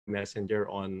Messenger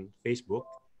on Facebook.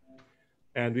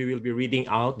 And we will be reading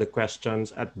out the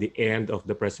questions at the end of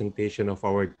the presentation of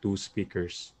our two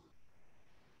speakers.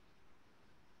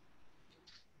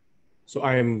 So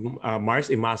I'm Mars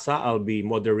Imasa. I'll be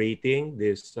moderating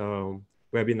this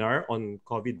webinar on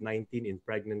COVID-19 in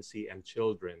pregnancy and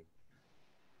children.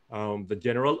 The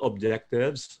general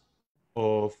objectives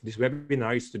of this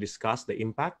webinar is to discuss the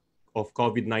impact of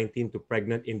COVID-19 to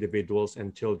pregnant individuals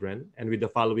and children, and with the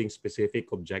following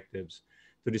specific objectives: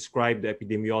 to describe the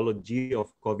epidemiology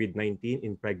of COVID-19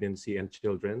 in pregnancy and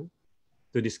children,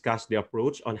 to discuss the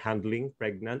approach on handling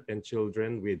pregnant and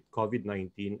children with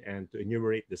COVID-19, and to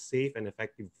enumerate the safe and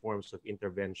effective forms of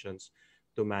interventions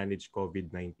to manage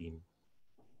COVID-19.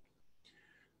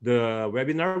 The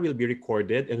webinar will be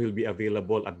recorded and will be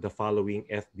available at the following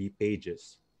FB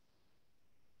pages: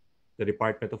 the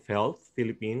Department of Health,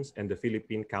 Philippines, and the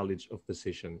Philippine College of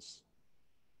Physicians.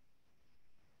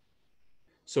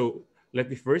 So let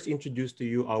me first introduce to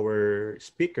you our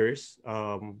speakers.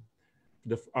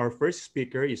 Our first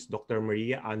speaker is Dr.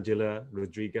 Maria Angela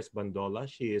Rodriguez Bandola.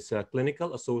 She is a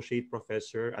clinical associate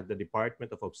professor at the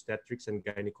Department of Obstetrics and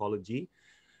Gynecology,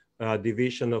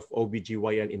 Division of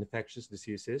OBGYN Infectious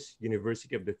Diseases,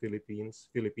 University of the Philippines,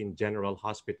 Philippine General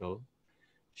Hospital.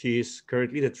 She is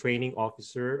currently the training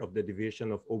officer of the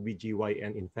Division of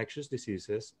OBGYN Infectious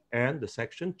Diseases and the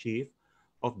section chief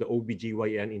of the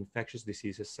OBGYN Infectious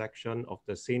Diseases section of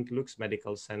the St. Luke's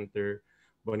Medical Center,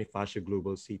 Bonifacio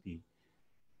Global City.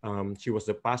 She was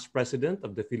the past president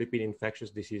of the Philippine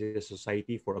Infectious Diseases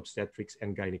Society for Obstetrics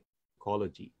and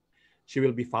Gynecology. She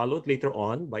will be followed later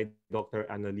on by Dr.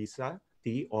 Annalisa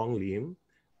T. Ong Lim,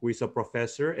 who is a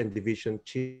professor and division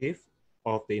chief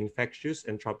of the Infectious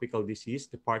and Tropical Disease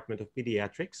Department of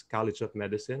Pediatrics, College of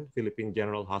Medicine, Philippine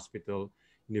General Hospital,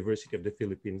 University of the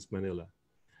Philippines, Manila.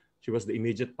 She was the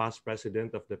immediate past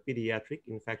president of the Pediatric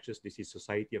Infectious Disease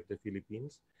Society of the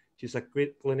Philippines. She's a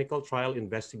clinical trial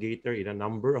investigator in a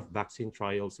number of vaccine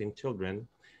trials in children,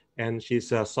 and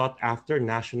she's a sought-after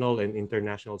national and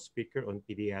international speaker on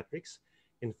pediatrics,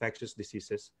 infectious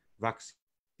diseases,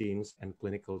 vaccines, and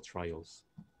clinical trials.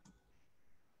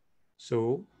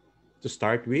 So, to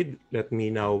start with, let me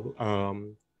now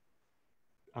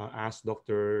ask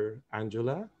Dr.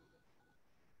 Angela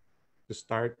to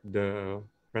start the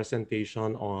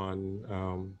presentation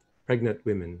on pregnant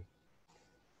women.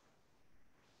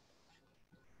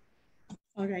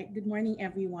 All right, good morning,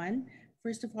 everyone.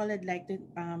 First of all, I'd like to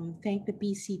thank the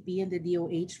PCP and the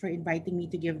DOH for inviting me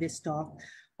to give this talk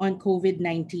on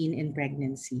COVID-19 in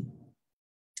pregnancy.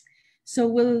 So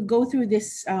we'll go through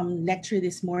this lecture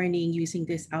this morning using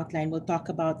this outline. We'll talk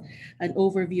about an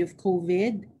overview of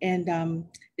COVID and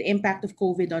the impact of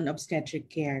COVID on obstetric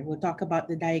care. We'll talk about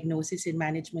the diagnosis and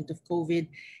management of COVID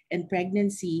and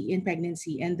pregnancy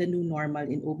and the new normal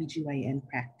in OBGYN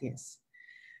practice.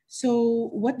 So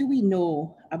what do we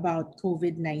know about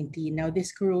COVID-19? Now,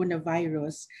 this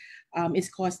coronavirus is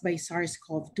caused by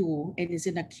SARS-CoV-2 and is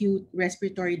an acute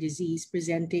respiratory disease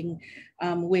presenting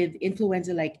with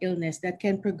influenza-like illness that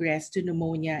can progress to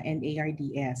pneumonia and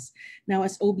ARDS. Now,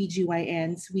 as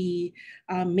OBGYNs, we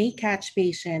may catch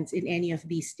patients in any of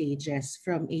these stages,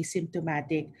 from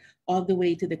asymptomatic all the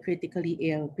way to the critically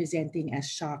ill presenting as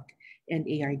shock and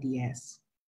ARDS.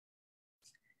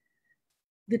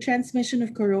 The transmission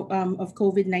of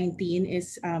COVID-19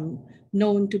 is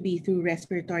known to be through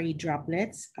respiratory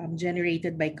droplets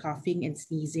generated by coughing and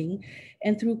sneezing,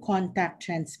 and through contact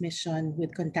transmission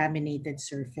with contaminated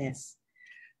surface.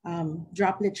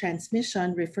 Droplet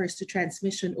transmission refers to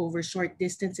transmission over short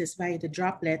distances via the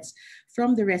droplets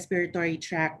from the respiratory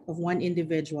tract of one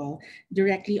individual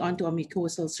directly onto a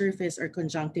mucosal surface or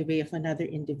conjunctivae of another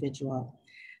individual.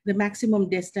 The maximum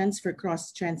distance for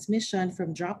cross-transmission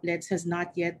from droplets has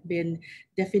not yet been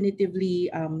definitively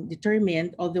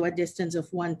determined, although a distance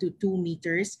of 1 to 2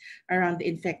 meters around the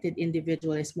infected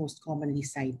individual is most commonly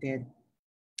cited.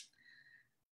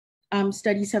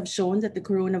 Studies have shown that the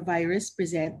coronavirus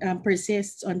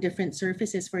persists on different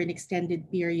surfaces for an extended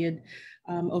period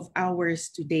of hours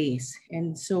to days.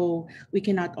 And so we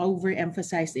cannot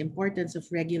overemphasize the importance of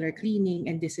regular cleaning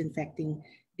and disinfecting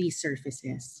these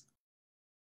surfaces.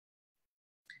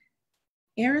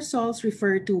 Aerosols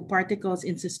refer to particles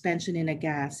in suspension in a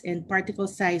gas, and particle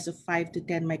size of 5 to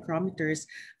 10 micrometers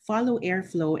follow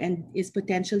airflow and is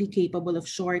potentially capable of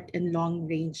short and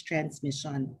long-range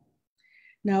transmission.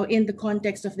 Now, in the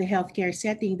context of the healthcare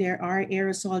setting, there are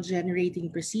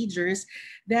aerosol-generating procedures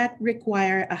that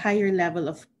require a higher level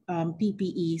of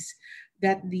PPEs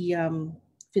that the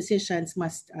physicians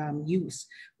must use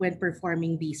when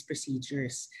performing these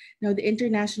procedures. Now, the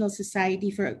International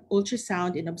Society for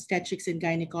Ultrasound in Obstetrics and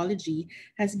Gynecology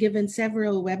has given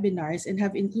several webinars and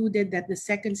have included that the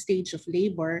second stage of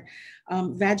labor,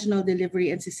 vaginal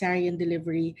delivery and cesarean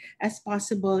delivery, as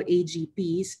possible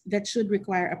AGPs that should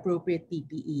require appropriate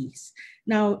PPEs.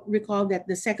 Now, recall that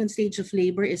the second stage of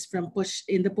labor is from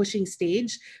in the pushing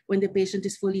stage when the patient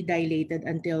is fully dilated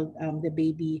until the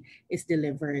baby is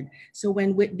delivered. So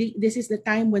this is the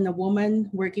time when a woman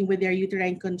working with their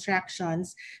uterine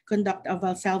contractions conduct a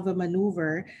Valsalva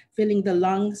maneuver, filling the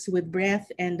lungs with breath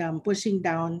and pushing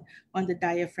down on the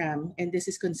diaphragm, and this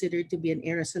is considered to be an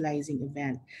aerosolizing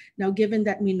event. Now, given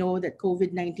that we know that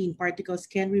COVID-19 particles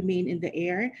can remain in the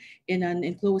air in an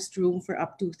enclosed room for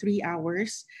up to 3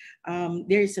 hours,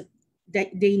 there is a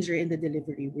danger in the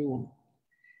delivery room.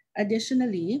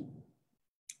 Additionally,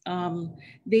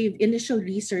 initial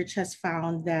research has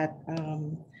found that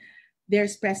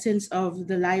there's presence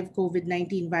of the live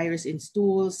COVID-19 virus in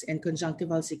stools and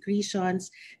conjunctival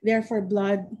secretions. Therefore,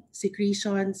 blood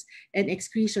secretions and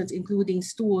excretions, including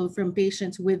stool from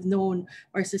patients with known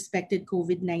or suspected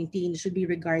COVID-19, should be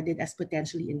regarded as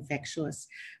potentially infectious.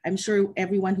 I'm sure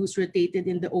everyone who's rotated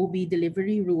in the OB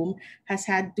delivery room has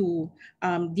had to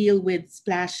deal with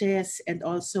splashes and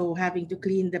also having to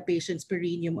clean the patient's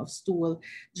perineum of stool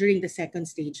during the second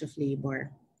stage of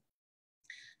labor.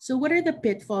 So what are the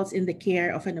pitfalls in the care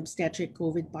of an obstetric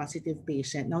COVID positive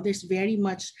patient? Now, there's very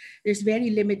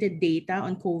limited data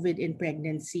on COVID in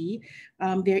pregnancy.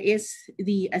 There is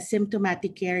the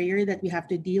asymptomatic carrier that we have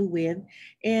to deal with.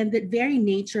 And the very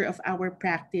nature of our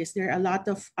practice, there are a lot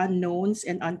of unknowns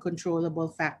and uncontrollable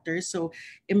factors. So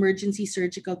emergency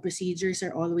surgical procedures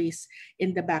are always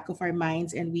in the back of our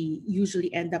minds, and we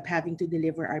usually end up having to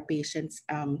deliver our patients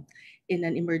in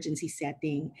an emergency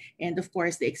setting. And of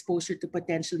course, the exposure to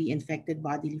potentially infected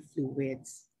bodily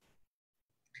fluids.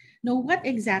 Now, what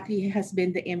exactly has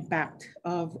been the impact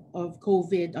of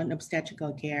COVID on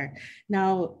obstetrical care?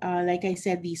 Now, like I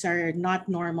said, these are not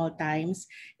normal times,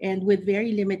 and with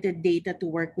very limited data to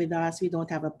work with us, we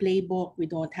don't have a playbook, we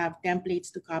don't have templates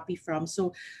to copy from.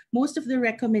 So most of the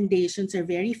recommendations are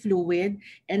very fluid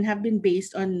and have been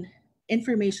based on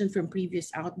information from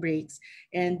previous outbreaks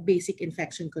and basic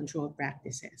infection control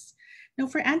practices. Now,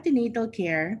 for antenatal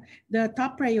care, the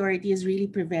top priority is really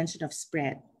prevention of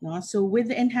spread. No? So with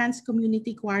the enhanced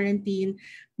community quarantine,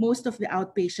 most of the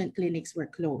outpatient clinics were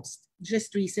closed.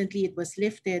 Just recently, it was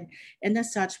lifted, and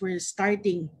as such, we're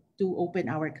starting to open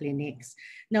our clinics.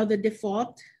 Now, the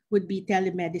default would be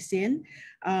telemedicine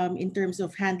in terms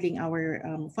of handling our,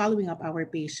 following up our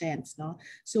patients. No?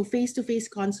 So face-to-face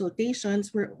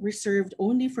consultations were reserved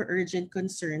only for urgent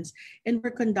concerns and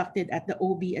were conducted at the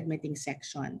OB admitting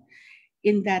section.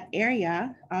 In that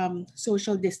area,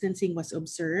 social distancing was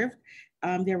observed.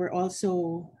 There were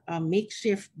also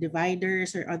makeshift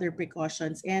dividers or other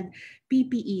precautions, and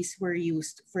PPEs were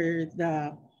used for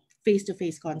the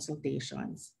face-to-face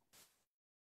consultations.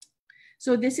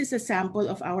 So this is a sample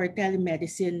of our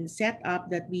telemedicine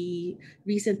setup that we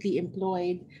recently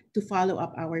employed to follow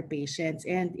up our patients.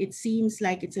 And it seems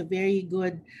like it's a very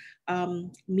good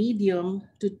medium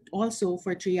to also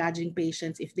for triaging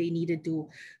patients if they needed to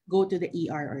go to the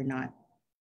ER or not.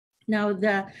 Now,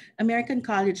 the American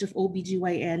College of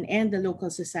OBGYN and the local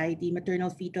society,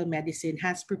 Maternal Fetal Medicine,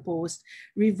 has proposed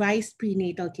revised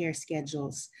prenatal care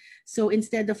schedules. So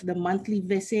instead of the monthly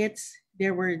visits,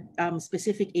 there were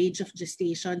specific age of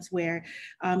gestations where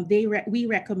we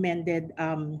recommended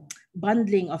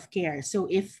bundling of care. So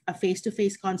if a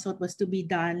face-to-face consult was to be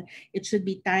done, it should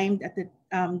be timed at the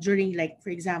during, like, for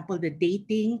example, the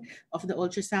dating of the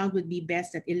ultrasound would be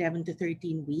best at 11 to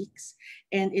 13 weeks.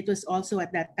 And it was also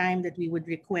at that time that we would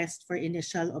request for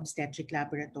initial obstetric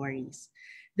laboratories.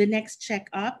 The next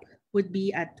checkup would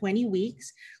be at 20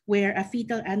 weeks, where a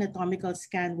fetal anatomical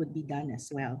scan would be done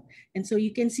as well. And so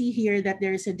you can see here that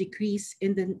there is a decrease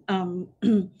in the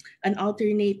an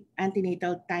alternate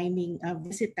antenatal timing,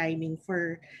 visit timing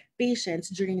for patients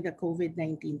during the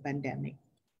COVID-19 pandemic.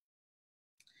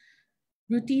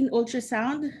 Routine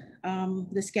ultrasound,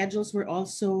 the schedules were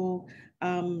also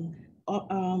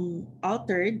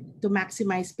altered to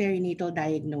maximize perinatal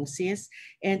diagnosis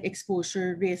and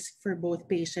exposure risk for both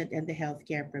patient and the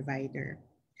healthcare provider.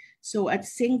 So a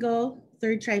single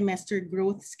third trimester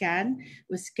growth scan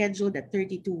was scheduled at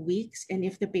 32 weeks. And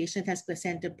if the patient has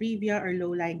placenta previa or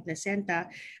low-lying placenta,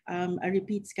 a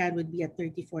repeat scan would be at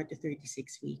 34 to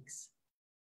 36 weeks.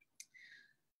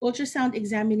 Ultrasound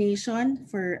examination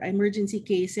for emergency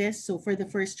cases. So for the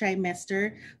first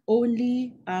trimester,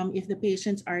 only if the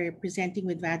patients are presenting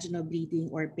with vaginal bleeding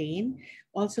or pain.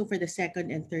 Also for the second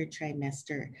and third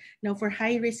trimester. Now for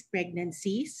high-risk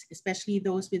pregnancies, especially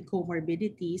those with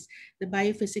comorbidities, the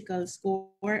biophysical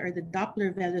score or the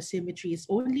Doppler velocimetry is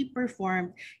only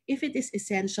performed if it is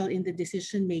essential in the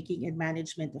decision-making and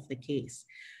management of the case.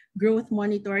 Growth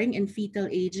monitoring and fetal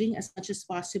aging as much as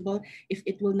possible. If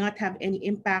it will not have any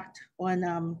impact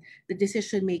on the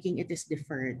decision making, it is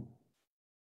deferred.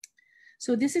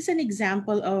 So this is an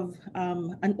example of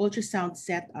an ultrasound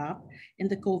setup in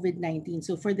the COVID-19.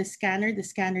 So for the scanner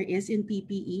is in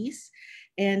PPEs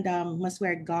and must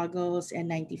wear goggles and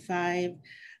N95,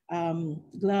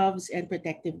 gloves and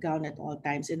protective gown at all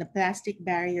times. And a plastic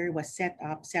barrier was set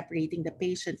up separating the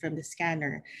patient from the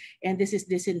scanner. And this is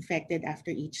disinfected after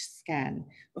each scan.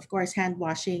 Of course, hand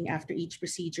washing after each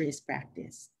procedure is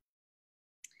practiced.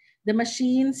 The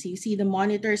machines, you see the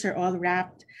monitors are all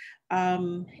wrapped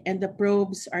and the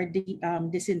probes are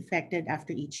disinfected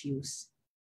after each use.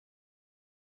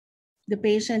 The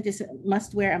patient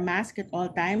must wear a mask at all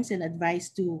times and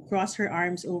advised to cross her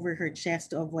arms over her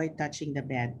chest to avoid touching the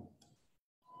bed.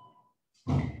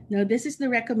 Now, this is the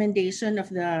recommendation of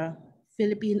the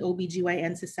Philippine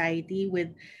OBGYN Society with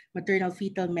maternal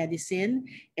fetal medicine.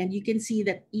 And you can see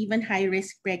that even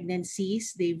high-risk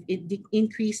pregnancies, they've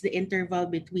increased the interval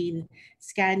between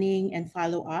scanning and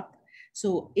follow-up.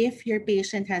 So if your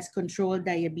patient has controlled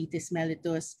diabetes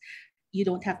mellitus, you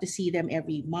don't have to see them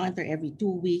every month or every 2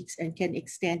 weeks and can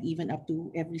extend even up to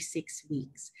every 6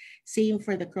 weeks. Same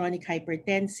for the chronic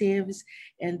hypertensives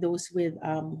and those with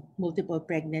multiple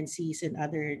pregnancies and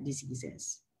other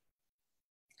diseases.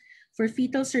 For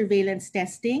fetal surveillance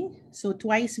testing, so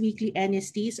twice weekly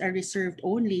NSTs are reserved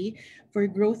only for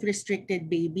growth-restricted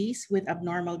babies with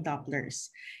abnormal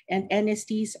Dopplers. And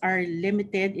NSTs are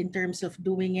limited in terms of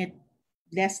doing it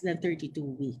less than 32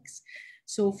 weeks.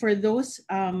 So for those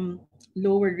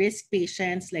lower risk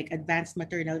patients like advanced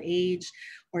maternal age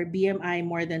or BMI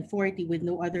more than 40 with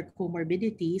no other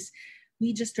comorbidities,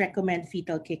 we just recommend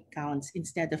fetal kick counts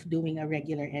instead of doing a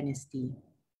regular NST.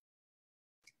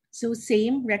 So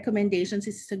same recommendations.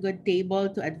 This is a good table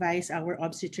to advise our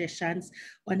obstetricians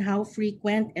on how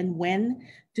frequent and when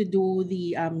to do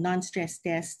the non-stress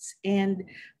tests and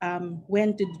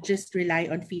when to just rely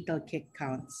on fetal kick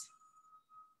counts.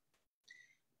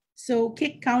 So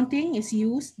kick counting is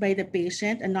used by the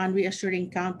patient. A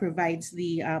non-reassuring count provides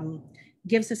the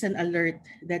gives us an alert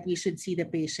that we should see the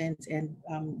patients and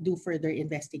do further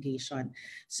investigation.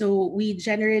 So we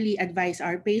generally advise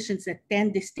our patients that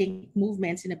 10 distinct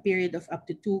movements in a period of up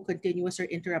to 2 continuous or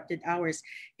interrupted hours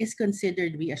is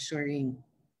considered reassuring.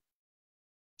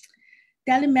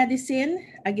 Telemedicine,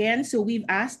 again, so we've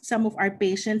asked some of our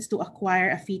patients to acquire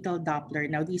a fetal Doppler.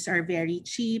 Now, these are very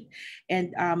cheap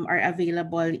and are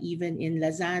available even in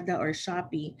Lazada or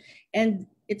Shopee. And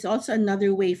it's also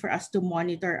another way for us to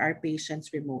monitor our patients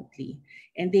remotely.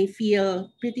 And they feel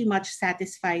pretty much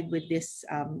satisfied with this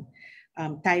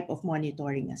type of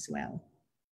monitoring as well.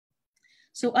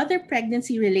 So other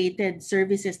pregnancy-related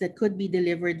services that could be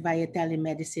delivered via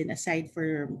telemedicine aside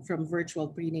from virtual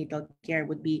prenatal care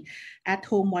would be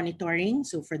at-home monitoring.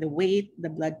 So for the weight, the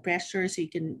blood pressure, so you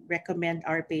can recommend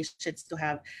our patients to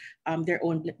have their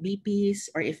own BPs,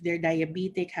 or if they're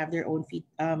diabetic, have their own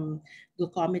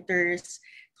glucometers.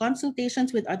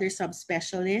 Consultations with other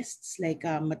subspecialists like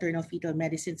maternal fetal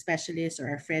medicine specialists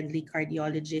or a friendly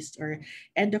cardiologist or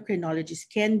endocrinologist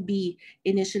can be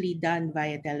initially done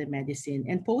via telemedicine.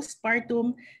 And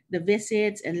postpartum, the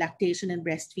visits and lactation and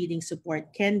breastfeeding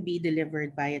support can be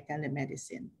delivered via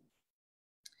telemedicine.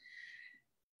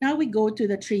 Now we go to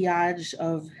the triage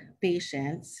of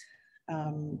patients.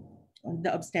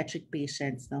 The obstetric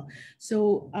patients. No?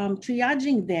 So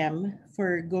triaging them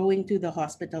for going to the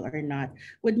hospital or not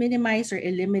would minimize or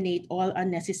eliminate all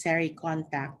unnecessary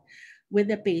contact with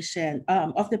the patient,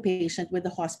 with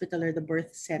the hospital or the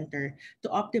birth center to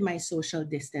optimize social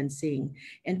distancing.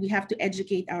 And we have to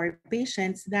educate our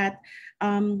patients that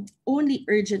only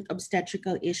urgent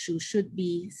obstetrical issues should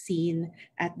be seen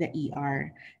at the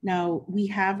ER. Now, we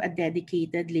have a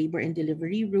dedicated labor and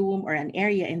delivery room or an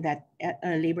area in that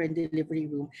labor and delivery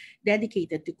room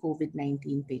dedicated to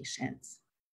COVID-19 patients.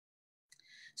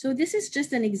 So this is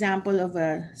just an example of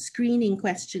a screening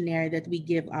questionnaire that we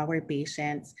give our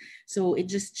patients. So it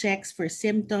just checks for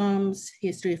symptoms,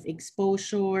 history of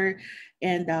exposure,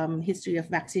 and history of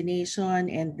vaccination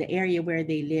and the area where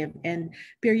they live. And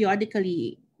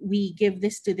periodically, we give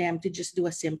this to them to just do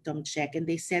a symptom check, and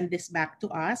they send this back to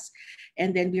us.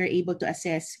 And then we are able to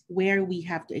assess where we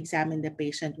have to examine the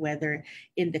patient, whether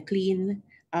in the clean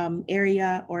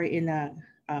area or in a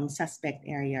suspect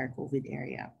area or COVID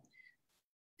area.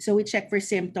 So we check for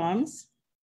symptoms.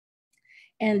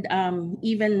 And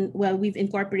we've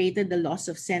incorporated the loss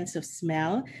of sense of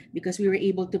smell because we were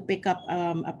able to pick up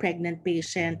a pregnant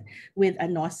patient with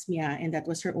anosmia, and that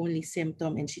was her only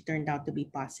symptom, and she turned out to be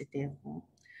positive.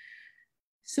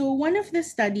 So one of the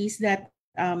studies that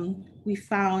we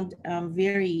found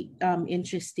very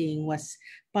interesting was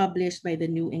published by the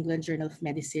New England Journal of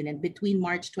Medicine. And between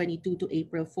March 22 to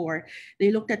April 4,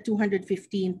 they looked at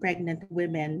 215 pregnant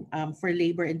women for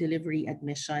labor and delivery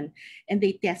admission, and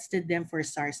they tested them for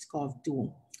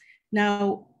SARS-CoV-2.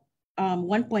 Now,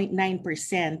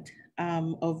 1.9%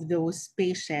 of those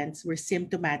patients were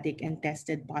symptomatic and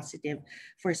tested positive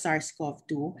for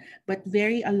SARS-CoV-2. But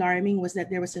very alarming was that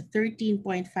there was a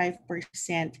 13.5%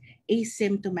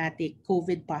 asymptomatic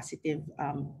COVID positive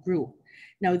group.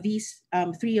 Now, these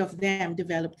three of them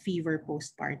developed fever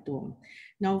postpartum.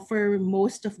 Now, for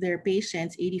most of their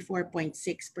patients,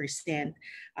 84.6%,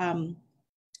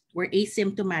 were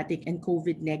asymptomatic and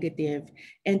COVID negative.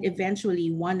 And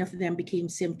eventually, one of them became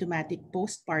symptomatic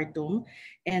postpartum.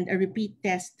 And a repeat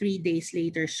test 3 days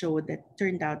later showed that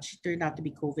she turned out to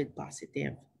be COVID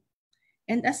positive.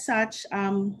 And as such,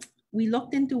 we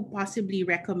looked into possibly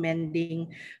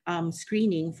recommending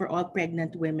screening for all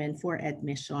pregnant women for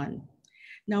admission.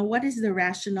 Now, what is the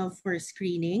rationale for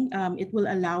screening? It will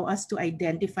allow us to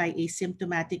identify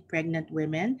asymptomatic pregnant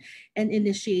women and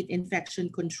initiate infection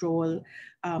control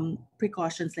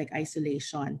precautions like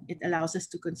isolation. It allows us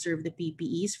to conserve the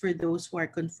PPEs for those who are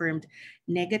confirmed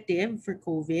negative for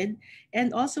COVID,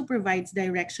 and also provides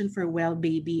direction for well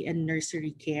baby and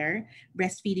nursery care,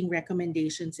 breastfeeding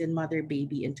recommendations, and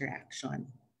mother-baby interaction.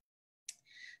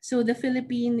 So the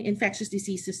Philippine Infectious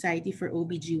Disease Society for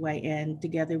OBGYN,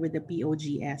 together with the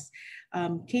POGS,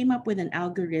 came up with an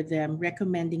algorithm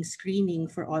recommending screening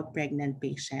for all pregnant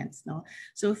patients. No?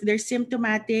 So if they're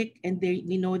symptomatic and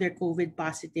we know they're COVID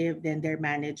positive, then they're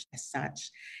managed as such.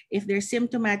 If they're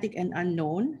symptomatic and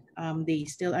unknown, they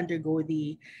still undergo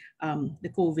the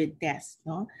COVID test.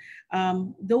 No?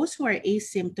 Those who are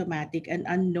asymptomatic and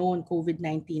unknown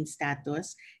COVID-19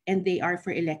 status, and they are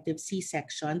for elective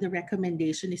C-section, the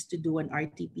recommendation is to do an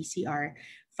RT-PCR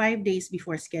 5 days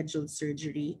before scheduled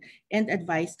surgery and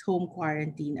advised home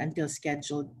quarantine until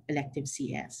scheduled elective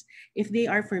CS. If they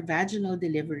are for vaginal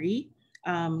delivery,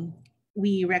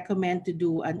 we recommend to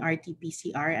do an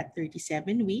RT-PCR at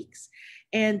 37 weeks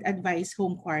and advise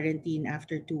home quarantine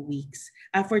after 2 weeks,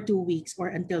 for 2 weeks or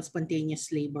until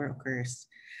spontaneous labor occurs.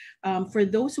 For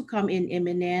those who come in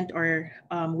imminent or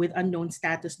with unknown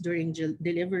status during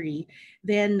delivery,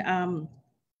 then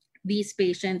these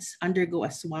patients undergo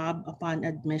a swab upon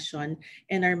admission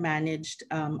and are managed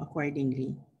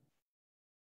accordingly.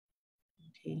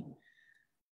 Okay.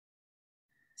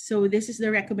 So this is the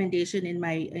recommendation in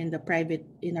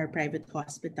our private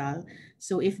hospital.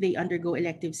 So if they undergo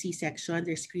elective C-section,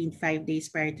 they're screened 5 days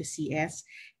prior to CS.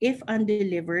 If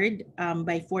undelivered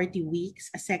by 40 weeks,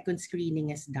 a second screening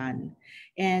is done.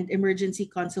 And emergency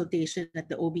consultation at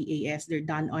the OBAS, they're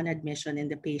done on admission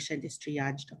and the patient is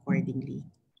triaged accordingly.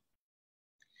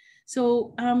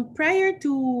 So prior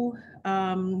to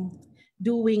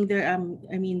doing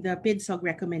the PIDSOG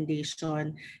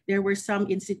recommendation, there were some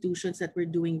institutions that were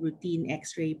doing routine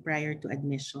X-ray prior to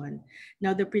admission.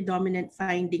 Now, the predominant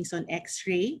findings on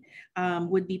X-ray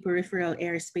would be peripheral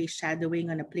airspace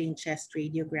shadowing on a plain chest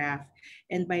radiograph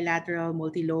and bilateral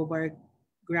multilobar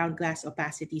ground glass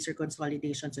opacities or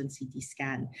consolidations on CT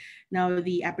scan. Now,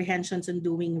 the apprehensions on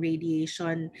doing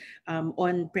radiation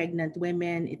on pregnant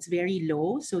women, it's very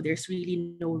low. So there's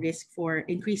really no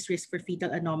increased risk for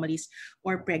fetal anomalies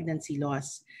or pregnancy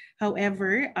loss.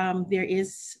 However, there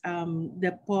is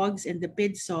the POGS and the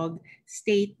PIDSOG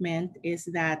statement is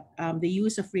that the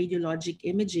use of radiologic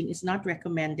imaging is not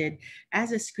recommended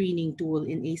as a screening tool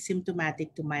in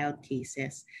asymptomatic to mild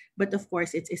cases. But of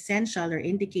course, it's essential or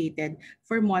indicated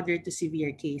for moderate to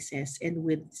severe cases and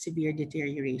with severe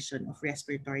deterioration of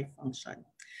respiratory function.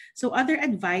 So other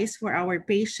advice for our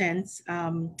patients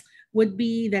would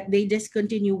be that they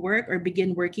discontinue work or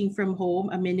begin working from home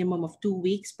a minimum of 2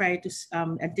 weeks prior to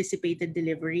anticipated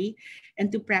delivery, and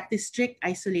to practice strict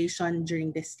isolation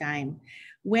during this time.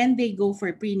 When they go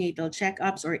for prenatal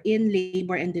checkups or in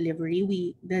labor and delivery,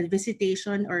 the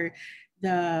visitation or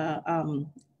the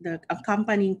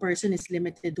accompanying person is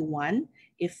limited to 1.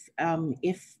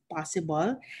 if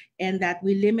possible, and that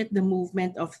we limit the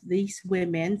movement of these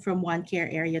women from one care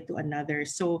area to another.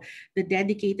 So the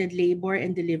dedicated labor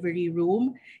and delivery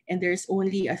room, and there's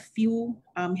only a few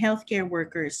healthcare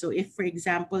workers. So if, for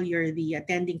example, you're the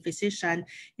attending physician,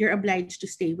 you're obliged to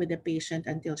stay with the patient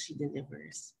until she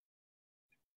delivers.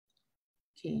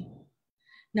 Okay.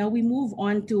 Now we move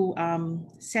on to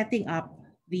setting up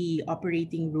the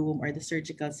operating room or the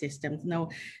surgical systems. Now,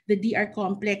 the DR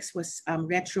complex was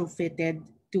retrofitted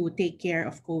to take care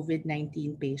of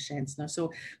COVID-19 patients. Now,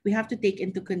 so we have to take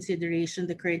into consideration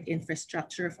the current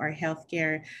infrastructure of our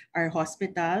healthcare, our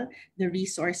hospital, the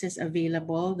resources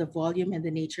available, the volume and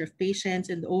the nature of patients,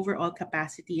 and the overall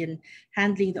capacity in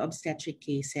handling the obstetric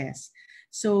cases.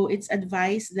 So it's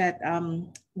advised that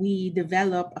we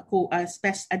develop a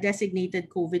designated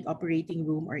COVID operating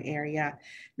room or area.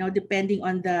 Now, depending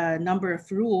on the number of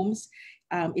rooms,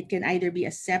 it can either be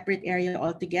a separate area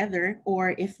altogether,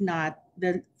 or if not,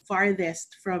 the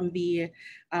farthest from the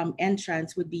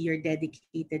entrance would be your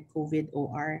dedicated COVID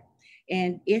OR.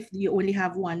 And if you only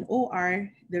have one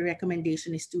OR, the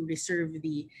recommendation is to reserve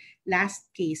the last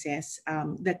cases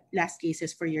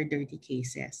for your dirty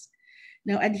cases.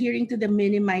 Now, adhering to the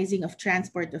minimizing of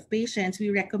transport of patients,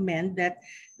 we recommend that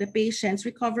the patients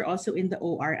recover also in the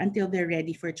OR until they're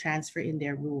ready for transfer in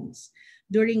their rooms.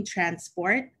 During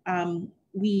transport,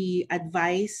 we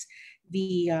advise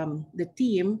the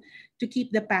team to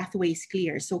keep the pathways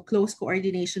clear. So close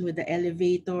coordination with the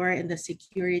elevator and the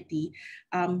security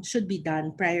should be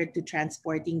done prior to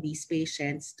transporting these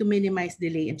patients to minimize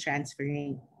delay in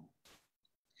transferring.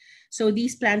 So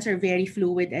these plans are very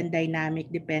fluid and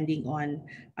dynamic depending on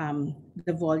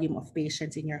the volume of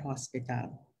patients in your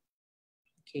hospital.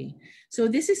 Okay, so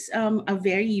this is a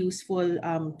very useful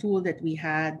tool that we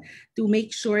had to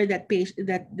make sure that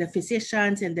the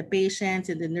physicians and the patients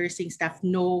and the nursing staff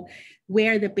know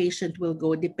where the patient will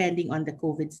go depending on the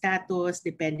COVID status,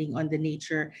 depending on the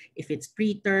nature, if it's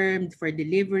preterm, for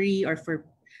delivery, or for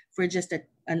just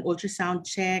an ultrasound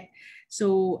check.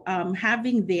 So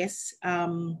having this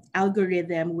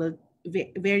algorithm will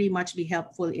very much be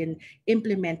helpful in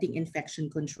implementing infection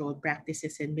control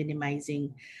practices and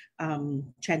minimizing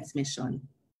transmission.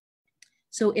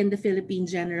 So in the Philippine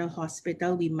General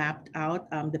Hospital, we mapped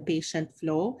out the patient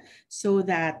flow so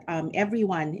that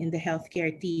everyone in the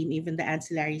healthcare team, even the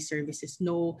ancillary services,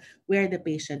 know where the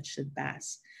patient should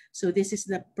pass. So this is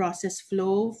the process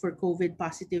flow for COVID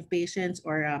positive patients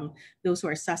or those who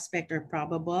are suspect or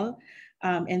probable.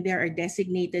 And there are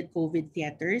designated COVID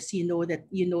theaters. You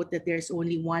note that there's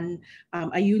only one,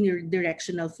 a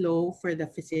unidirectional flow for the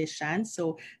physician.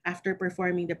 So after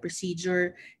performing the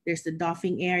procedure, there's the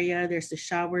doffing area, there's the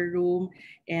shower room,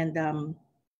 and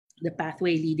the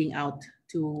pathway leading out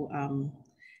to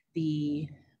the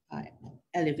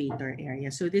elevator area.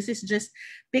 So this is just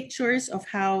pictures of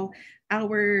how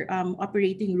our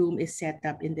operating room is set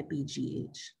up in the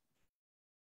PGH.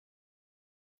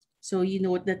 So you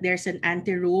note that there's an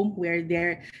anteroom where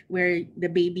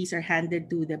the babies are handed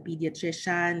to the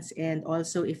pediatricians, and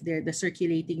also if they're the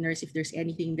circulating nurse, if there's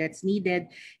anything that's needed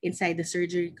inside the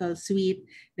surgical suite,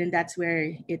 then that's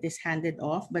where it is handed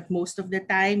off. But most of the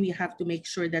time, you have to make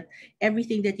sure that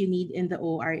everything that you need in the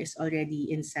OR is already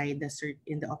inside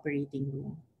in the operating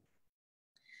room.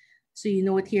 So you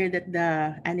note here that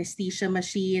the anesthesia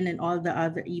machine and all the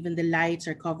other, even the lights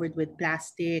are covered with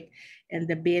plastic, and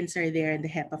the bins are there, and the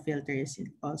HEPA filter is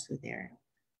also there.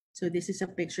 So this is a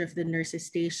picture of the nurses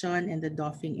station and the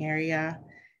doffing area,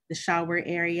 the shower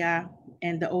area,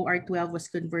 and the OR12 was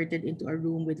converted into a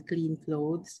room with clean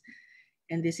clothes.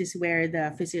 And this is where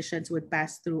the physicians would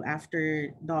pass through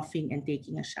after doffing and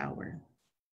taking a shower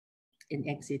and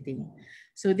exiting.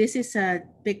 So this is a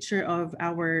picture of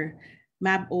our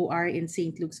MAB OR in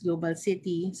St. Luke's Global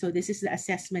City. So this is the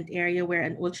assessment area where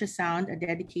an ultrasound, a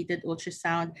dedicated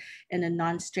ultrasound, and a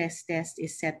non-stress test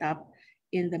is set up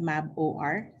in the MAB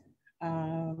OR.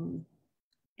 And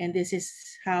this is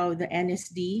how the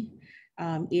NSD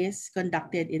is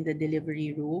conducted in the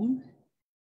delivery room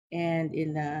and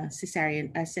in the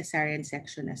cesarean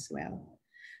section as well.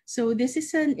 So this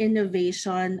is an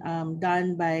innovation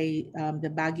done by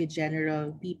the Baguio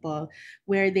General people,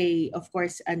 where they, of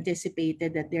course,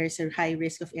 anticipated that there's a high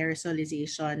risk of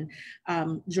aerosolization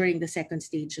during the second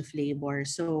stage of labor.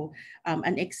 So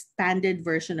an expanded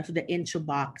version of the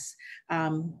Introbox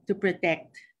to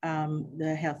protect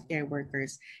the healthcare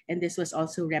workers. And this was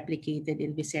also replicated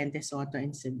in Vicente Soto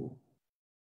in Cebu.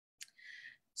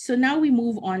 So now we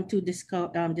move on to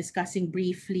discussing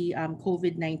briefly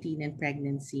COVID-19 and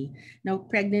pregnancy. Now,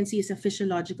 pregnancy is a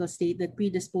physiological state that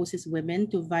predisposes women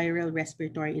to viral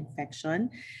respiratory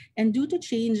infection. And due to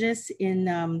changes in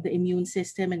the immune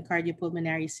system and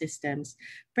cardiopulmonary systems,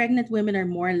 pregnant women are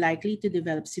more likely to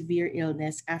develop severe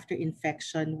illness after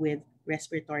infection with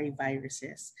respiratory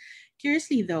viruses.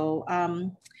 Curiously, though,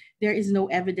 there is no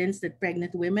evidence that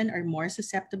pregnant women are more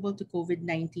susceptible to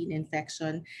COVID-19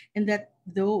 infection and that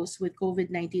those with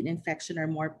COVID-19 infection are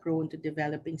more prone to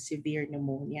developing severe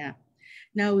pneumonia.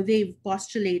 Now, they've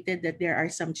postulated that there are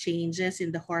some changes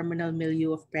in the hormonal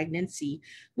milieu of pregnancy,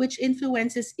 which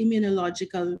influences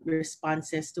immunological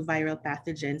responses to viral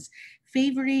pathogens,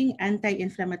 favoring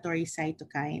anti-inflammatory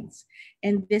cytokines.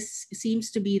 And this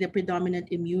seems to be the predominant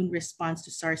immune response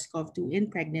to SARS-CoV-2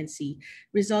 in pregnancy,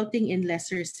 resulting in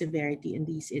lesser severity in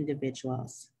these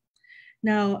individuals.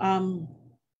 Now,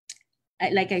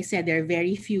 like I said, there are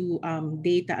very few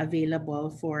data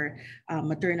available for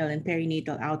maternal and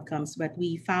perinatal outcomes, but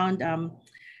we found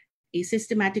a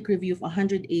systematic review of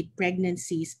 108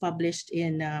 pregnancies published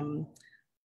in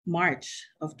March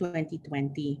of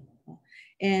 2020.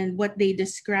 And what they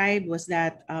described was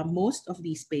that most of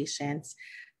these patients,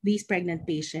 these pregnant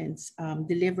patients,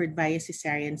 delivered via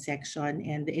cesarean section,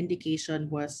 and the indication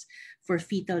was for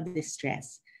fetal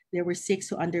distress. There were 6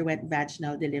 who underwent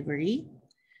vaginal delivery.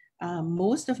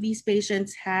 Most of these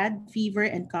patients had fever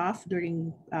and cough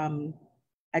during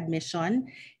admission,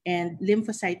 and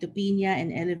lymphocytopenia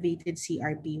and elevated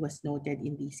CRP was noted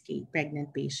in these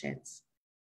pregnant patients.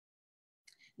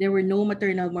 There were no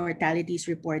maternal mortalities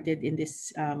reported in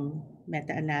this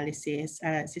meta-analysis,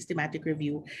 systematic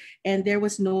review, and there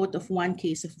was note of 1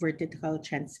 case of vertical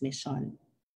transmission.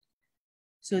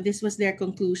 So this was their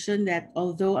conclusion that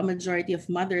although a majority of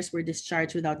mothers were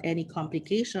discharged without any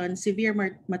complications,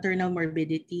 severe maternal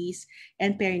morbidities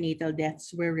and perinatal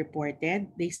deaths were reported.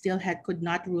 They still could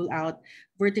not rule out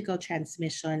vertical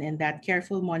transmission, and that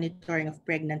careful monitoring of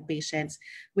pregnant patients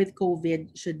with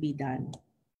COVID should be done.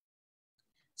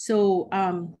 So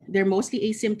they're mostly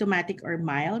asymptomatic or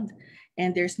mild,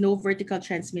 and there's no vertical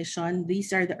transmission.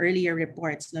 These are the earlier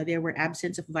reports. Now, there were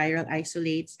absence of viral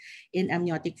isolates in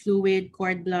amniotic fluid,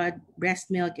 cord blood, breast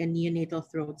milk, and neonatal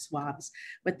throat swabs.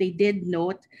 But they did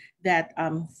note that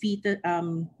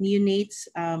neonates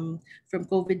from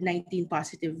COVID-19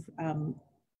 positive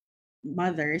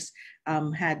mothers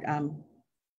had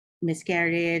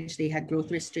miscarriage, they had growth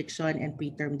restriction, and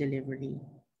preterm delivery.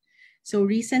 So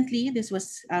recently, this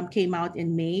came out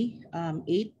in May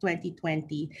 8,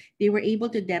 2020. They were able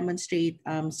to demonstrate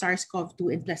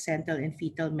SARS-CoV-2 in placental and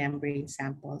fetal membrane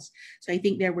samples. So I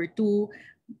think there were 2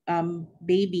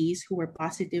 babies who were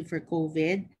positive for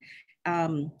COVID,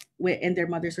 and their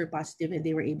mothers were positive, and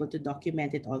they were able to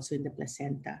document it also in the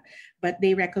placenta. But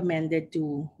they recommended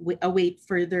to await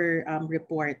further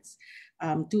reports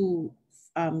to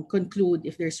conclude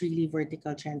if there's really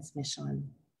vertical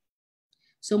transmission.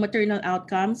 So maternal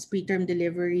outcomes, preterm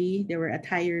delivery, they were at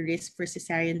higher risk for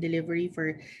cesarean delivery,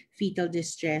 for fetal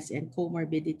distress, and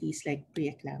comorbidities like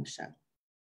preeclampsia.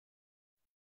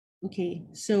 Okay,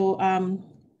 so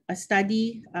a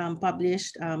study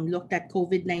published looked at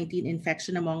COVID-19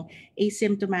 infection among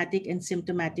asymptomatic and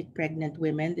symptomatic pregnant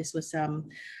women. This was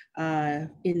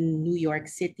in New York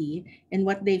City. And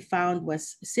what they found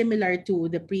was similar to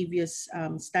the previous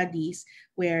studies,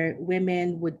 where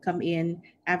women would come in,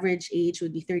 average age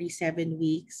would be 37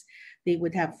 weeks. They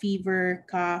would have fever,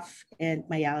 cough, and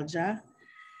myalgia.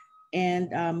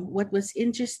 And what was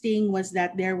interesting was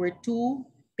that there were 2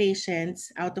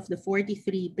 patients out of the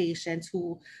 43 patients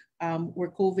who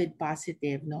were COVID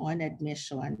positive on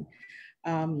admission.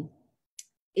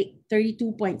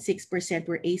 32.6%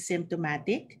 were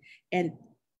asymptomatic and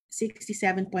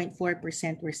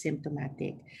 67.4% were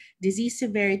symptomatic. Disease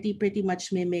severity pretty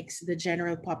much mimics the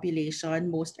general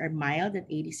population. Most are mild at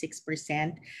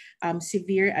 86%,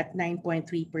 severe at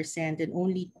 9.3%, and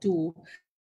only 2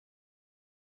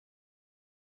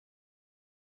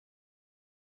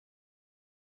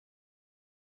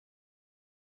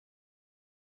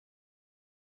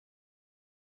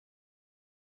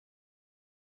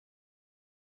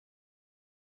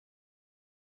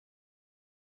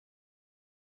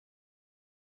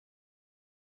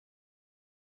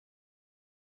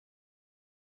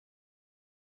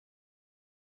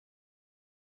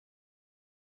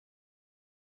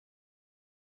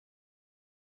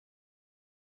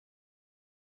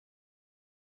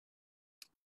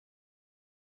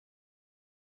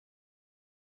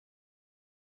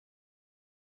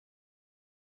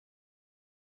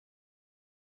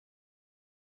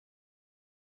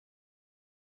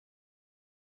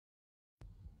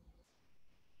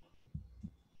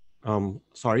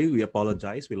 Sorry, we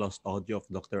apologize. We lost audio of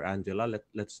Dr. Angela. Let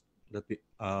me,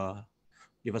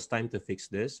 give us time to fix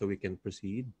this so we can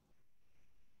proceed.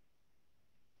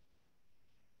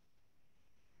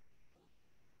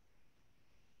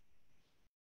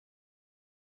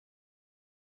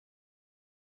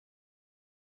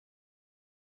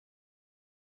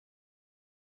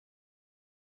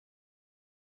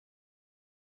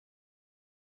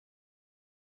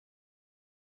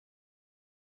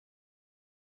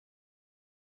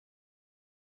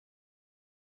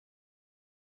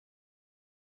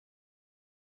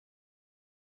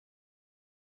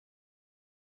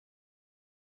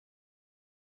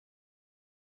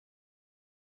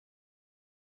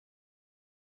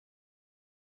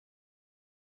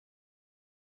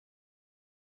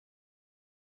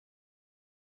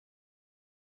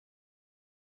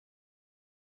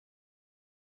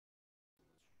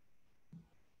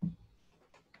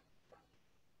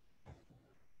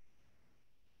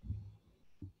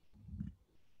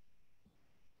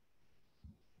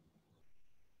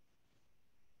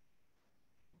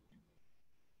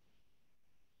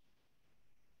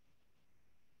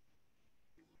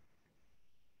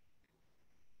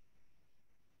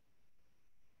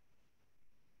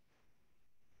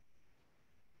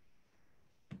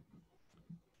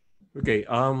 Okay,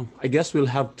 I guess we'll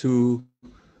have to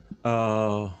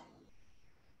uh,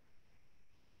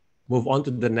 move on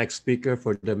to the next speaker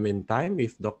for the meantime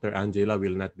if Dr. Angela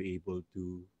will not be able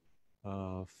to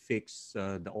fix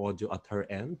the audio at her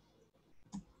end.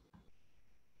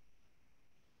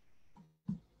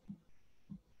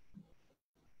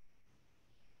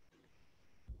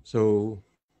 So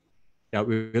yeah,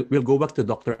 we'll go back to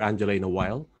Dr. Angela in a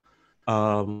while.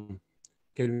 Um,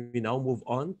 can we now move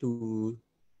on to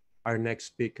our next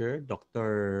speaker,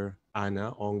 Dr.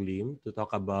 Anna Ong Lim, to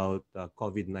talk about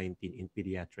COVID-19 in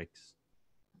pediatrics.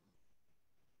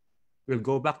 We'll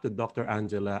go back to Dr.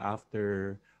 Angela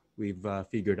after we've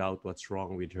figured out what's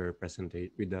wrong with her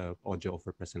with the audio of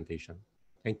her presentation.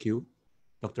 Thank you.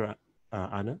 Dr.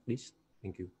 Anna, please.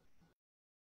 Thank you.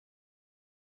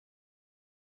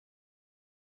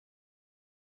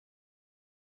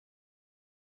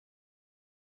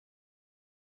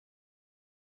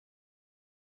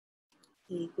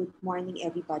 Okay, good morning,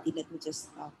 everybody. Let me just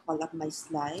call up my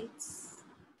slides.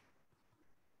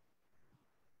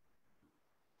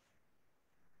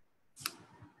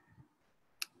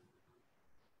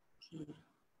 Okay.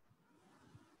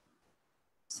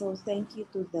 So thank you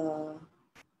to the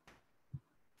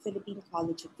Philippine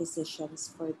College of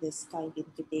Physicians for this kind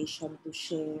invitation to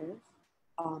share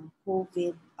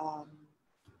COVID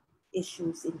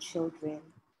issues in children.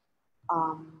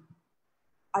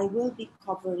 I will be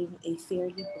covering a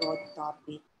fairly broad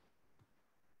topic.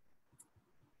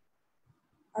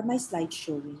 Are my slides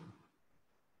showing?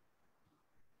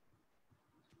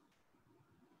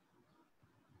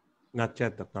 Not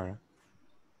yet, Dr.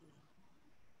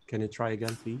 Can you try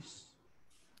again, please?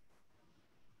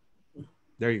 Okay.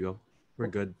 There you go. We're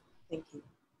good. Thank you.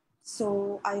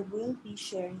 So I will be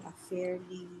sharing a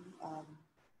fairly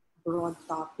broad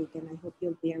topic, and I hope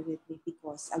you'll bear with me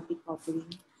because I'll be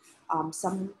covering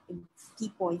some key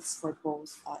points for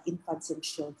both infants and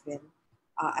children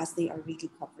as they are really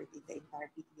covered in the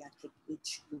entire pediatric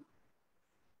age group.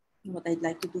 And what I'd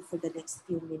like to do for the next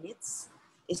few minutes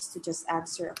is to just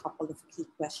answer a couple of key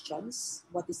questions.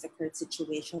 What is the current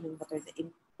situation and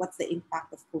what's the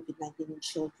impact of COVID-19 in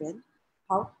children?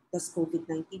 How does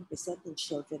COVID-19 present in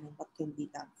children and what can be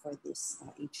done for this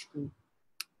age group?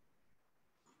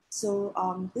 So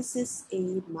this is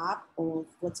a map of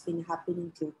what's been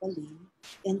happening globally,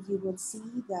 and you will see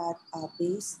that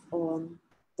based on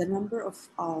the number of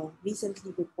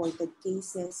recently reported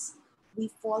cases, we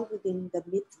fall within the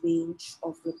mid-range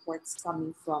of reports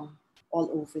coming from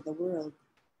all over the world.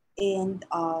 And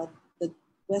the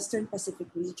Western Pacific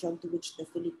region to which the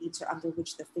Philippines or under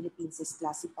which the Philippines is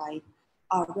classified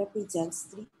represents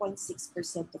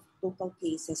 3.6% of total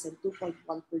cases and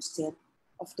 2.1%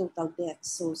 of total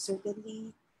deaths. So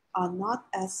certainly not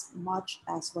as much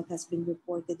as what has been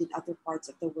reported in other parts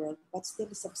of the world, but still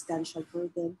a substantial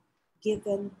burden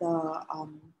given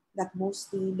that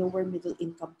mostly lower middle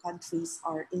income countries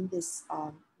are in this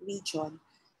region,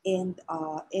 and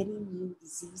any new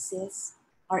diseases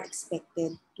are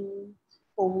expected to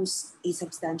pose a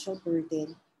substantial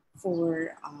burden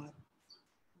for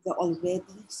the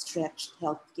already stretched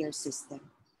healthcare system.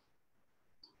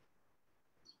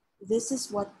 This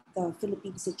is what the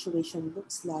Philippine situation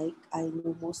looks like. I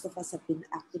know most of us have been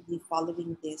actively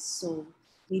following this. So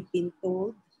we've been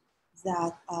told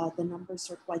that the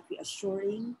numbers are quite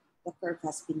reassuring. The curve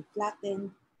has been flattened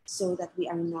so that we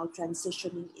are now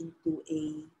transitioning into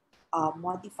a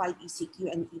modified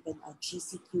ECQ and even a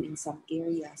GCQ in some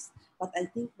areas. But I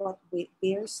think what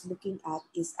bears looking at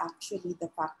is actually the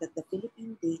fact that the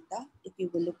Philippine data, if you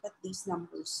will look at these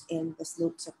numbers and the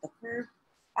slopes of the curve,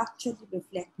 actually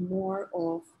reflect more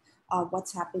of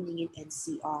what's happening in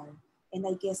NCR. And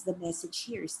I guess the message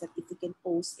here is that if we can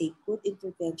pose a good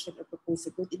intervention or propose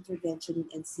a good intervention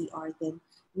in NCR, then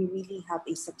we really have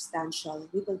a substantial,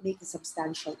 we will make a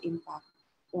substantial impact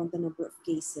on the number of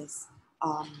cases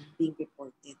being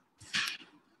reported.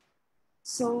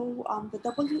 So the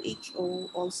WHO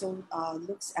also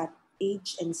looks at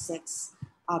age and sex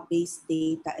based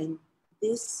data, and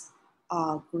this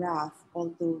graph,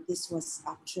 although this was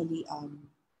actually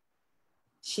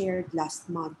shared last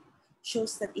month,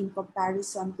 shows that in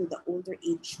comparison to the older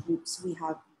age groups, we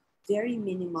have very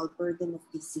minimal burden of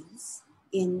disease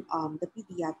in the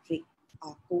pediatric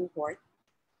cohort,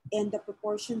 and the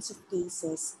proportions of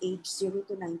cases aged 0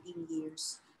 to 19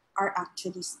 years are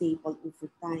actually stable over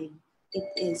time. It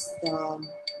is the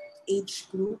age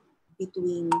group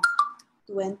between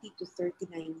 20 to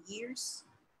 39 years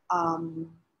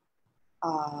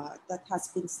that has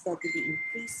been steadily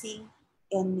increasing,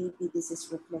 and maybe this is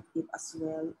reflective as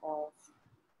well of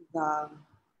the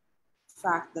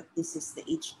fact that this is the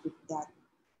age group that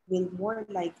will more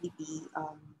likely be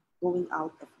going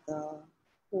out of the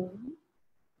home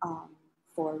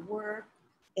for work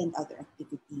and other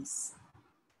activities.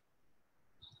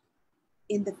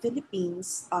 In the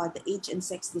Philippines, the age and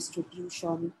sex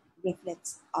distribution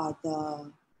reflects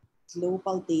the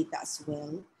global data as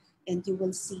well. And you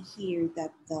will see here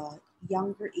that the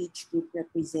younger age group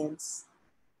represents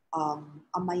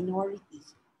a minority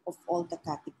of all the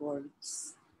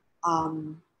categories.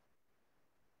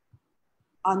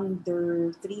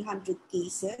 Under 300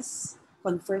 cases,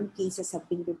 confirmed cases have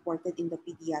been reported in the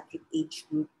pediatric age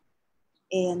group.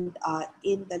 And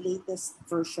in the latest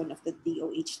version of the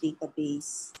DOH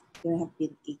database, there have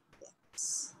been 8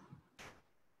 deaths.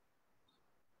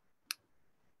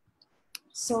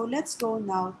 So let's go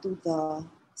now to the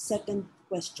second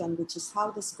question, which is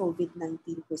how does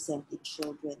COVID-19 present in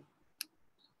children?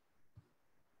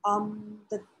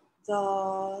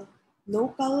 The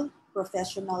local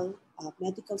professional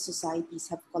medical societies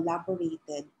have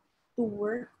collaborated to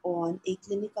work on a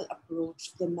clinical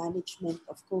approach to the management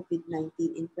of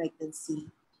COVID-19 in pregnancy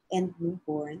and the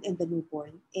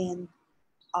newborn. And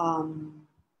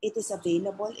it is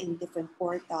available in different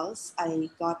portals. I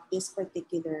got this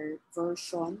particular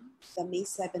version, the May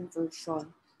 7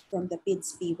 version, from the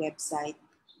PIDSP website,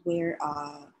 where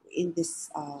in this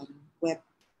web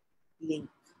link.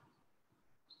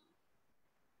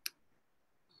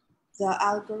 The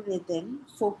algorithm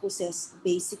focuses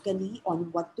basically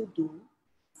on what to do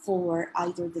for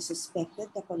either the suspected,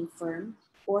 the confirmed,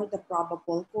 or the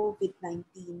probable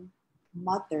COVID-19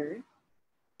 mother,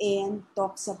 and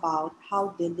talks about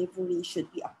how delivery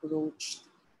should be approached,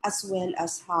 as well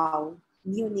as how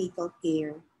neonatal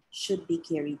care should be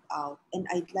carried out. And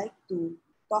I'd like to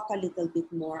talk a little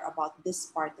bit more about this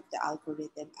part of the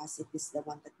algorithm, as it is the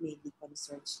one that mainly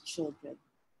concerns children.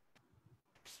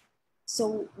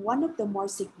 So one of the more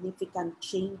significant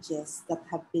changes that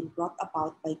have been brought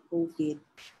about by COVID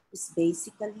is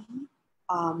basically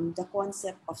the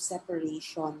concept of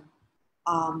separation,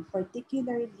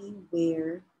 particularly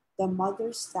where the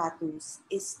mother's status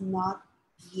is not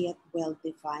yet well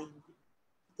defined.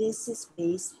 This is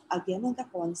based again on the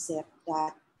concept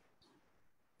that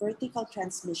vertical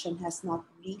transmission has not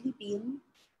really been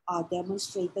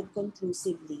demonstrated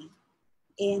conclusively.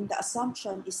 And the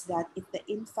assumption is that if the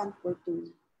infant were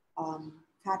to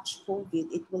catch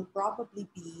COVID, it will probably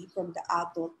be from the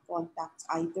adult contacts,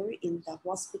 either in the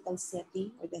hospital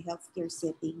setting or the healthcare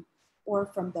setting, or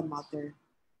from the mother.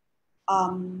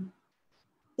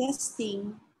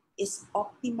 Testing is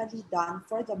optimally done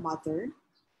for the mother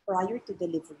prior to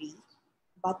delivery,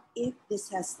 but if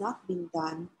this has not been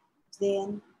done,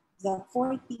 then the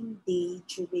 14-day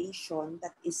duration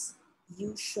that is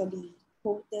usually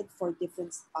quoted for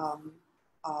different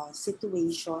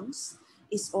situations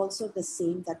is also the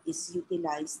same that is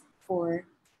utilized for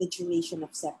the duration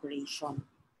of separation.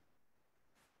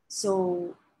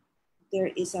 So there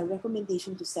is a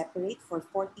recommendation to separate for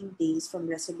 14 days from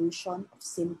resolution of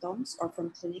symptoms or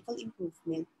from clinical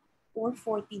improvement, or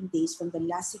 14 days from the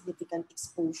last significant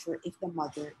exposure if the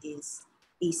mother is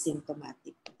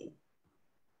asymptomatic.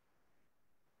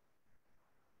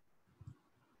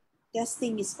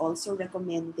 Testing is also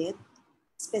recommended,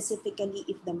 specifically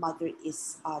if the mother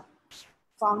is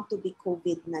found to be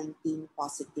COVID-19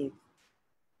 positive,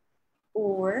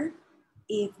 or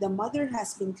if the mother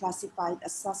has been classified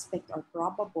as suspect or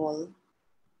probable,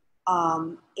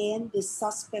 and the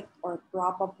suspect or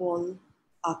probable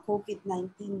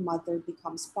COVID-19 mother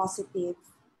becomes positive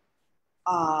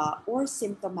or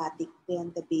symptomatic,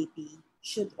 then the baby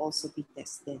should also be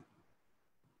tested.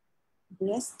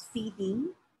 Breastfeeding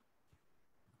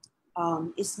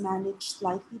is managed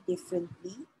slightly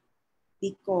differently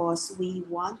because we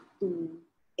want to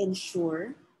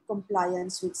ensure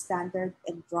compliance with standard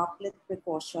and droplet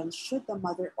precautions should the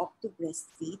mother opt to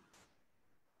breastfeed.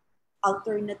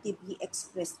 Alternatively,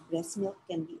 expressed breast milk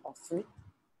can be offered.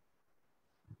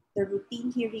 The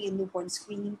routine hearing and newborn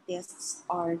screening tests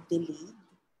are delayed,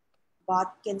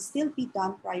 but can still be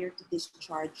done prior to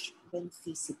discharge when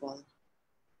feasible.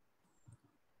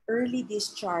 Early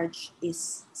discharge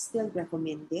is still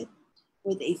recommended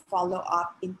with a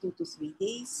follow-up in 2 to 3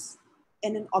 days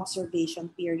and an observation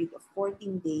period of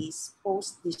 14 days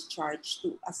post-discharge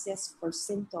to assess for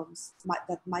symptoms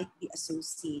that might be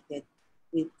associated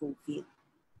with COVID.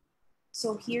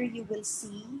 So here you will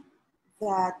see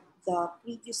that the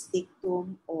previous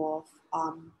dictum of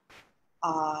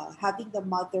having the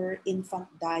mother-infant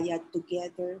dyad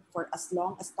together for as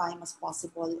long as time as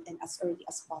possible and as early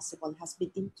as possible has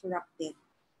been interrupted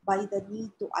by the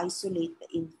need to isolate the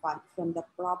infant from the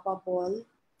probable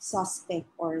suspect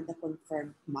or the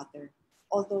confirmed mother.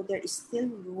 Although there is still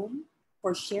room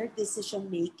for shared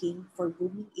decision-making for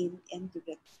rooming in and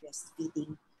direct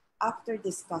breastfeeding after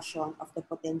discussion of the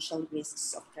potential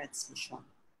risks of transmission.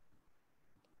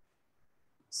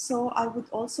 So I would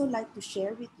also like to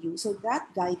share with you, so that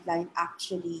guideline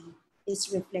actually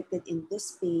is reflected in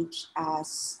this page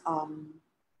as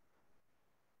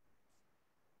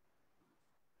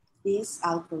this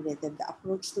algorithm, the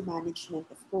approach to management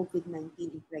of COVID-19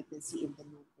 in pregnancy in the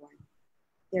newborn.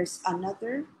 There's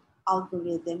another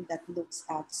algorithm that looks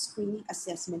at screening,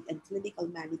 assessment, and clinical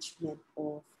management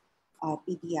of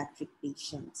pediatric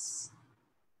patients.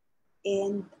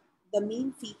 And the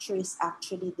main feature is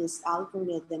actually this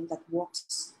algorithm that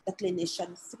walks the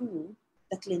clinician through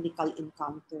the clinical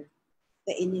encounter.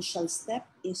 The initial step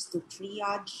is to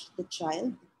triage the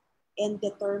child and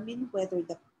determine whether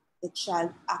the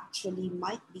child actually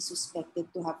might be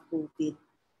suspected to have COVID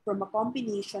from a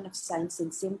combination of signs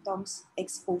and symptoms,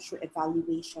 exposure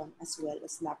evaluation, as well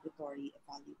as laboratory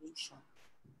evaluation.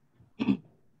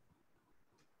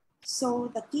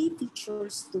 So the key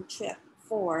features to check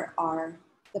for are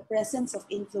the presence of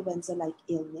influenza-like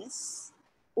illness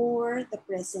or the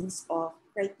presence of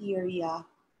criteria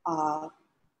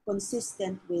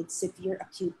consistent with severe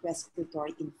acute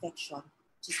respiratory infection,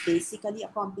 which is basically a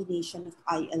combination of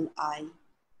ILI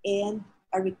and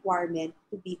a requirement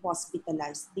to be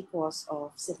hospitalized because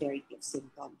of severity of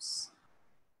symptoms.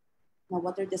 Now,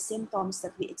 what are the symptoms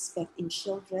that we expect in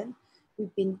children?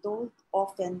 We've been told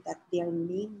often that they are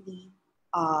mainly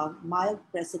mild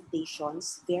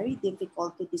presentations, very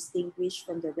difficult to distinguish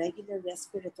from the regular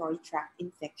respiratory tract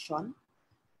infection,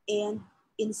 and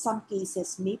in some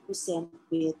cases may present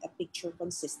with a picture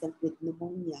consistent with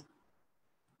pneumonia.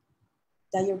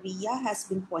 Diarrhea has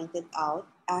been pointed out,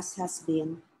 as has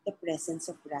been the presence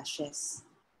of rashes.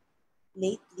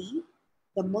 Lately,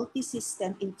 the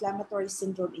multisystem inflammatory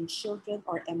syndrome in children,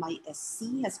 or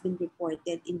MIS-C, has been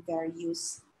reported in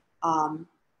various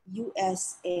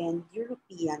US and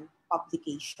European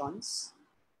publications.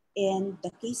 And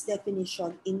the case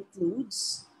definition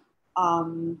includes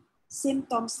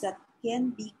symptoms that can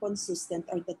be consistent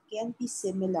or that can be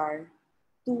similar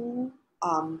to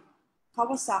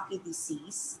Kawasaki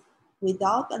disease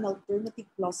without an alternative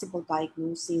plausible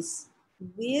diagnosis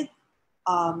with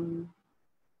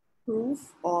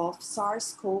proof of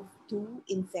SARS-CoV-2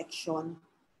 infection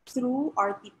through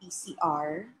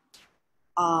RT-PCR,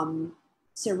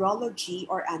 serology,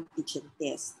 or antigen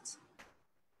test.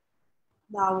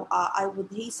 Now, I would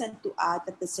hasten to add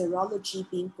that the serology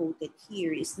being quoted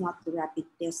here is not the rapid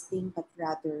testing, but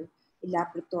rather a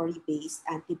laboratory-based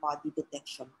antibody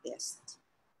detection test.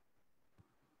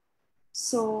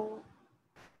 So,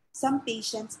 some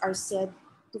patients are said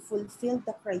to fulfill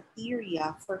the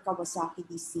criteria for Kawasaki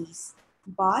disease,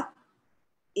 but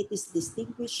it is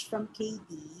distinguished from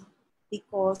KD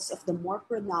because of the more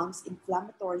pronounced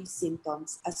inflammatory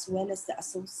symptoms as well as the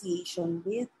association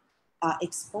with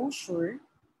exposure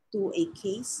to a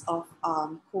case of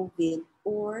COVID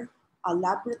or a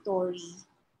laboratory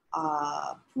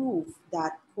proof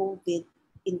that COVID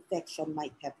infection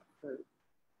might have occurred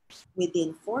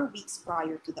within 4 weeks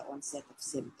prior to the onset of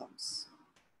symptoms.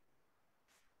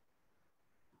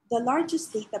 The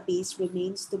largest database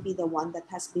remains to be the one that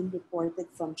has been reported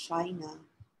from China,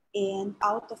 and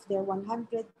out of their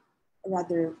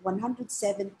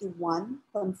 171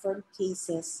 confirmed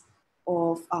cases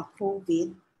of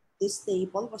COVID, this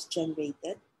table was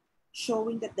generated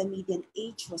showing that the median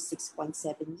age was 6.7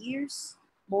 years.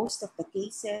 Most of the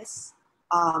cases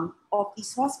of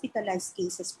these hospitalized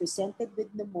cases presented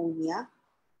with pneumonia,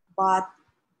 but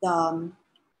the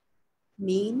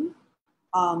main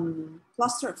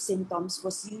cluster of symptoms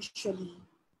was usually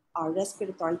a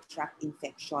respiratory tract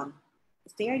infection. A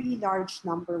fairly large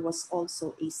number was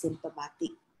also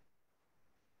asymptomatic.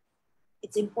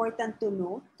 It's important to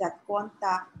note that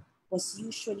contact was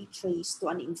usually traced to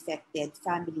an infected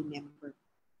family member.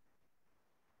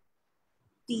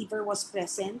 Fever was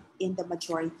present in the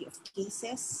majority of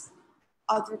cases.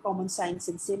 Other common signs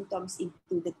and symptoms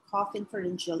included cough and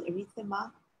pharyngeal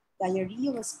erythema.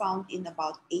 Diarrhea was found in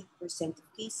about 8%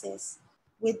 of cases,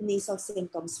 with nasal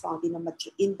symptoms found in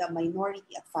the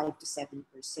minority at 5 to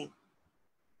 7%.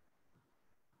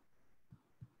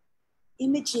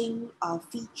 Imaging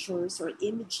features or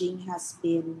imaging has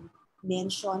been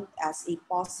mentioned as a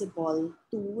possible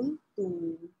tool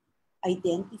to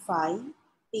identify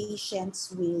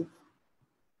patients with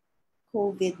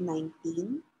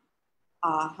COVID-19.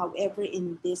 However,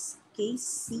 in this case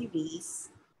series,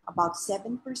 about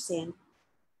 7%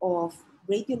 of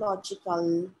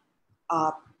radiological,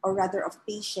 or rather of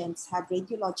patients had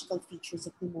radiological features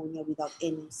of pneumonia without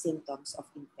any symptoms of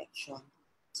infection.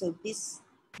 So this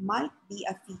might be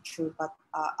a feature, but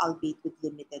albeit with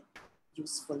limited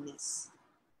usefulness.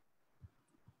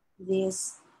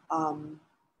 This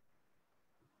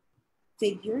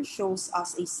figure shows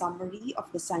us a summary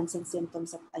of the signs and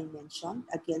symptoms that I mentioned.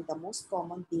 Again, the most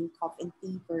common being cough and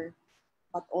fever,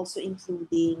 but also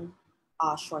including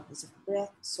shortness of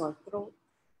breath, sore throat,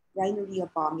 rhinorrhea,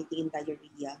 vomiting, and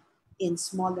diarrhea in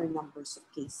smaller numbers of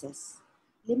cases.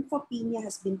 Lymphopenia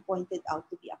has been pointed out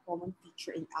to be a common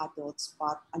feature in adults,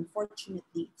 but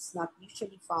unfortunately, it's not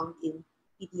usually found in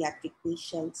pediatric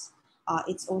patients.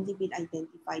 It's only been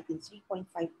identified in 3.5%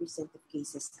 of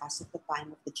cases as of the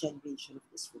time of the generation of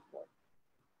this report.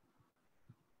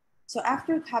 So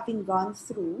after having gone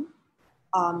through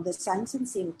the signs and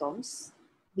symptoms,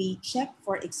 we check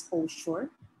for exposure,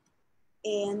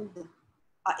 and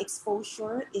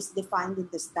exposure is defined in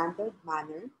the standard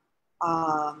manner,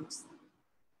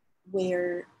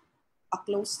 where a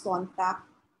close contact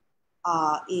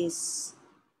is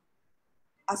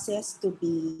assessed to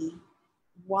be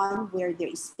one where there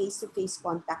is face-to-face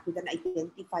contact with an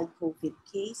identified COVID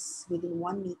case within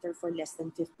 1 meter for less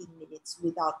than 15 minutes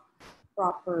without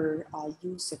proper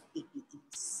use of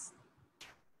PPEs.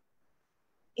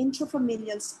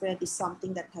 Intrafamilial spread is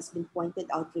something that has been pointed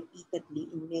out repeatedly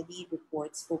in many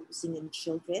reports focusing on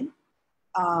children.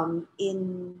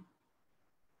 In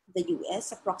the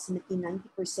US, approximately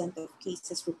 90% of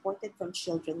cases reported from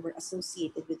children were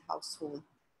associated with household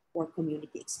or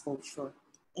community exposure.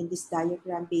 And this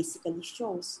diagram basically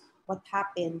shows what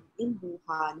happened in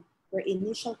Wuhan, where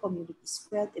initial community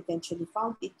spread eventually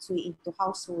found its way into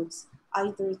households,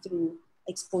 either through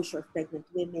exposure of pregnant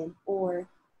women or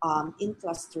in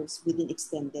clusters within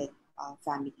extended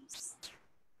families.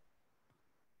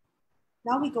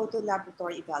 Now we go to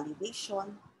laboratory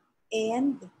evaluation,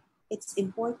 and it's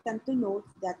important to note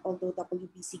that although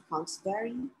WBC counts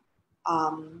vary,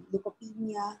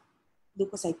 leukopenia,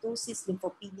 leukocytosis,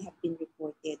 lymphopenia have been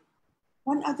reported.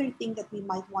 One other thing that we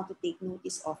might want to take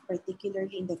notice of,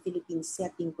 particularly in the Philippine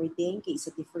setting where dengue is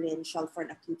a differential for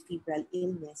an acute febrile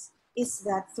illness, is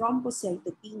that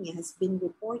thrombocytopenia has been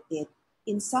reported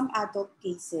in some adult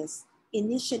cases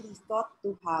initially thought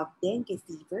to have dengue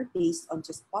fever based on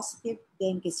just positive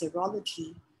dengue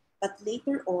serology, but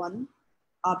later on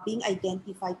being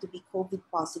identified to be COVID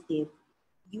positive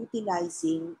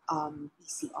utilizing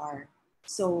PCR.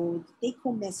 So the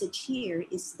take-home message here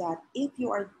is that if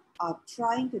you are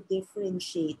trying to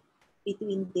differentiate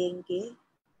between dengue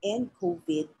and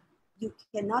COVID, you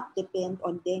cannot depend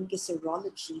on dengue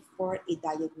serology for a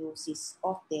diagnosis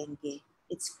of dengue.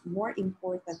 It's more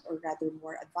important, or rather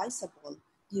more advisable,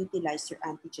 to utilize your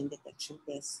antigen detection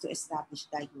test to establish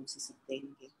diagnosis of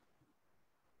dengue.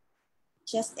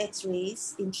 Chest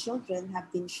x-rays in children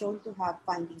have been shown to have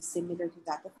findings similar to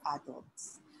that of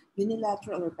adults.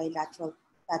 Unilateral or bilateral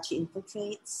patchy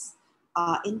infiltrates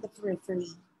in the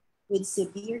periphery, with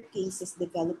severe cases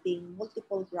developing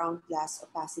multiple ground glass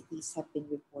opacities have been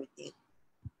reported,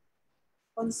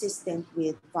 consistent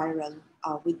with viral,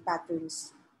 with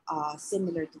patterns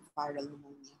similar to viral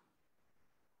pneumonia.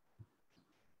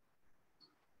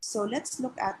 So let's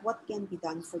look at what can be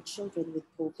done for children with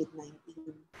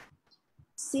COVID-19.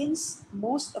 Since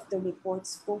most of the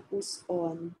reports focus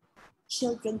on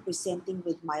children presenting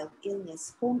with mild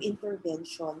illness, home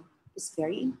intervention is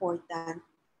very important,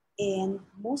 and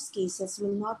most cases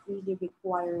will not really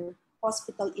require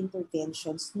hospital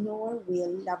interventions, nor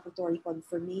will laboratory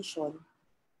confirmation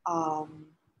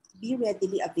be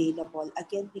readily available,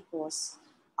 again because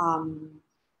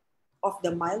of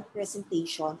the mild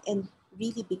presentation and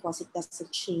really because it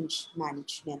doesn't change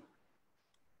management.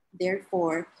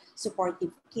 Therefore,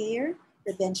 supportive care,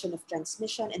 prevention of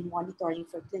transmission, and monitoring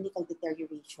for clinical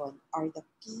deterioration are the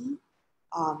key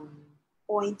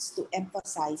points to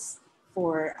emphasize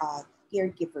for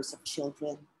caregivers of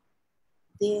children.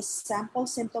 This sample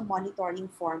symptom monitoring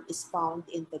form is found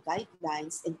in the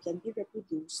guidelines and can be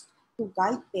reproduced to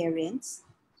guide parents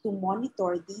to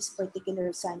monitor these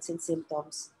particular signs and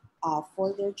symptoms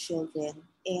for their children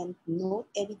and note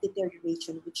any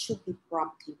deterioration which should be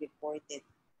promptly reported.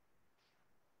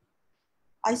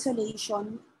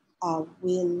 Isolation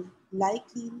will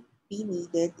likely be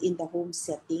needed in the home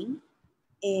setting,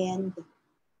 and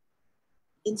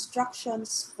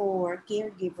instructions for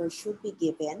caregivers should be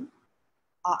given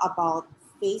about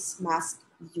face mask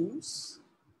use.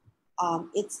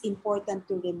 It's important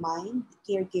to remind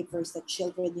caregivers that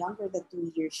children younger than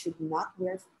 2 years should not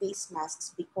wear face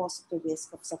masks because of the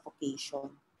risk of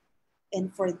suffocation.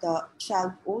 And for the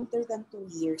child older than 2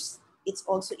 years, it's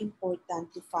also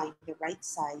important to find the right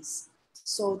size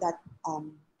so that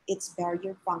its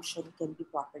barrier function can be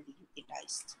properly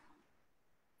utilized.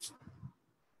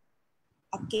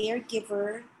 A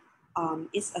caregiver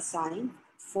is assigned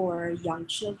for young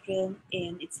children,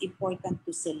 and it's important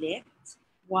to select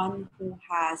one who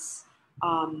has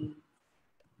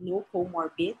no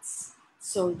comorbids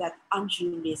so that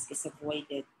undue risk is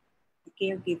avoided. The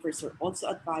caregivers are also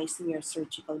advised to wear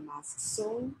surgical masks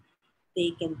so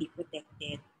they can be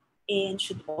protected, and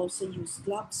should also use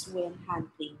gloves when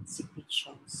handling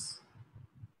secretions.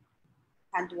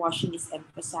 Hand washing is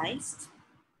emphasized,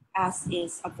 as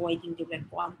is avoiding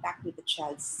direct contact with the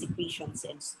child's secretions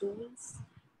and stools.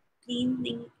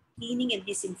 Cleaning and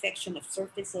disinfection of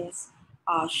surfaces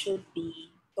should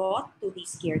be taught to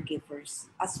these caregivers,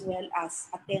 as well as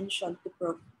attention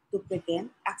to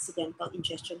prevent accidental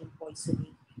ingestion and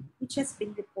poisoning, which has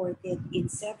been reported in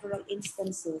several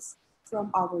instances from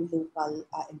our local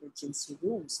emergency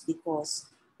rooms because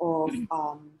of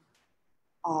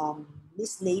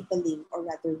mislabeling, or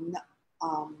rather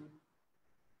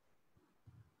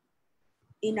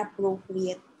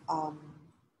inappropriate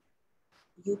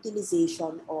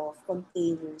utilization of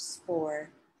containers for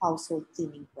household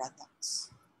cleaning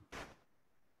products.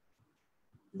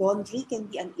 Laundry can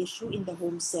be an issue in the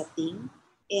home setting,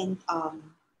 and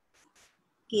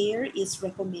care is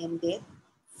recommended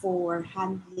for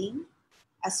handling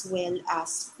as well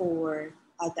as for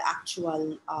the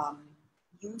actual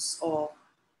use of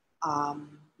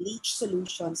bleach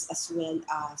solutions as well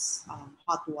as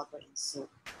hot water and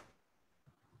soap.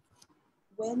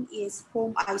 When is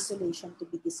home isolation to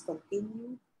be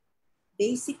discontinued?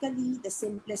 Basically, the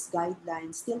simplest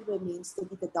guideline still remains to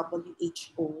be the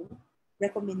WHO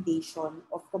recommendation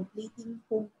of completing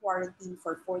home quarantine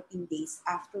for 14 days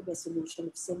after resolution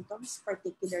of symptoms,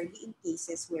 particularly in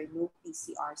cases where no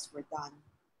PCRs were done.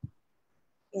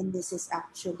 And this is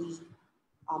actually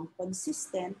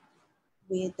consistent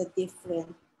with the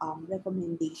different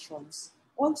recommendations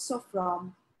also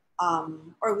from,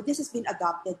 or this has been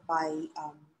adopted by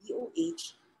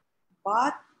DOH,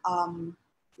 but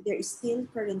there is still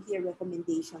currently a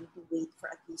recommendation to wait for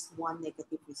at least one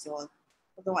negative result,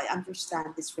 although I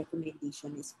understand this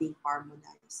recommendation is being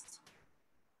harmonized.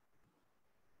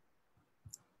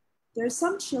 There are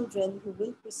some children who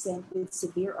will present with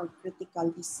severe or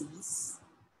critical disease,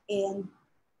 and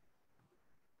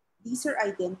these are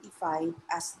identified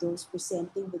as those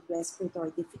presenting with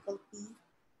respiratory difficulty,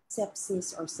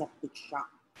 sepsis, or septic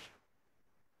shock.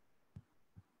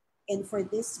 And for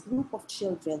this group of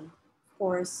children, of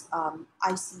course,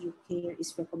 ICU care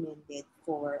is recommended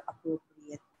for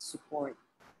appropriate support.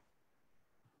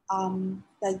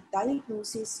 The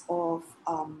diagnosis of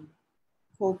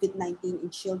COVID-19 in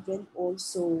children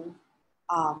also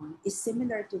is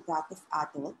similar to that of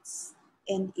adults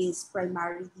and is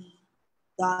primarily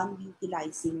done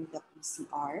utilizing the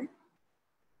PCR.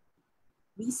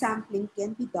 Resampling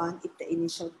can be done if the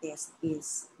initial test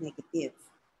is negative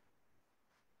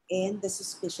and the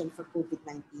suspicion for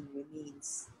COVID-19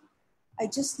 remains.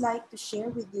 I'd just like to share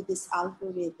with you this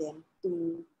algorithm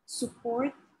to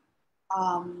support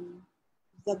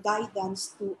the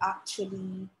guidance to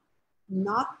actually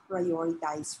not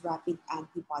prioritize rapid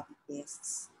antibody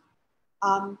tests.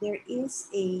 There is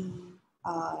a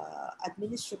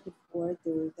administrative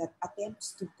order that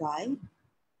attempts to guide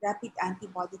rapid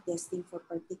antibody testing for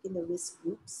particular risk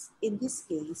groups. In this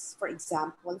case, for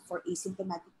example, for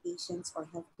asymptomatic patients or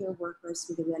healthcare workers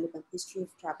with a relevant history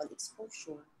of travel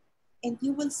exposure, And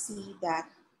you will see that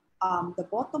the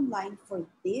bottom line for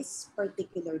this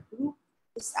particular group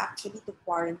is actually to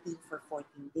quarantine for 14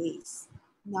 days.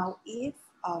 Now, if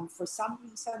for some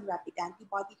reason rapid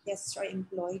antibody tests are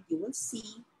employed, you will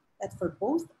see that for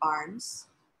both arms,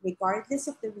 regardless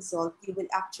of the result, you will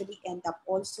actually end up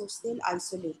also still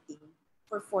isolating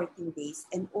for 14 days.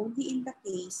 And only in the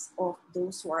case of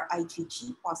those who are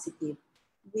IgG positive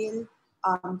will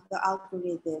the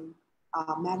algorithm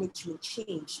management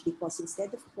change, because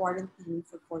instead of quarantining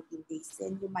for 14 days,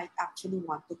 then you might actually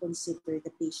want to consider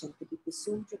the patient to be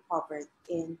presumed recovered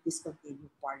and discontinue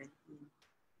quarantine.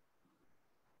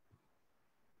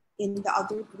 In the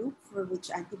other group for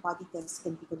which antibody tests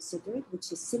can be considered,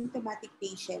 which is symptomatic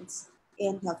patients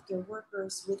and healthcare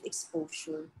workers with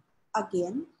exposure,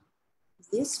 again,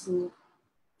 this group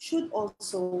should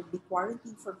also be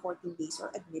quarantined for 14 days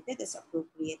or admitted as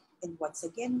appropriate. And once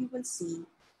again, you will see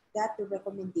that the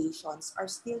recommendations are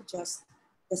still just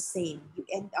the same. You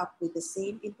end up with the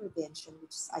same intervention,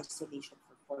 which is isolation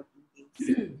for 14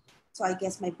 days. So I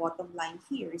guess my bottom line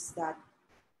here is that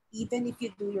even if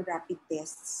you do your rapid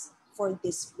tests for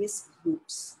these risk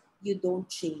groups, you don't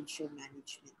change your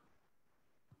management.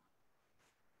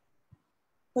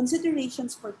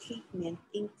 Considerations for treatment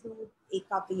include a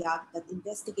caveat that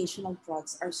investigational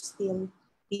drugs are still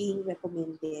being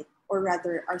recommended, or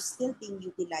rather are still being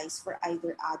utilized for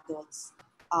either adults,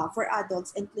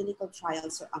 and clinical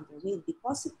trials are underway.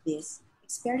 Because of this,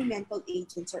 experimental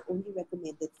agents are only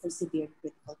recommended for severe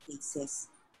critical cases.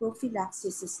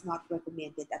 Prophylaxis is not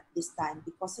recommended at this time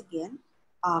because, again,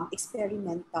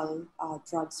 experimental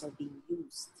drugs are being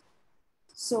used.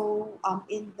 So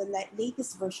in the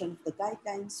latest version of the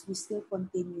guidelines, we still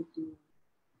continue to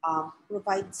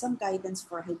provide some guidance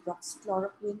for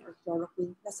hydroxychloroquine or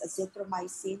chloroquine plus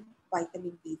azithromycin,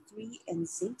 vitamin D3, and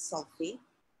zinc sulfate,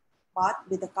 but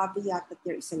with the caveat that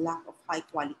there is a lack of high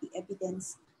quality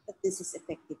evidence that this is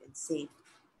effective and safe.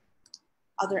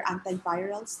 Other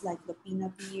antivirals like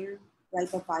lopinavir,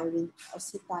 ribavirin, or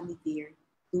citanivir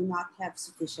do not have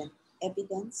sufficient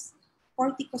evidence.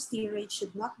 Corticosteroids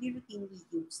should not be routinely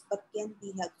used, but can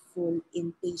be helpful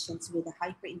in patients with a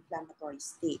hyperinflammatory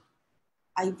state.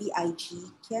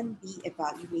 IVIG can be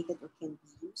evaluated or can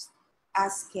be used,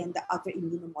 as can the other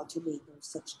immunomodulators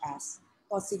such as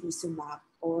tocilizumab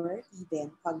or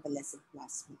even convalescent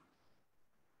plasma.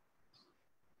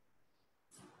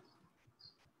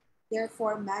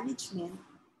 Therefore, management,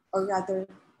 or rather,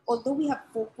 although we have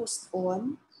focused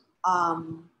on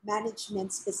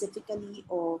management specifically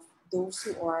of those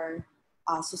who are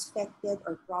suspected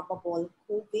or probable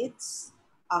COVID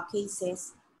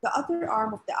cases, the other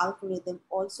arm of the algorithm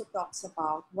also talks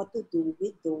about what to do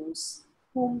with those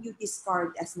whom you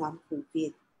discard as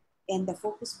non-COVID. And the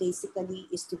focus basically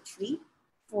is to treat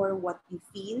for what you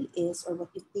feel is or what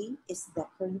you think is the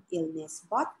current illness,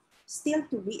 but still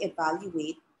to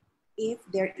reevaluate if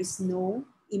there is no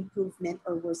improvement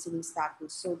or worsening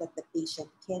status so that the patient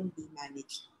can be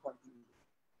managed accordingly.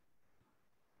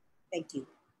 Thank you.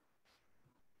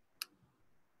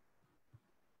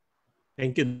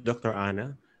 Thank you, Dr.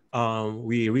 Anna.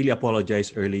 We really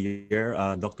apologize earlier.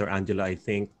 Dr. Angela, I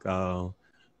think,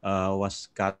 was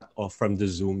cut off from the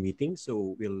Zoom meeting,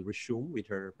 so we'll resume with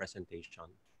her presentation.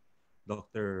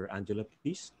 Dr. Angela,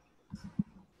 please.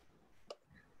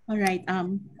 All right.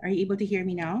 Are you able to hear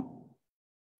me now?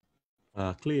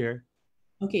 Clear.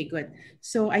 Okay, good.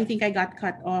 So I think I got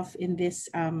cut off in this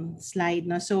slide.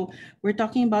 No? So we're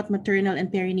talking about maternal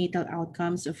and perinatal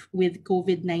outcomes with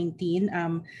COVID-19,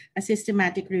 a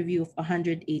systematic review of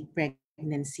 108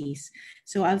 pregnancies.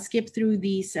 So I'll skip through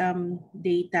these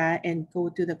data and go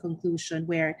to the conclusion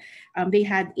where they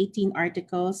had 18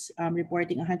 articles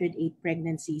reporting 108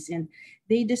 pregnancies, and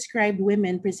they described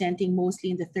women presenting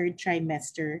mostly in the third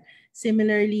trimester,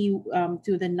 similarly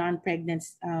to the non-pregnant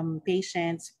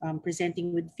patients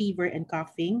presenting with fever and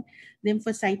coughing.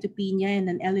 Lymphocytopenia and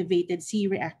an elevated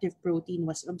C-reactive protein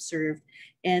was observed,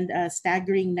 and a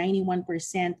staggering 91%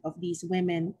 of these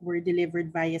women were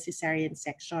delivered via cesarean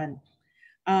section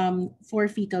for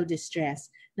fetal distress.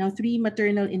 Now, 3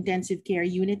 maternal intensive care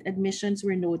unit admissions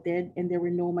were noted, and there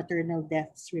were no maternal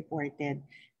deaths reported.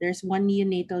 There's 1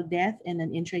 neonatal death and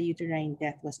an intrauterine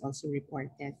death was also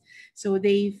reported. So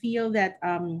they feel that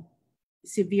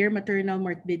severe maternal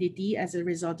morbidity as a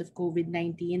result of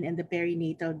COVID-19 and the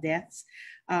perinatal deaths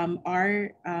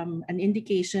are an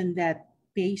indication that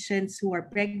patients who are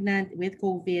pregnant with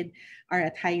COVID are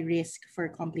at high risk for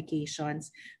complications.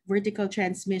 Vertical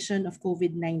transmission of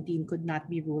COVID-19 could not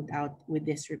be ruled out with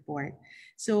this report.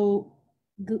 So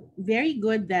very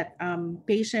good that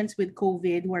patients with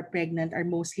COVID who are pregnant are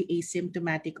mostly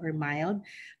asymptomatic or mild.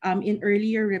 In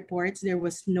earlier reports, there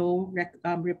was no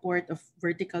report of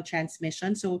vertical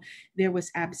transmission. So there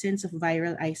was absence of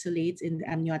viral isolates in the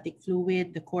amniotic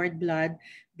fluid, the cord blood,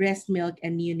 breast milk,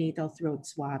 and neonatal throat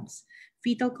swabs.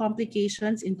 Fetal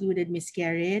complications included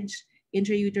miscarriage,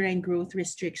 intrauterine growth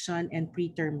restriction, and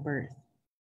preterm birth.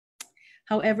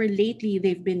 However, lately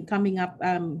they've been coming up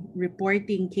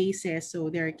reporting cases. So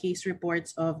there are case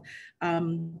reports of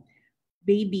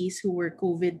babies who were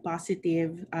COVID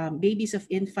positive, babies of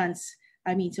infants.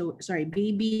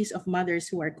 Babies of mothers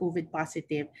who are COVID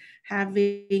positive,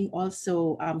 having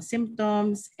also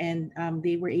symptoms, and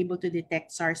they were able to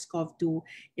detect SARS-CoV-2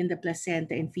 in the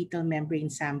placenta and fetal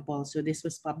membrane sample. So this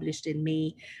was published in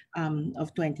May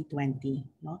of 2020.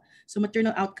 No? So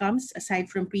maternal outcomes, aside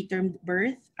from preterm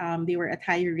birth, they were at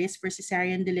higher risk for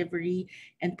cesarean delivery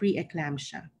and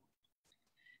preeclampsia.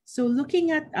 So looking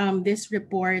at this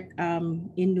report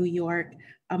in New York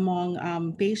among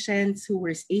patients who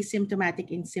were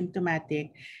asymptomatic and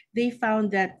symptomatic, they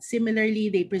found that similarly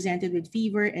they presented with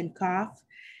fever and cough.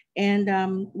 And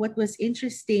what was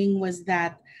interesting was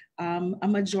that a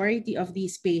majority of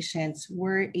these patients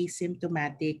were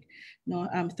asymptomatic,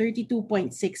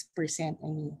 32.6%. I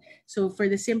mean, so for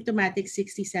the symptomatic,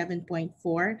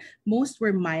 67.4%. Most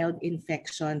were mild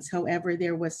infections. However,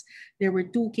 there were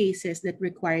 2 cases that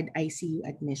required ICU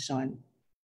admission.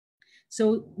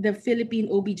 So the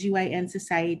Philippine OBGYN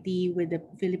Society with the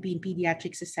Philippine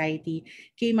Pediatric Society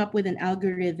came up with an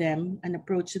algorithm, an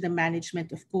approach to the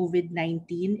management of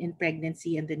COVID-19 in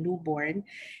pregnancy and the newborn.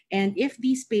 And if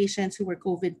these patients who were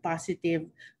COVID positive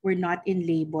were not in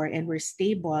labor and were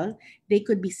stable, they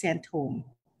could be sent home.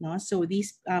 No? So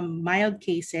these mild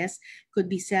cases could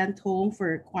be sent home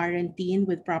for quarantine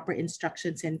with proper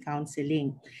instructions and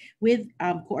counseling with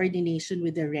coordination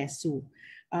with the RESU.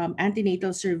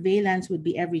 Antenatal surveillance would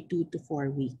be every 2 to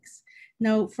 4 weeks.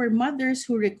 Now, for mothers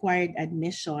who required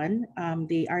admission,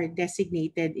 they are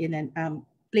designated in an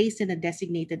placed in a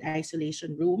designated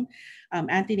isolation room.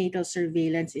 Antenatal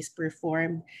surveillance is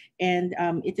performed, and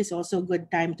it is also a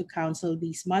good time to counsel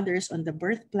these mothers on the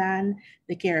birth plan,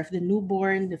 the care of the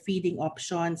newborn, the feeding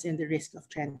options, and the risk of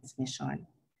transmission.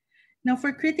 Now,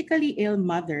 for critically ill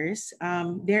mothers,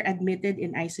 they're admitted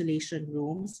in isolation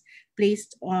rooms,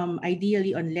 placed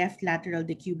ideally on left lateral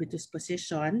decubitus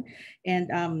position, and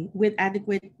with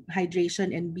adequate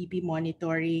hydration and BP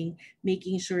monitoring,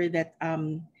 making sure that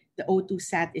the O2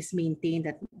 sat is maintained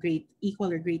at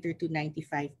equal or greater to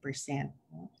 95%.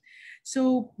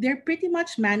 So they're pretty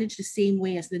much managed the same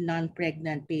way as the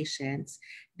non-pregnant patients.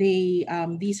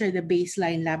 These are the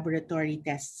baseline laboratory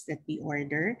tests that we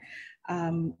order.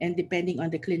 And depending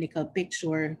on the clinical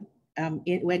picture,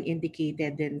 when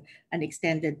indicated, then an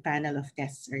extended panel of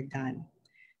tests are done.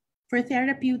 For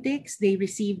therapeutics, they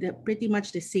receive pretty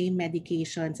much the same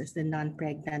medications as the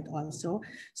non-pregnant also.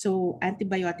 So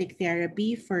antibiotic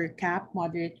therapy for CAP,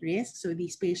 moderate risk. So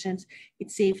these patients,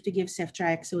 it's safe to give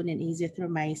ceftriaxone and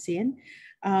azithromycin.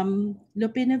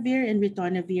 Lopinavir and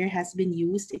ritonavir has been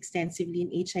used extensively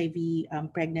in HIV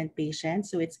pregnant patients.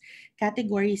 So it's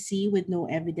category C with no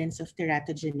evidence of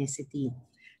teratogenicity.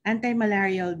 The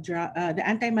anti-malarial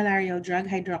drug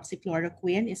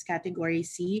hydroxychloroquine is category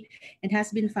C and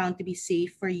has been found to be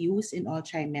safe for use in all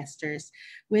trimesters,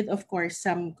 with, of course,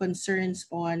 some concerns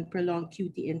on prolonged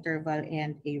QT interval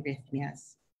and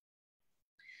arrhythmias.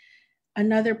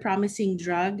 Another promising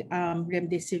drug,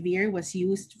 remdesivir, was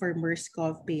used for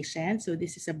MERS-CoV patients. So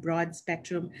this is a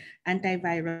broad-spectrum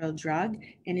antiviral drug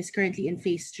and is currently in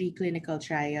phase 3 clinical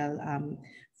trial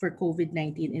for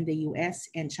COVID-19 in the US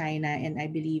and China. And I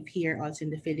believe here also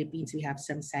in the Philippines, we have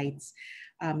some sites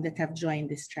that have joined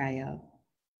this trial.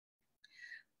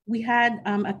 We had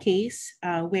a case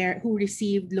who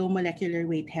received low molecular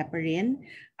weight heparin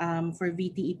for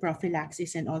VTE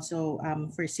prophylaxis and also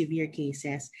for severe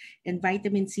cases. And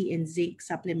vitamin C and zinc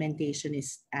supplementation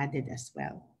is added as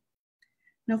well.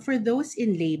 Now, for those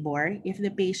in labor, if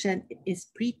the patient is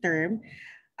preterm,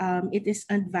 it is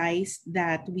advised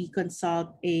that we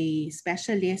consult a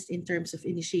specialist in terms of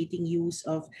initiating use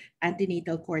of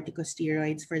antenatal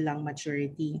corticosteroids for lung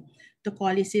maturity.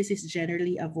 Tocolysis is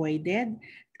generally avoided,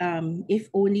 if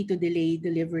only to delay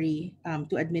delivery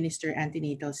to administer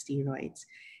antenatal steroids.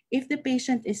 If the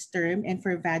patient is term and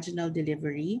for vaginal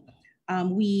delivery,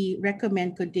 we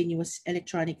recommend continuous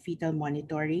electronic fetal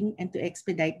monitoring and to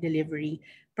expedite delivery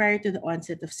prior to the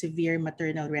onset of severe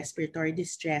maternal respiratory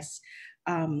distress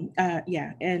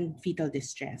and fetal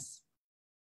distress.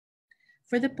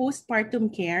 For the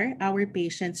postpartum care, our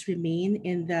patients remain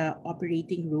in the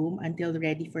operating room until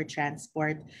ready for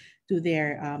transport to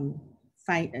their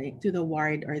to the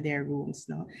ward or their rooms.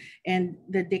 No? And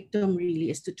the dictum really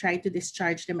is to try to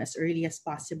discharge them as early as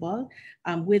possible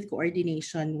with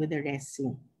coordination with the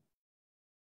RESU.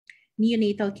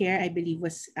 Neonatal care, I believe,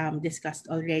 was discussed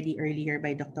already earlier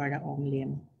by Dr. Ong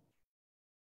Lim.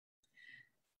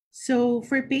 So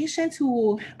for patients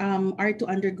who are to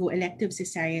undergo elective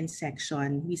cesarean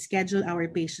section, we schedule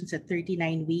our patients at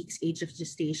 39 weeks age of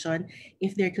gestation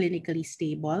if they're clinically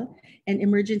stable, and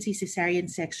emergency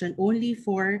cesarean section only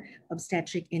for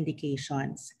obstetric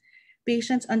indications.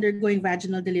 Patients undergoing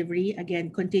vaginal delivery,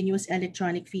 again, continuous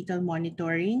electronic fetal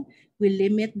monitoring will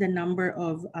limit the number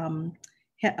of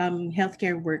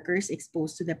healthcare workers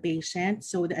exposed to the patient.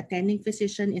 So the attending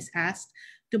physician is asked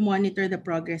to monitor the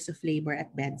progress of labor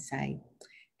at bedside.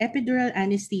 Epidural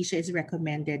anesthesia is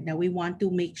recommended. Now we want to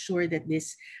make sure that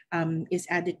this is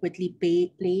adequately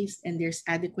placed and there's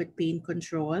adequate pain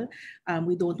control.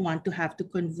 We don't want to have to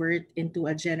convert into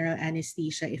a general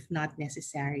anesthesia if not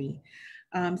necessary.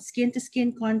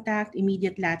 Skin-to-skin contact,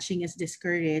 immediate latching is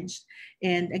discouraged.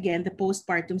 And again, the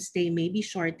postpartum stay may be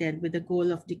shortened with the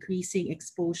goal of decreasing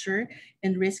exposure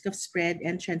and risk of spread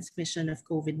and transmission of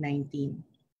COVID-19.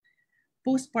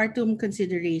 Postpartum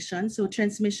consideration, so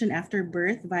transmission after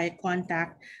birth via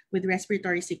contact with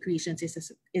respiratory secretions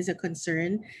is a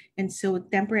concern. And so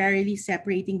temporarily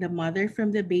separating the mother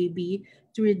from the baby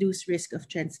to reduce risk of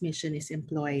transmission is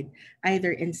employed,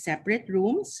 either in separate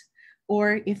rooms,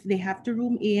 or if they have to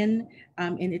room in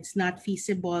and it's not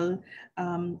feasible,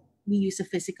 we use a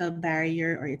physical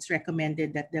barrier, or it's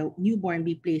recommended that the newborn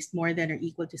be placed more than or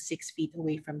equal to 6 feet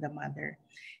away from the mother.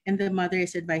 And the mother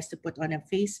is advised to put on a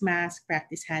face mask,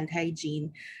 practice hand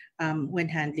hygiene when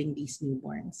handling these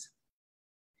newborns.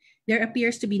 There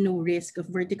appears to be no risk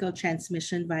of vertical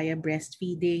transmission via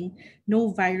breastfeeding. No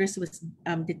virus was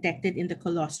detected in the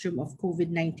colostrum of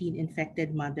COVID-19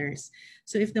 infected mothers.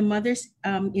 So if the mothers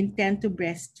intend to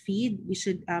breastfeed, we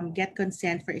should get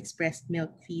consent for breast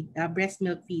milk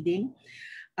feeding.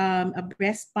 A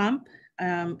breast pump,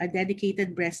 a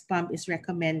dedicated breast pump is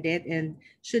recommended and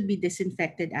should be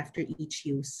disinfected after each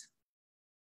use.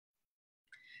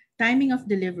 Timing of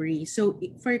delivery. So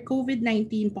for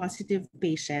COVID-19 positive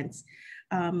patients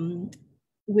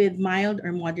with mild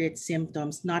or moderate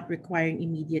symptoms not requiring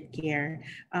immediate care,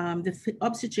 the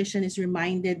obstetrician is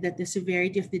reminded that the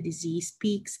severity of the disease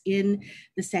peaks in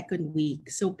the 2nd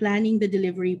week. So planning the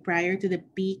delivery prior to the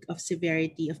peak of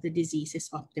severity of the disease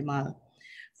is optimal.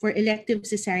 For elective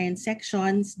cesarean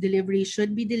sections, delivery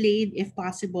should be delayed if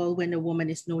possible when the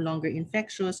woman is no longer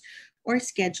infectious or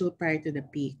scheduled prior to the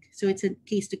peak. So it's a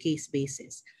case-to-case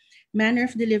basis. Manner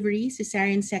of delivery,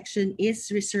 cesarean section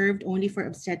is reserved only for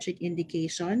obstetric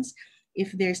indications.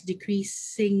 If there's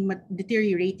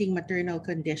deteriorating maternal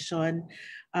condition,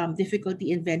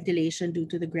 difficulty in ventilation due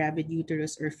to the gravid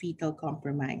uterus or fetal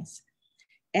compromise.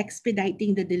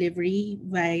 Expediting the delivery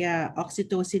via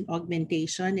oxytocin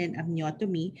augmentation and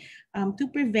amniotomy to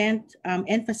prevent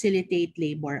and facilitate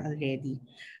labor already.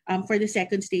 For the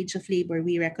 2nd stage of labor,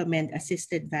 we recommend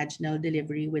assisted vaginal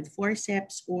delivery with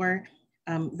forceps or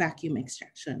vacuum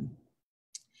extraction.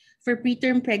 For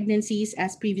preterm pregnancies,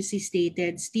 as previously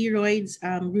stated, steroids,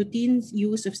 routine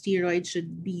use of steroids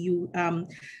should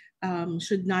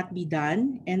not be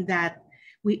done, and that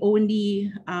we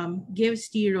only give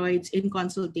steroids in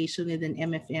consultation with an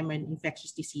MFM or an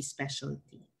infectious disease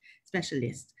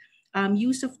specialist.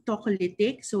 Use of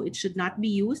tocolytic, so it should not be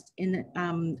used in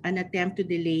an attempt to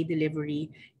delay delivery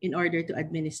in order to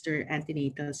administer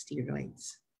antenatal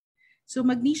steroids. So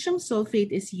magnesium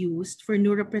sulfate is used for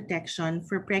neuroprotection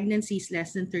for pregnancies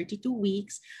less than 32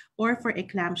 weeks or for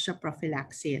eclampsia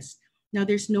prophylaxis. Now,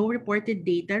 there's no reported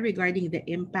data regarding the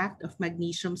impact of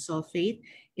magnesium sulfate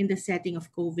in the setting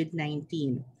of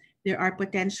COVID-19. There are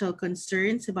potential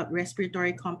concerns about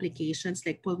respiratory complications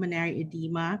like pulmonary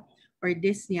edema or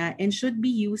dyspnea and should be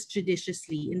used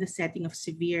judiciously in the setting of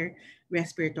severe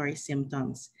respiratory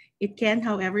symptoms. It can,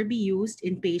 however, be used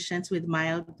in patients with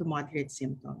mild to moderate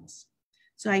symptoms.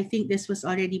 So I think this was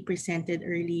already presented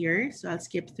earlier, so I'll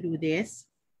skip through this.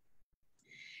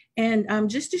 And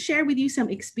just to share with you some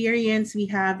experience we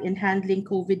have in handling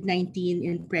COVID-19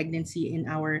 in pregnancy in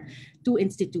our 2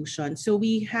 institutions. So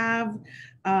we have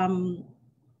 13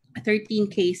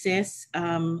 cases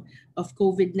of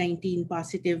COVID-19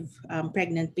 positive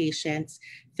pregnant patients.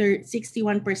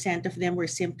 61% of them were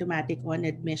symptomatic on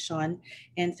admission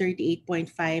and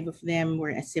 38.5% of them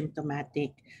were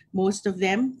asymptomatic. Most of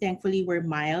them, thankfully, were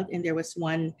mild, and there was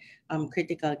 1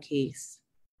 critical case.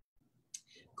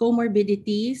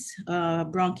 Comorbidities,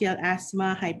 bronchial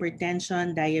asthma,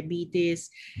 hypertension,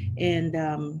 diabetes, and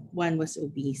 1 was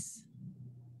obese.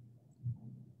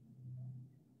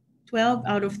 12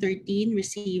 out of 13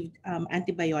 received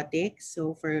antibiotics,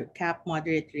 so for CAP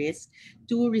moderate risk.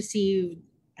 2 received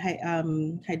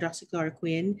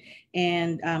hydroxychloroquine,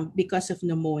 and because of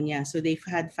pneumonia. So they've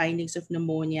had findings of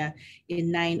pneumonia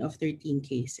in 9 of 13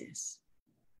 cases.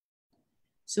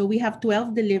 So we have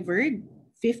 12 delivered.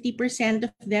 50%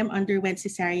 of them underwent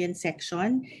cesarean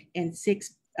section, and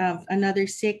another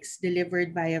 6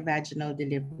 delivered via vaginal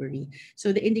delivery.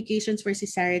 So the indications for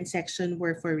cesarean section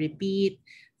were for repeat,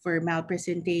 for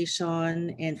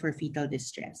malpresentation, and for fetal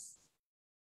distress.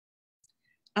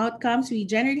 Outcomes, we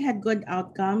generally had good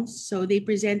outcomes. So they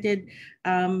presented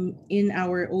in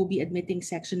our OB admitting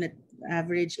section at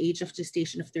average age of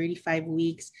gestation of 35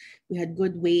 weeks. We had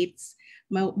good weights.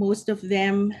 Most of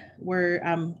them were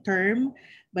term,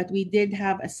 but we did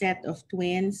have a set of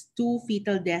twins, 2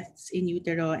 fetal deaths in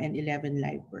utero, and 11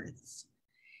 live births.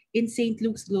 In St.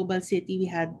 Luke's Global City,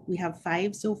 we have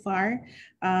 5 so far.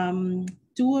 2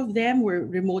 of them were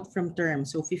remote from term,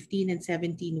 so 15 and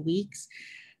 17 weeks.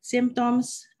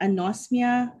 Symptoms,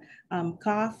 anosmia,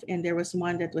 cough, and there was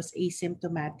 1 that was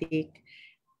asymptomatic.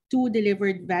 2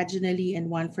 delivered vaginally and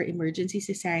 1 for emergency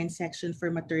cesarean section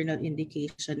for maternal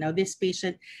indication. Now, this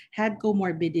patient had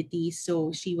comorbidities,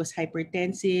 so she was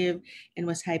hypertensive and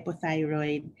was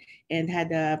hypothyroid and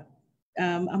had a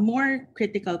more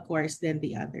critical course than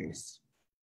the others.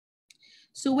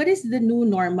 So what is the new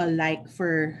normal like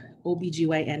for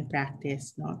OBGYN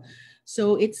practice? No?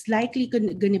 So it's likely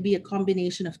going to be a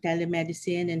combination of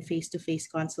telemedicine and face-to-face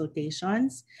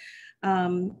consultations.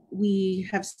 We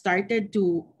have started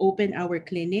to open our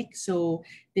clinic. So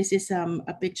this is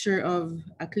a picture of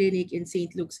a clinic in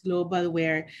St. Luke's Global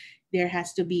where there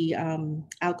has to be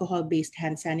alcohol-based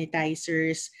hand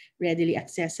sanitizers readily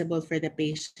accessible for the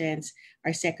patients.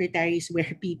 Our secretaries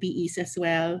wear PPEs as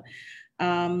well.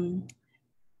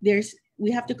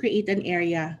 We have to create an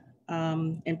area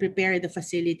and prepare the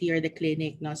facility or the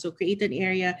clinic. No? So create an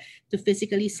area to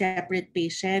physically separate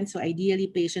patients. So ideally,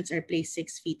 patients are placed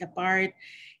 6 feet apart.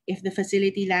 If the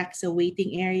facility lacks a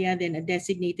waiting area, then a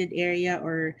designated area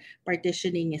or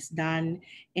partitioning is done.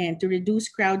 And to reduce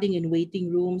crowding in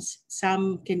waiting rooms,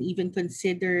 some can even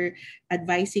consider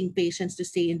advising patients to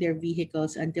stay in their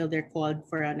vehicles until they're called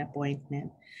for an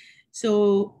appointment.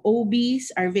 So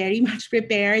OBs are very much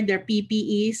prepared. They're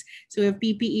PPEs. So we have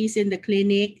PPEs in the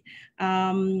clinic.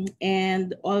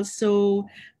 And also,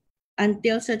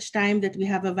 until such time that we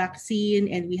have a vaccine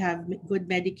and we have good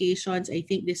medications, I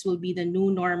think this will be the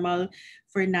new normal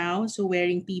for now. So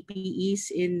wearing PPEs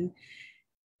in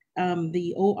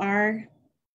the OR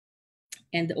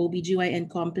and the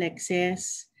OBGYN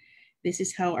complexes. This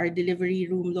is how our delivery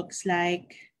room looks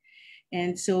like.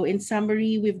 And so in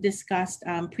summary, we've discussed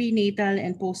prenatal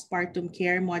and postpartum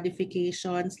care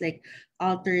modifications like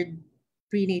altered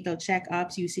prenatal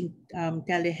checkups using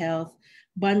telehealth,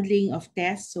 bundling of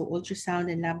tests, so ultrasound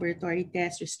and laboratory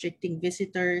tests, restricting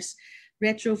visitors,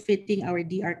 retrofitting our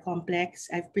DR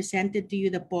complex. I've presented to you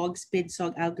the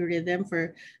POGS-PIDSOG algorithm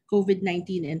for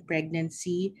COVID-19 and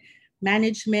pregnancy.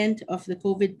 Management of the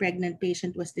COVID pregnant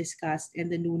patient was discussed, and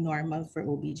the new normal for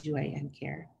OBGYN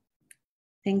care.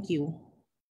 Thank you.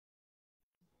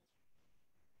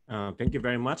 Thank you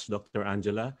very much, Dr.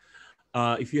 Angela.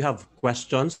 If you have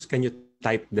questions, can you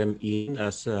type them in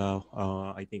as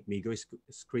I think Migo is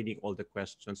screening all the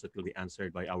questions that will be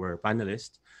answered by our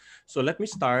panelists. So let me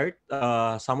start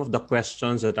some of the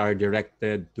questions that are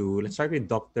directed to, let's start with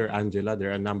Dr. Angela.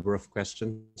 There are a number of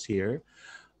questions here.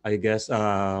 I guess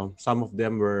some of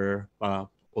them were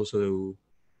also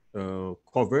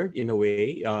covered in a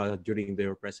way during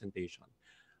their presentation.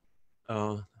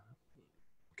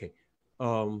 Okay.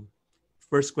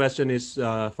 First question is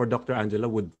for Dr. Angela.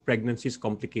 Would pregnancies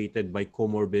complicated by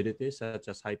comorbidities such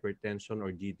as hypertension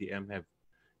or GDM have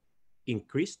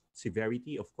increased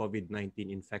severity of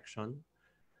COVID-19 infection?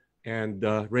 And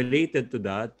related to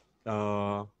that,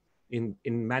 in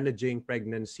managing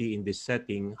pregnancy in this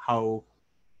setting, how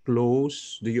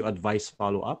close do you advise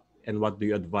follow-up? And what do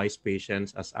you advise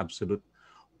patients as absolute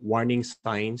warning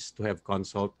signs to have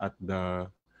consult at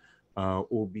the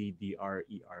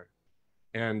OB/DR/ER?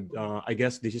 And I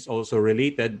guess this is also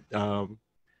related,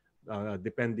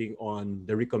 depending on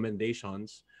the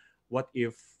recommendations. What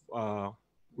if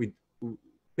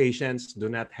patients do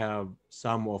not have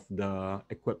some of the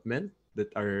equipment that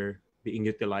are being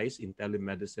utilized in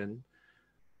telemedicine?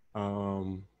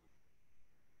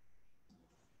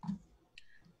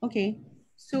 Okay.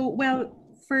 So, well,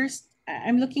 first,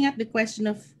 I'm looking at the question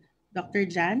of Dr.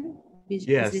 Jan.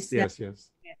 Yes.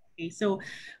 Okay, so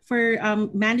for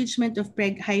management of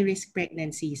high-risk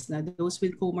pregnancies, now those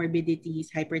with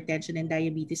comorbidities, hypertension, and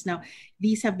diabetes, now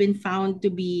these have been found to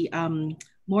be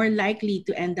more likely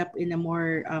to end up in a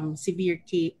more severe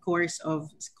course of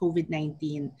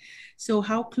COVID-19. So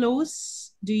how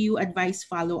close do you advise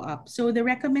follow-up? So the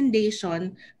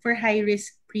recommendation for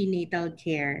high-risk prenatal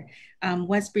care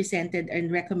was presented and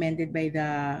recommended by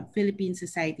the Philippine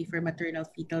Society for Maternal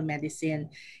Fetal Medicine.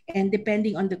 And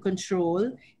depending on the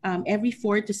control, every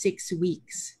 4 to 6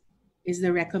 weeks is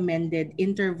the recommended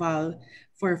interval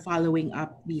for following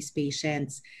up these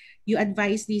patients. You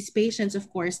advise these patients, of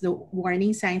course, the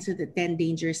warning signs of the 10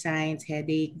 danger signs: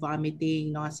 headache,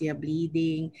 vomiting, nausea,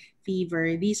 bleeding,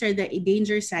 fever. These are the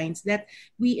danger signs that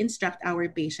we instruct our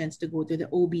patients to go to the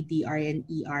OBDR and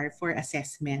ER for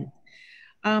assessment.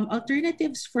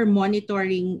 Alternatives for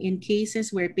monitoring in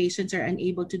cases where patients are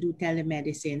unable to do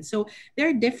telemedicine. So there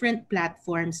are different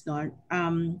platforms. No?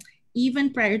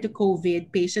 Even prior to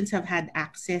COVID, patients have had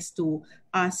access to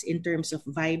us in terms of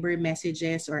Viber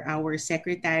messages or our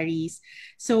secretaries.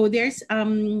 So there's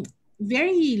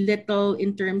very little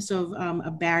in terms of a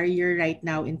barrier right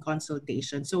now in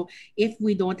consultation. So if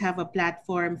we don't have a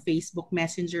platform, Facebook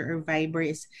Messenger or Viber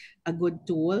is a good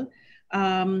tool.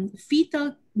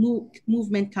 Fetal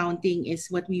movement counting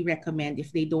is what we recommend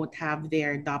if they don't have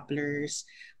their Dopplers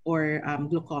or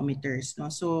glucometers. No?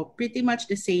 So pretty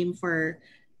much the same for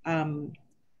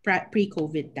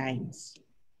pre-COVID times.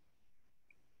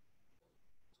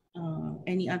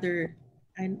 Any other?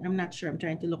 I'm not sure. I'm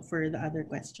trying to look for the other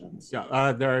questions. Yeah,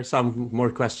 there are some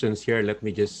more questions here. Let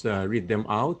me just read them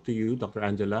out to you, Dr.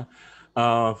 Angela.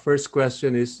 First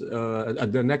question is,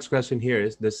 the next question here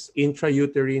is, does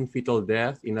intrauterine fetal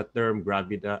death in a term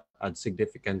gravida add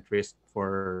significant risk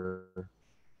for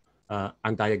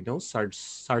undiagnosed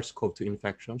SARS-CoV-2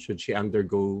 infection? Should she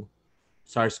undergo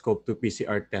SARS-CoV-2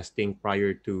 PCR testing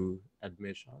prior to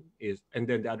admission? And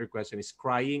then the other question is,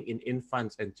 crying in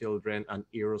infants and children an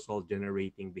aerosol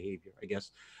generating behavior? I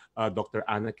guess Dr.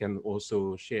 Anna can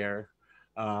also share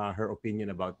her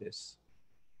opinion about this.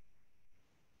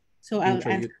 So I'll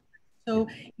answer. So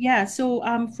yeah, so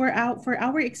for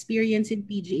our experience in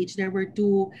PGH, there were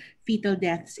 2 fetal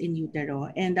deaths in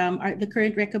utero, and the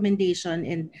current recommendation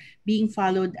and being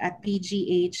followed at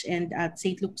PGH and at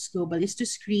St. Luke's Global is to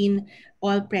screen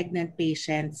all pregnant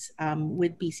patients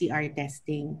with PCR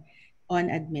testing on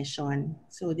admission.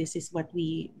 So this is what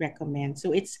we recommend.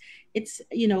 So it's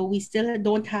we still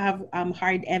don't have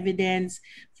hard evidence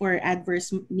for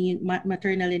adverse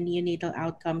maternal and neonatal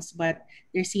outcomes, but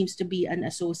there seems to be an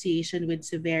association with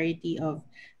severity of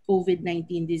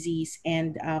COVID-19 disease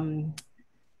and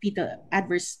fetal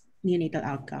adverse neonatal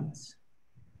outcomes.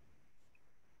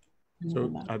 So,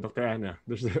 Dr. Anna,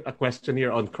 there's a question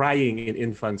here on crying in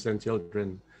infants and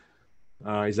children.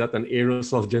 Is that an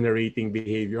aerosol generating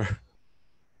behavior?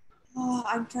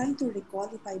 I'm trying to recall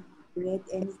if I read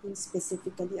anything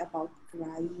specifically about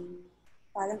crying.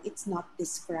 Parang it's not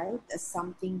described as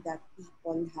something that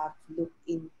people have looked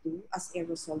into as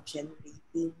aerosol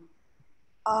generating.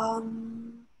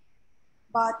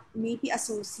 But maybe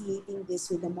associating this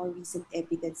with the more recent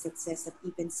evidence that says that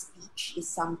even speech is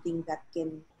something that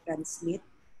can transmit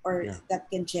or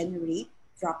that can generate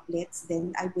droplets,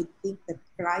 then I would think that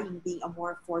crying being a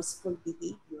more forceful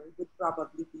behavior would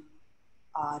probably be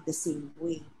the same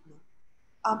way.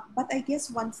 But I guess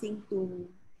one thing to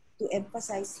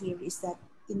emphasize here is that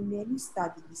in many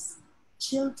studies,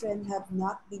 children have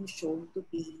not been shown to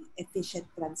be efficient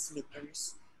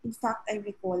transmitters. In fact, I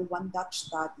recall one Dutch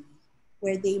study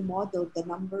where they modeled the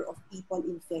number of people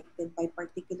infected by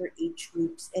particular age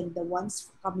groups, and the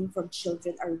ones coming from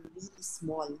children are really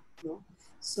small. No?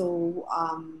 So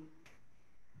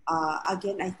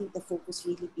again, I think the focus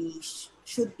really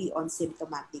should be on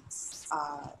symptomatics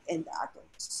and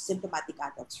adults, symptomatic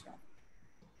adults, right?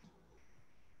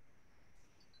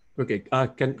 Okay,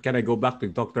 can I go back to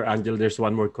Dr. Angel? There's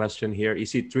one more question here.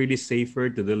 Is it really safer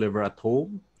to deliver at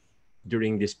home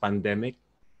during this pandemic?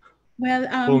 Well,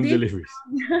 home deliveries.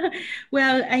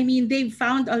 Well, I mean, they've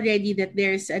found already that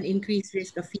there's an increased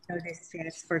risk of fetal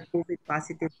distress for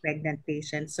COVID-positive pregnant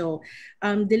patients. So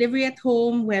delivery at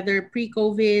home, whether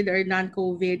pre-COVID or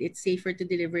non-COVID, it's safer to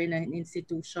deliver in an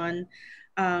institution.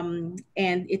 And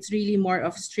it's really more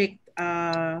of strict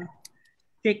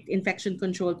infection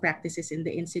control practices in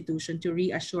the institution to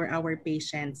reassure our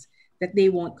patients that they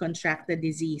won't contract the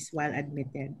disease while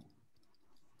admitted.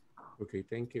 Okay,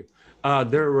 thank you.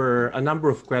 There were a number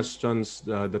of questions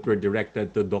that were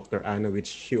directed to Dr. Anna, which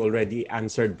she already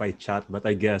answered by chat, but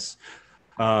I guess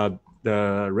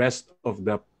the rest of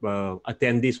the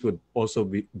attendees would also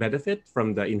benefit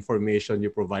from the information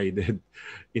you provided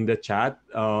in the chat.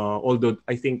 Although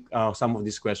I think some of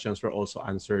these questions were also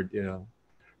answered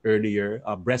earlier.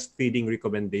 Breastfeeding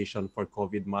recommendation for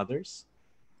COVID mothers.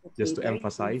 Okay, just to very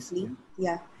emphasize. briefly.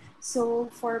 Yeah. So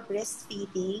for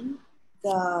breastfeeding,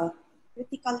 the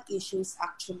critical issue is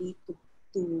actually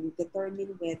to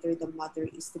determine whether the mother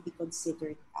is to be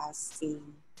considered as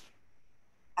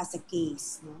a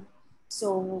case. No?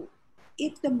 So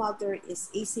if the mother is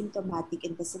asymptomatic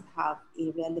and doesn't have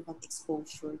a relevant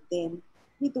exposure, then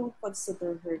we don't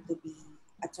consider her to be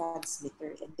a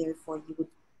transmitter, and therefore you would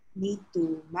need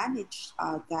to manage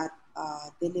that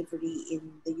delivery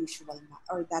in the usual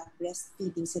or that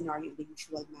breastfeeding scenario in the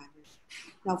usual manner.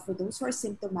 Now, for those who are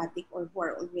symptomatic or who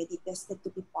are already tested to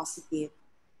be positive,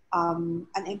 an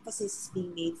emphasis is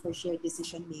being made for shared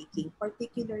decision making,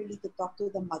 particularly to talk to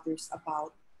the mothers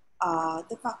about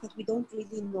the fact that we don't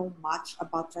really know much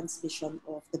about transmission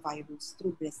of the virus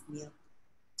through breast milk.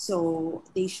 So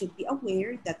they should be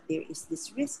aware that there is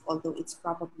this risk, although it's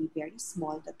probably very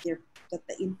small, that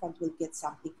the infant will get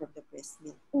something from the breast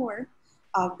milk, or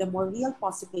the more real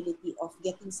possibility of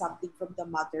getting something from the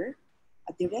mother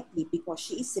directly because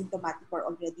she is symptomatic or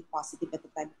already positive at the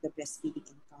time of the breastfeeding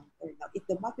encounter. Now, if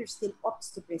the mother still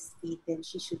opts to breastfeed, then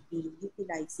she should be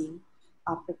utilizing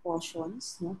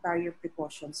precautions, no barrier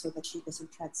precautions, so that she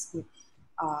doesn't transmit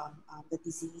the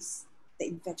disease, the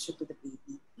infection to the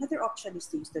baby. Another option is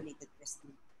to use donated breast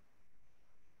milk.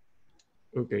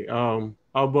 Okay. How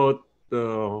about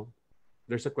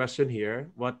there's a question here.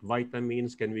 What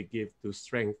vitamins can we give to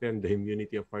strengthen the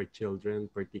immunity of our children,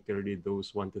 particularly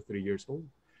those 1 to 3 years old?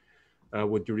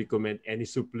 Would you recommend any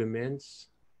supplements?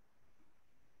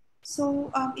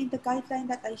 So in the guideline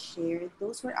that I shared,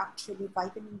 those were actually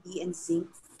vitamin D and zinc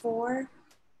for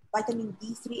vitamin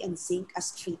D3 and zinc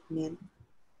as treatment.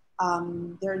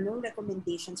 There are no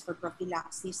recommendations for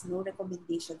prophylaxis, no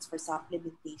recommendations for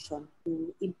supplementation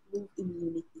to improve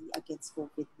immunity against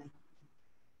COVID-19.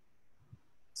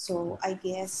 So I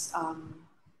guess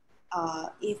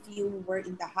if you were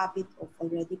in the habit of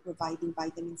already providing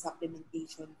vitamin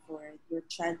supplementation for your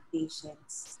child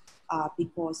patients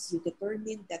because you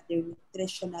determined that their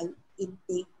nutritional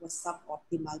intake was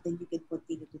suboptimal, then you can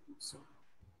continue to do so.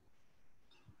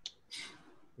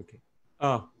 Okay.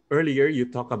 Earlier, you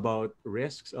talked about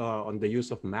risks on the use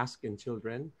of mask in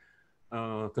children.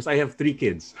 Because I have 3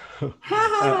 kids.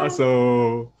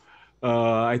 So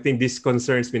I think this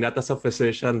concerns me not as a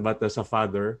physician, but as a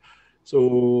father. So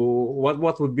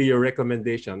what would be your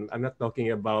recommendation? I'm not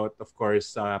talking about, of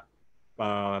course,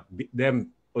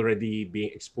 them already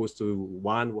being exposed to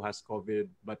one who has COVID,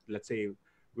 but let's say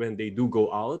when they do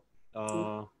go out,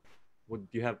 would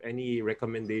you have any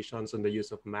recommendations on the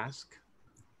use of mask?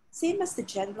 Same as the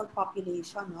general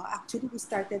population, no? Actually, we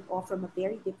started off from a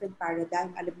very different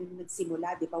paradigm. Alam mo nung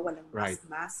nagsimula, di ba, walang Right.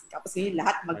 mask. Tapos ngayon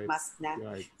lahat mag-mask na.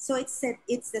 Right. So it's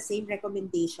the same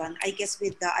recommendation, I guess,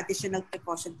 with the additional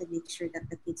precaution to make sure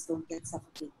that the kids don't get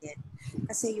suffocated.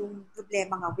 Kasi yung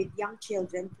problema nga with young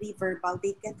children, pre-verbal,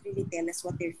 they can't really tell us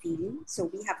what they're feeling. So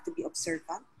we have to be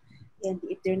observant. And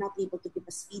if they're not able to give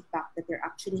us feedback that they're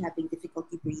actually having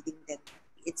difficulty breathing, then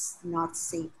it's not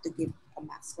safe to give a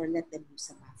mask or let them use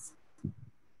a mask.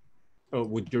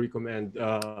 Would you recommend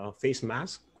face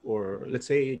mask, or let's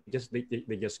say just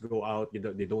they just go out,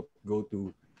 they don't go to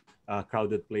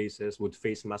crowded places? Would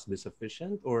face mask be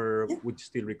sufficient, or would you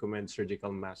still recommend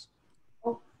surgical mask?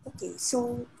 Oh, okay.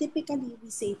 So typically we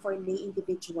say for lay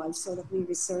individuals so that we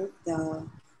reserve the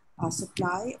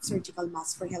supply of surgical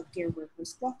masks for healthcare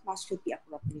workers. Cloth masks should be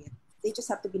appropriate. They just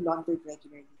have to be laundered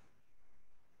regularly.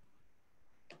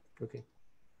 Okay.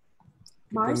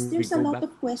 Mars, there's a lot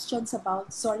of questions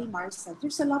about, sorry Mars,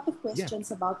 there's a lot of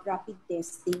questions about rapid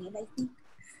testing, and I think,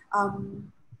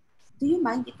 do you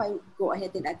mind if I go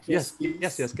ahead and address these?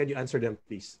 Yes, can you answer them,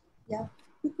 please? Yeah,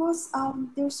 because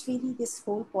there's really this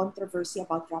whole controversy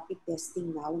about rapid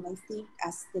testing now, and I think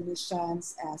as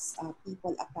clinicians, as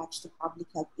people attached to public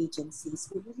health agencies,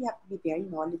 we really have to be very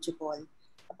knowledgeable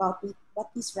about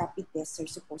what these rapid tests are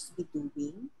supposed to be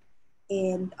doing,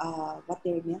 and what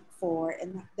they're meant for,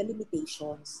 and the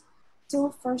limitations.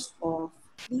 So first off,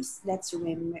 please let's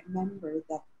remember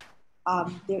that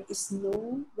there is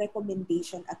no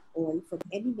recommendation at all from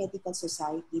any medical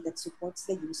society that supports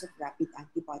the use of rapid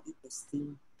antibody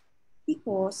testing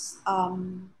because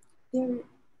their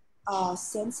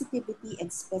sensitivity and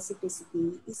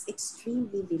specificity is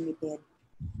extremely limited.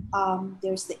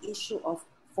 There's the issue of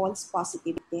false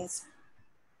positive tests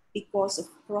because of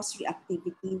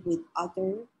cross-reactivity with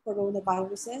other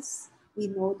coronaviruses. We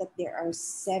know that there are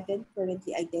 7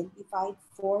 currently identified,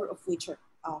 4 of which are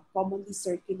commonly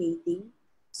circulating.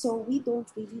 So we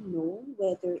don't really know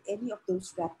whether any of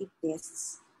those rapid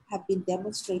tests have been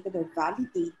demonstrated or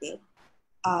validated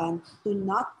to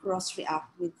not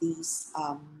cross-react with these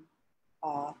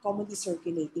commonly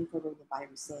circulating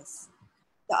coronaviruses.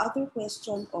 The other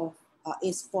question of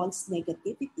is false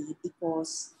negativity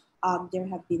because there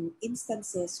have been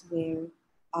instances where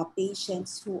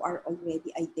patients who are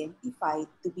already identified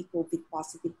to be COVID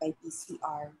positive by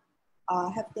PCR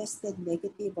have tested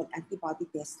negative on antibody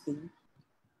testing,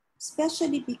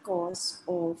 especially because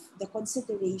of the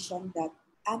consideration that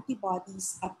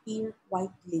antibodies appear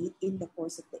quite late in the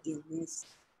course of the illness.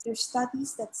 There are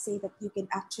studies that say that you can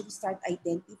actually start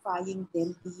identifying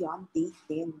them beyond day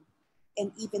 10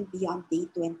 and even beyond day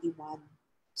 21.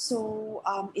 So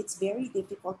it's very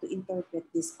difficult to interpret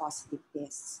these positive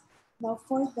tests. Now,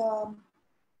 for the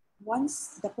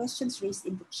once the questions raised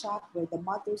in the chat where the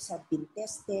mothers have been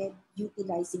tested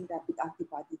utilizing rapid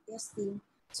antibody testing.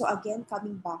 So again,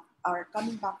 coming back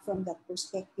from that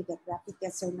perspective that rapid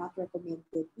tests are not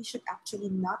recommended, we should actually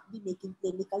not be making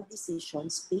clinical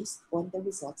decisions based on the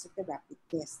results of the rapid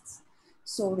tests.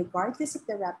 So regardless of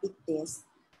the rapid test,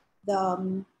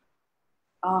 the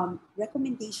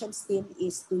recommendation still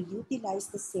is to utilize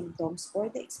the symptoms or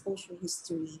the exposure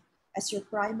history as your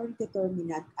primary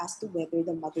determinant as to whether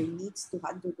the mother needs to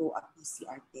undergo a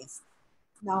PCR test.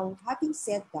 Now, having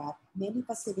said that, many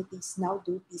facilities now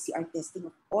do PCR testing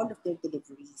of all of their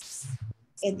deliveries.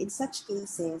 And in such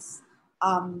cases,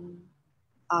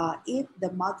 if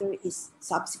the mother is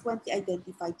subsequently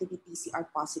identified to be PCR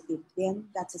positive, then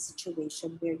that's a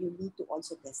situation where you need to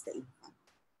also test the infant.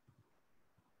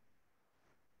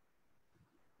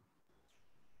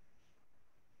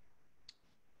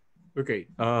 Okay.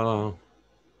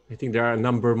 I think there are a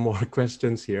number more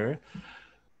questions here.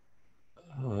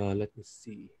 Let me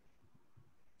see.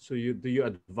 So do you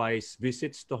advise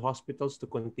visits to hospitals to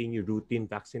continue routine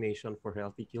vaccination for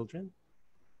healthy children?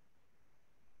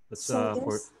 That's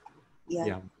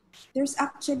there's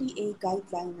actually a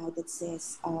guideline now that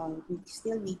says we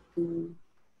still need to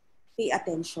pay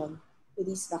attention to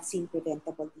these vaccine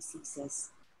preventable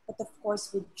diseases. But of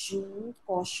course, with due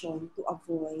caution to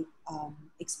avoid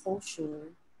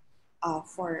exposure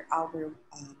for our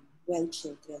well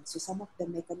children. So some of the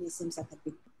mechanisms that have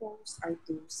been proposed are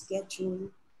to schedule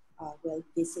well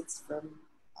visits from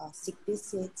sick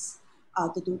visits,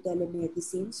 to do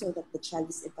telemedicine so that the child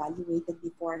is evaluated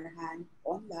beforehand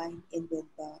online, and then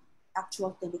the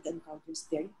actual clinic encounter is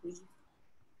very brief.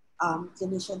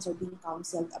 Clinicians are being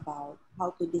counseled about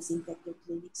how to disinfect their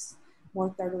clinics more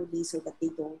thoroughly so that they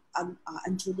don't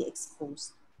unduly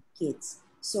expose kids.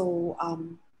 So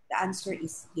the answer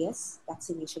is yes,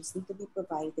 vaccinations need to be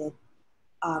provided.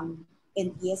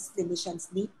 And yes,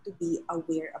 clinicians need to be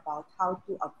aware about how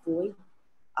to avoid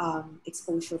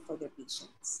exposure for their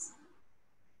patients.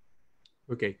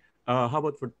 Okay. How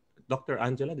about for Dr.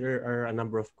 Angela? There are a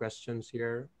number of questions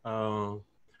here.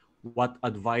 What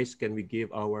advice can we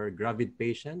give our gravid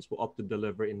patients who opt to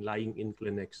deliver in lying-in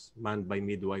clinics manned by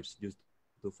midwives due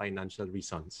to financial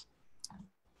reasons?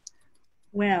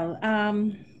 Well,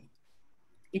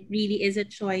 it really is a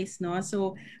choice, no?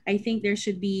 So I think there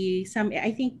should be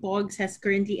I think POGS has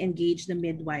currently engaged the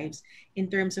midwives in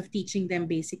terms of teaching them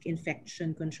basic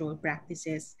infection control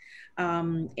practices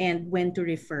and when to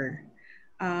refer.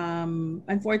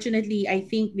 Unfortunately, I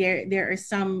think there are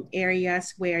some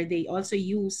areas where they also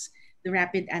use the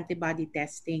rapid antibody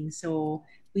testing. So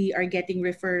we are getting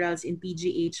referrals in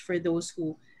PGH for those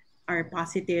who are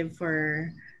positive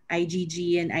for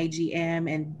IgG and IgM,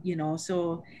 and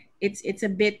so it's a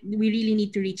bit, we really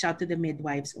need to reach out to the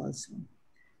midwives also.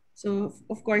 So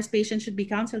of course, patients should be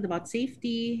counseled about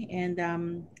safety and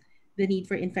the need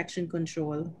for infection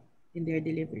control in their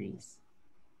deliveries.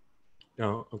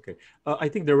 Oh, okay. I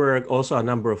think there were also a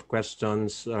number of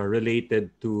questions related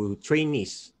to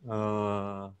trainees,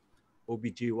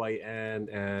 OBGYN,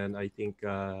 and I think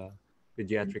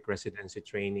pediatric residency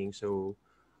training. So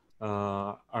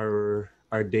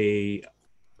are they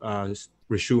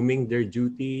resuming their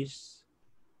duties?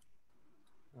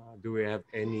 Do we have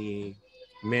any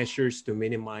measures to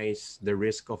minimize the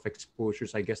risk of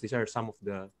exposures? I guess these are some of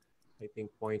the, I think,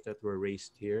 points that were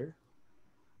raised here.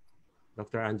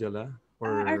 Dr. Angela?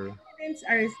 Our residents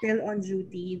are still on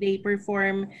duty. They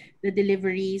perform the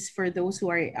deliveries for those who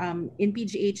are in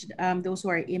PGH, those who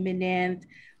are imminent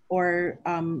or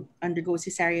undergo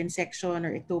cesarean section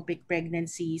or ectopic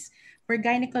pregnancies. For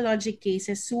gynecologic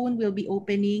cases, soon we'll be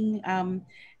opening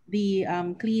the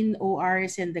clean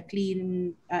ORs, and the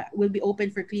clean will be open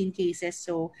for clean cases.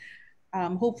 So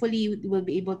hopefully we'll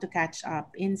be able to catch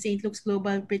up. In St. Luke's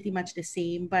Global, pretty much the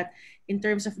same. But in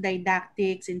terms of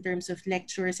didactics, in terms of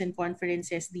lectures and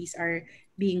conferences, these are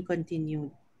being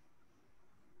continued.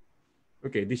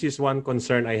 Okay, this is one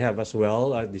concern I have as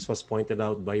well. This was pointed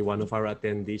out by one of our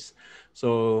attendees.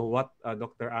 So what,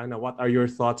 Dr. Anna, what are your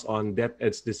thoughts on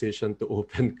DepEd's decision to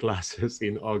open classes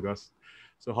in August?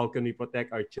 So how can we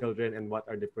protect our children and what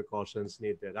are the precautions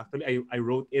needed? Actually, I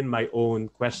wrote in my own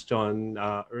question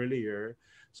earlier.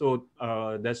 So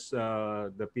does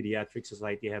the Pediatric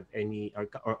Society have any,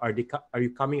 or are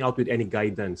you coming out with any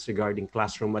guidance regarding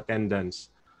classroom attendance?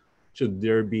 Should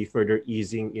there be further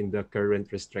easing in the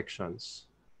current restrictions?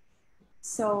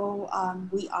 So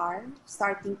we are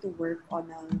starting to work on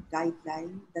a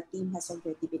guideline. The team has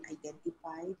already been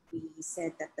identified. We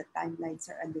said that the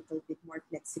timelines are a little bit more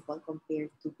flexible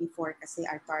compared to before kasi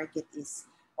our target is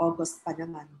August pa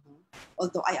naman. No?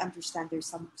 Although I understand there's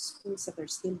some schools that are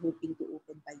still hoping to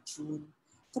open by June.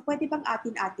 So pwede bang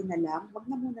atin-atin na lang? Wag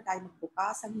na muna tayo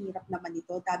magbukas. Ang hirap naman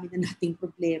ito. Dami na nating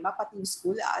problema. Pati yung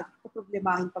school,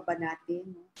 problemahin pa ba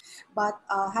natin? No? But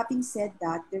having said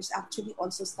that, there's actually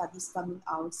also studies coming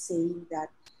out saying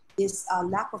that this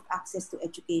lack of access to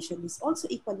education is also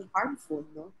equally harmful,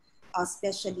 no?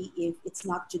 Especially if it's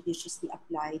not judiciously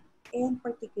applied, and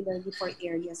particularly for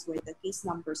areas where the case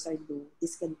numbers are low,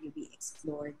 this can be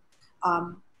re-explored.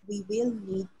 We will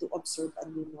need to observe a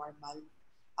new normal.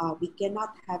 We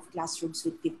cannot have classrooms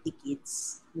with 50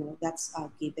 kids. No, that's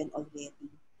given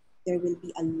already. There will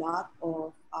be a lot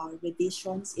of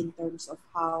revisions in terms of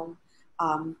how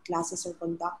classes are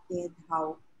conducted,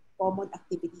 how common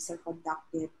activities are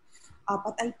conducted.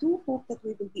 But I do hope that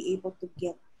we will be able to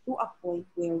get to a point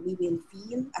where we will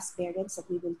feel, as parents, that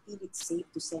we will feel it's safe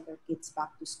to send our kids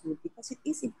back to school because it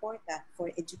is important for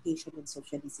education and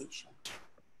socialization.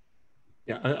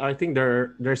 Yeah, I think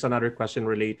there's another question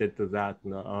related to that.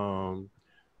 No?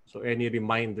 So any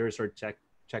reminders or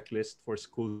checklist for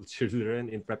school children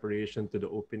in preparation to the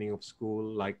opening of school,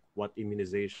 like what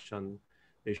immunization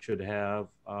they should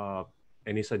have,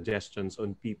 any suggestions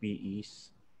on PPEs?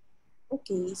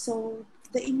 Okay, so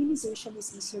the immunization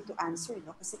is easier to answer,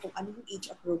 no? Kasi kung ano yung age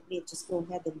appropriate, just go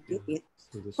ahead and get it.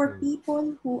 For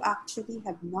people who actually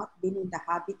have not been in the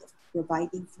habit of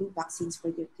providing flu vaccines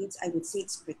for their kids, I would say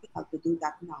it's critical to do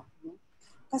that now, no?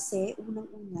 Kasi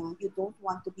unang-una, you don't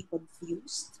want to be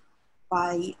confused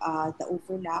by the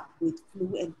overlap with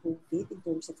flu and COVID in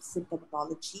terms of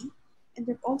symptomatology. And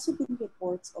there have also been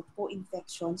reports of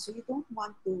co-infection, so you don't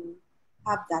want to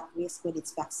have that risk when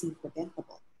it's vaccine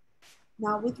preventable.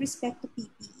 Now, with respect to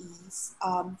PPEs,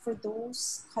 for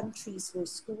those countries where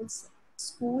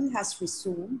school has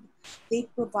resumed, they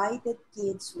provided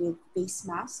kids with face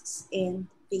masks and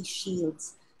face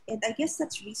shields. And I guess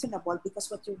that's reasonable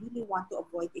because what you really want to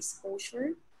avoid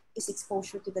exposure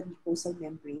to the mucosal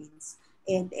membranes.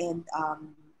 And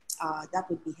that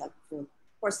would be helpful.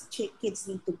 Of course, kids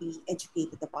need to be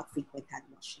educated about frequent hand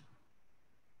washing.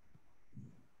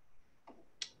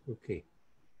 Okay.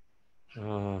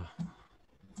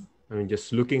 I'm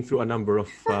just looking through a number of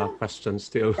questions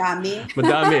still. Madami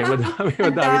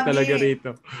talaga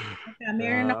rito.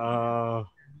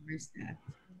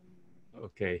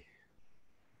 Okay.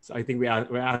 So I think we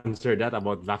answered that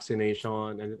about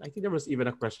vaccination. And I think there was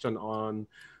even a question on,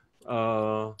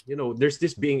 there's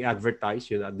this being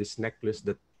advertised, this necklace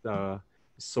that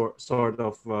sort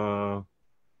of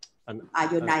an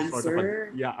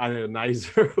ionizer.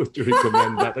 Ionizer. Would you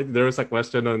recommend that? I think there was a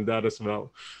question on that as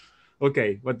well.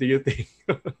 Okay, what do you think?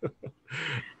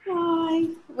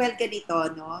 Well,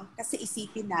 ganito, no? Kasi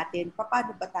isipin natin,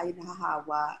 paano ba tayo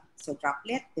nahahawa? So,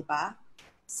 droplet, di ba?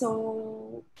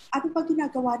 So, ano ba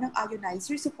ginagawa ng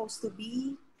ionizer? Supposed to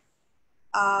be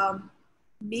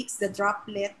makes the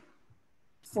droplet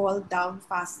fall down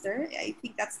faster. I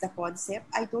think that's the concept.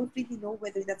 I don't really know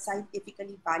whether that's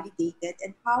scientifically validated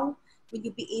and how will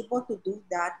you be able to do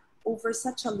that over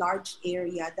such a large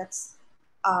area that's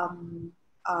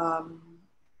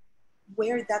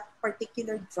where that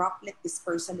particular droplet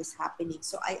dispersal is happening.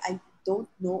 So I don't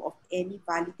know of any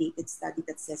validated study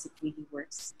that says it really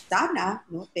works. Sana,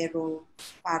 no? Pero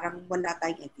parang wala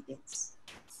tayong evidence.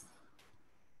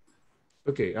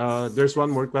 Okay, there's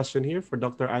one more question here for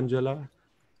Dr. Angela.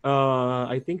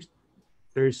 I think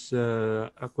there's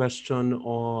a question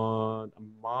on a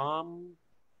mom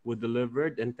who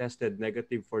delivered and tested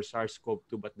negative for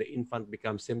SARS-CoV-2, but the infant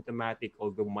becomes symptomatic,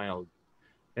 although mild,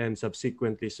 and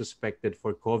subsequently suspected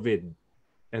for COVID,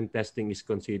 and testing is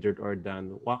considered or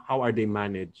done. How are they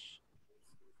managed?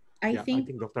 I think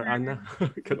Dr. Anna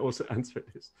can also answer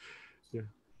this. Yeah.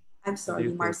 I'm sorry,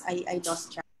 Mars, I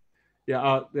lost track.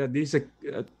 Yeah,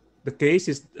 the case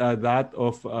is that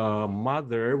of a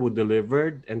mother who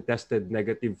delivered and tested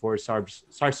negative for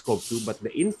SARS-CoV-2, but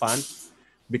the infant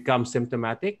becomes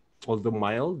symptomatic, although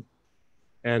mild,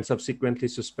 and subsequently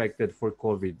suspected for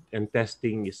COVID, and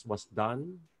testing was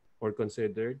done or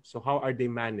considered. So how are they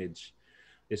managed?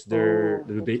 Oh,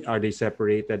 okay. Are they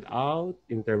separated out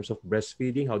in terms of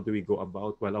breastfeeding? How do we go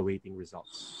about while awaiting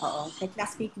results? Oo. Kay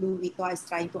classmate Louie to, I was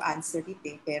trying to answer it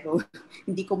pero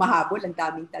hindi ko mahabol, ang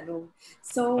daming tanong. Oh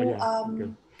So, yeah,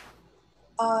 okay.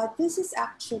 this is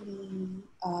actually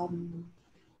a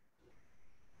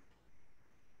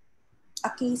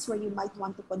case where you might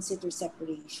want to consider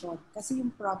separation. Kasi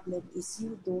yung problem is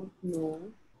you don't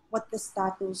know what the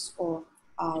status of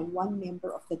one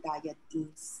member of the dyad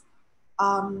is.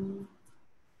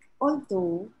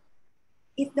 Although,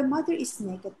 if the mother is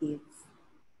negative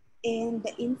and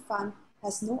the infant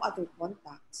has no other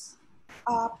contacts,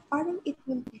 parang it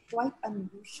will be quite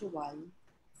unusual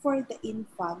for the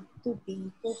infant to be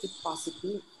COVID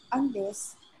positive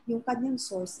unless yung kanyang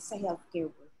source is a healthcare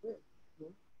worker.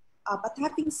 No? But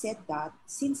having said that,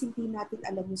 since hindi natin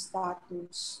alam yung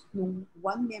status ng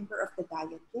one member of the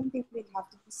dyad, then they will have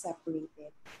to be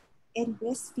separated. And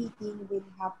breastfeeding will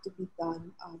have to be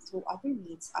done through other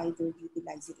means, either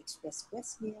utilizing express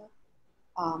breast milk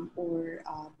or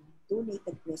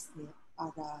donated breast milk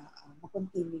para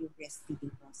ma-continue yung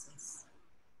breastfeeding process.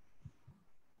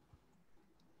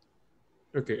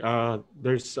 Okay,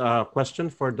 there's a question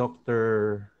for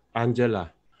Dr.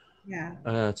 Angela. Yeah.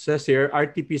 It says here,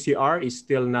 RT-PCR is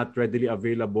still not readily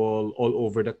available all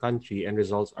over the country and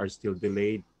results are still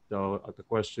delayed. So the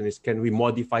question is, can we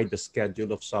modify the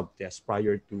schedule of sub-tests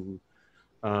prior to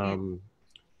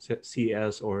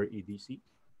CS or EDC?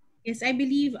 Yes, I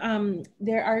believe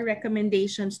there are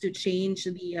recommendations to change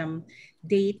the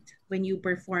date when you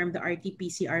perform the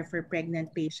RT-PCR for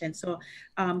pregnant patients. So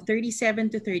 37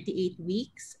 to 38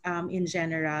 weeks in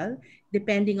general,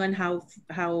 depending on how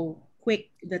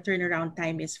quick the turnaround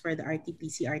time is for the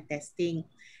RT-PCR testing.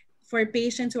 For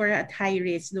patients who are at high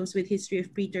risk, those with history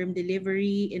of preterm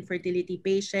delivery, infertility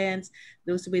patients,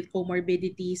 those with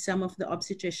comorbidity, some of the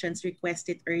obstetricians request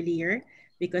it earlier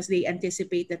because they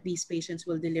anticipate that these patients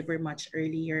will deliver much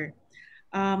earlier.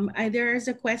 There is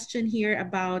a question here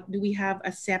about, do we have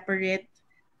a separate,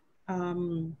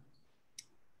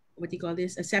 what do you call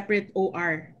this? A separate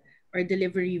OR or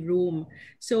delivery room.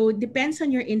 So it depends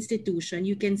on your institution.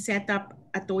 You can set up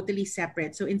a totally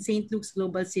separate. So in St. Luke's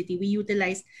Global City, we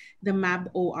utilize the MAB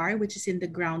OR, which is in the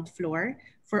ground floor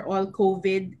for all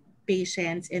COVID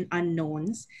patients and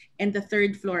unknowns, and the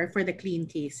third floor for the clean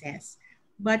cases.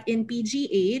 But in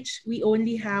PGH, we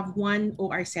only have one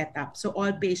OR setup. So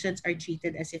all patients are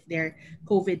treated as if they're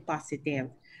COVID positive.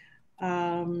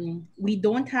 We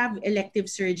don't have elective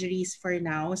surgeries for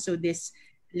now. So this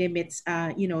limits,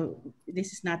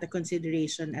 this is not a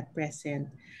consideration at present.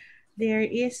 There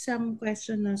is some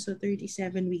question also,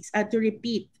 37 weeks, to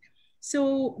repeat.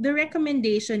 So the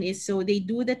recommendation is, so they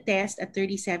do the test at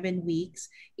 37 weeks.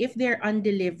 If they're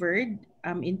undelivered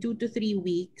in 2 to 3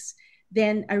 weeks,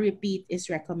 then a repeat is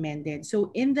recommended.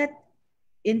 So in that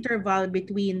interval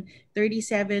between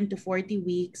 37 to 40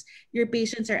 weeks, your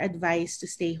patients are advised to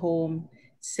stay home,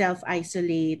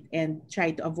 self-isolate, and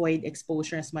try to avoid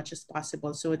exposure as much as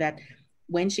possible so that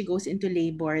when she goes into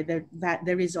labor,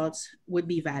 the results would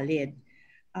be valid.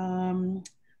 Are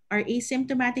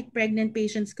asymptomatic pregnant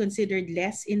patients considered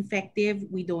less infective?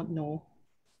 We don't know.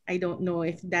 I don't know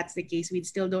if that's the case. We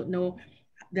still don't know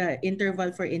the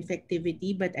interval for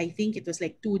infectivity, but I think it was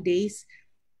like 2 days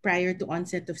prior to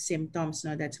onset of symptoms.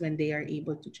 No, that's when they are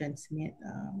able to transmit.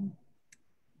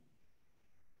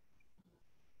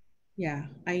 Yeah,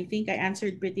 I think I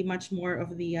answered pretty much more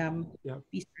of the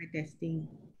PCR testing.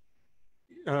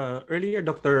 Earlier,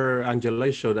 Dr.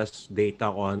 Angela showed us data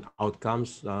on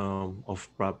outcomes of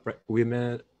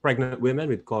pregnant women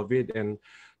with COVID, and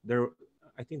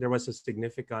I think there was a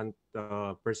significant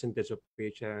percentage of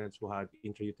patients who had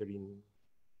intrauterine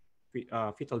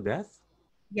fetal death.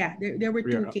 Yeah, there were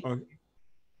 2 cases.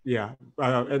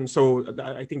 And so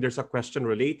I think there's a question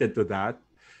related to that.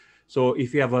 So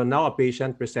if you have now a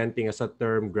patient presenting as a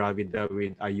term gravida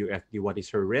with IUFD, what is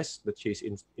her risk that she's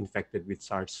infected with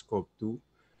SARS-CoV-2?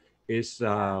 Is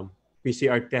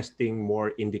PCR testing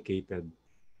more indicated?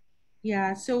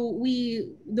 Yeah, so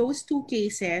those 2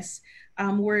 cases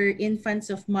were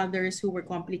infants of mothers who were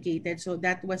complicated. So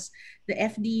that was the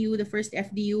FDU, the first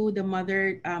FDU. The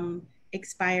mother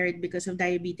expired because of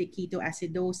diabetic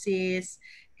ketoacidosis,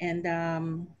 and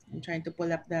I'm trying to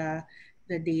pull up the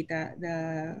data.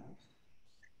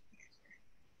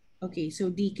 So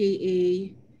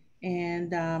DKA and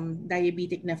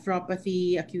diabetic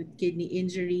nephropathy, acute kidney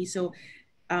injury. So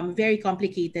very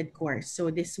complicated course. So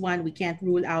this one, we can't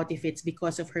rule out if it's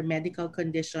because of her medical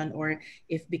condition or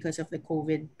if because of the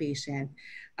COVID patient.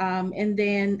 And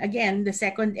then again, the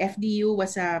second FDU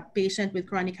was a patient with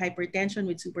chronic hypertension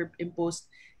with superimposed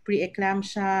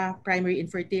preeclampsia, primary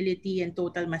infertility, and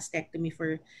total mastectomy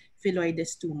for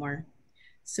phylloides tumor.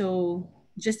 So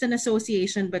just an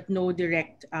association, but no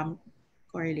direct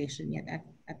correlation yet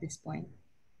at this point.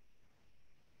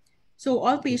 So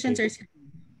all patients Okay. are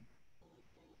screened.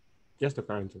 Yes,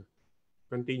 Dr. Angela.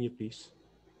 Continue, please.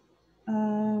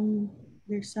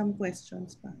 There's some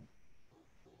questions pa.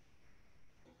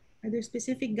 Are there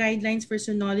specific guidelines for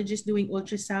sonologists doing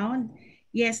ultrasound?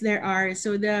 Yes, there are.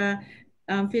 So the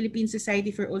Philippine Society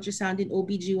for Ultrasound in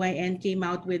OBGYN came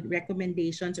out with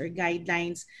recommendations or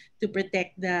guidelines to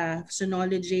protect the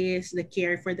sonologist, the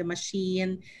care for the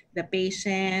machine, the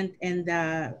patient, and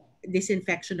the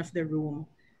disinfection of the room.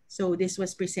 So this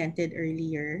was presented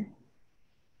earlier.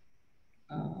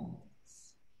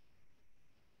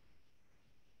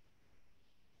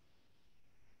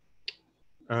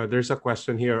 There's a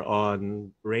question here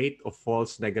on rate of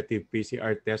false negative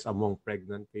PCR tests among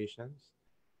pregnant patients.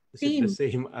 Is it the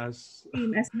same as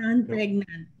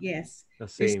Non-pregnant? Yes. the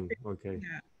same? Okay.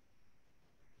 Yeah.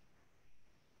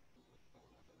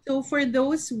 So for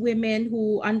those women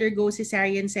who undergo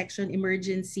cesarean section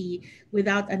emergency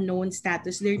without a known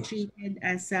status, they're treated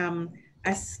as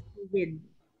COVID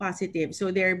positive. So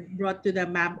they're brought to the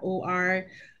MAB OR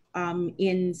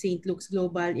in St. Luke's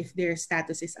Global if their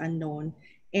status is unknown.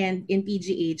 And in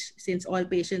PGH, since all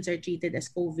patients are treated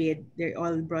as COVID, they're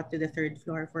all brought to the third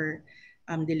floor for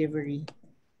delivery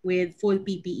with full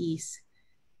PPEs.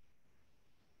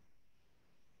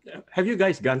 Have you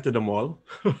guys gone to the mall?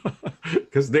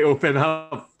 Because they open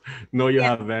up. No, you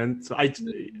haven't. So I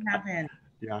haven't.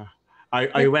 Yeah,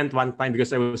 I went one time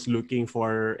because I was looking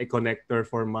for a connector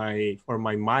for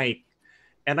my mic,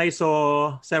 and I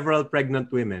saw several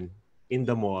pregnant women in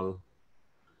the mall.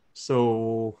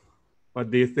 So,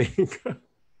 what do you think?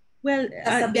 Well,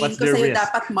 sabihin ko sa'yo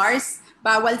dapat, Mars,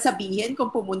 bawal sabihin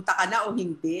kung pumunta ka na o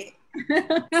hindi.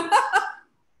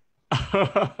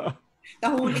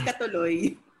 Kahuli ka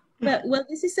tuloy. Well,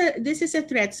 this is a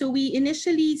threat. So we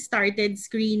initially started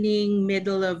screening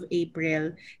middle of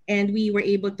April, and we were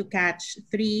able to catch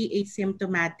 3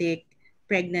 asymptomatic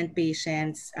pregnant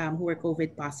patients who were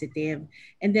COVID positive.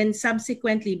 And then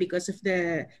subsequently, because of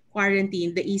the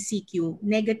quarantine, the ECQ,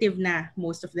 negative na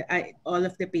most of the all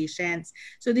of the patients.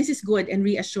 So this is good and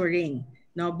reassuring,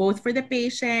 no, both for the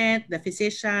patient, the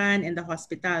physician, and the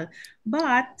hospital.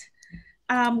 But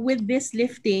with this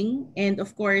lifting and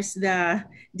of course the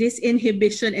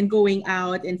disinhibition and going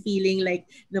out and feeling like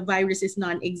the virus is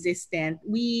non-existent,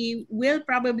 we will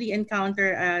probably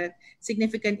encounter a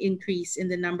significant increase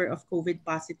in the number of COVID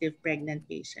positive pregnant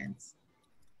patients.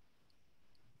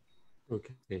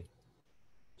 Okay.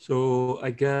 So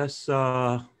I guess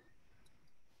do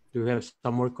we have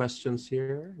some more questions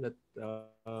here that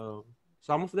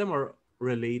some of them are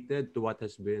related to what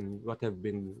have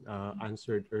been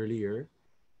answered earlier.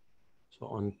 So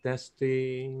on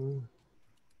testing.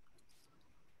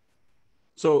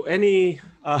 So any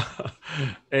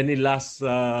last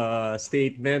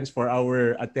statements for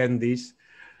our attendees?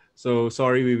 So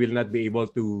sorry, we will not be able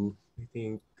to, I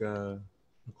think,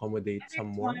 accommodate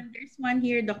some more. There's one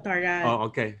here, Dr.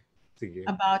 Oh, okay. Sige.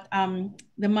 About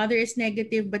the mother is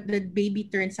negative but the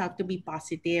baby turns out to be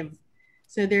positive.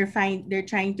 So they're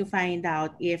trying to find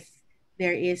out if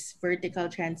there is vertical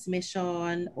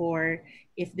transmission or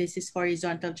if this is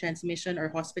horizontal transmission or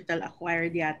hospital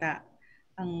acquired yata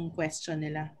ang question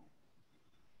nila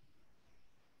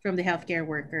from the healthcare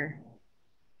worker.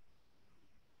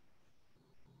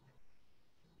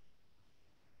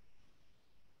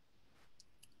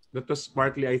 That was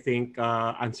partly, I think,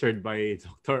 answered by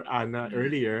Dr. Anna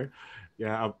earlier.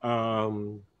 Yeah,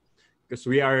 because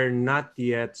we are not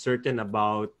yet certain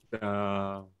about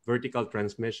vertical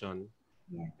transmission.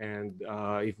 Yeah. And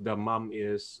if the mom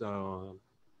is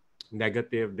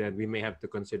negative, then we may have to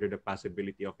consider the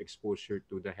possibility of exposure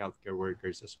to the healthcare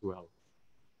workers as well.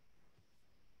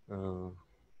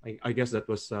 I guess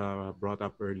that was brought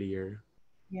up earlier.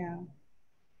 Yeah.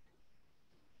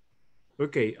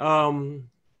 Okay.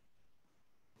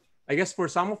 I guess for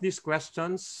some of these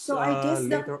questions, so I guess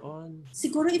later on.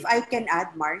 Siguro if I can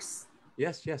add, Mars.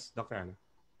 Yes, Dr. Anna.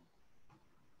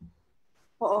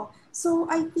 So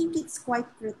I think it's quite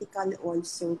critical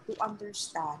also to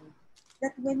understand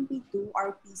that when we do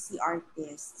our PCR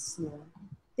tests,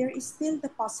 there is still the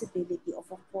possibility of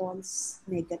a false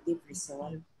negative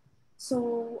result.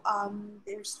 So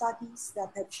there are studies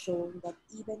that have shown that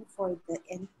even for the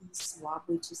NP swab,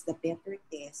 which is the better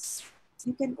test,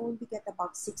 you can only get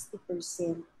about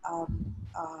 60%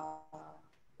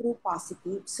 true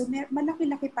positive. So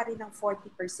malaki-laki pa rin ang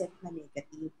 40% na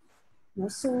negative. No?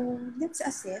 So let's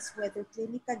assess whether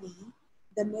clinically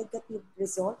the negative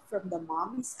result from the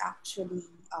mom is actually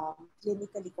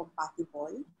clinically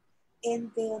compatible. And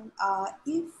then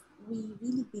if we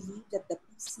really believe that the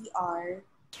PCR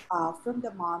from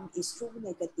the mom is true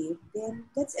negative, then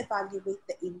let's evaluate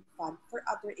the infant for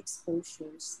other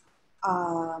exposures.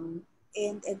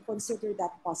 And consider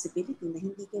that possibility na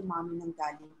hindi kay mommy nang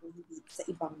galing kung hindi sa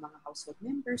ibang mga household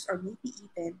members or maybe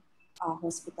even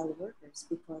hospital workers,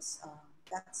 because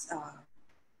that's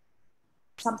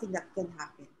something that can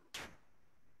happen.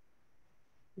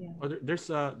 Yeah. Oh,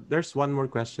 there's one more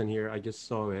question here. I just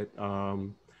saw it.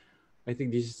 I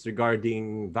think this is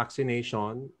regarding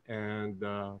vaccination and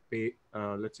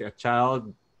let's say a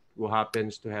child who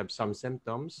happens to have some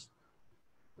symptoms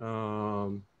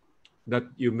that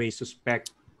you may suspect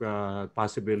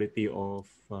possibility of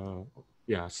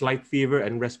slight fever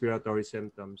and respiratory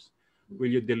symptoms. Will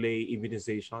you delay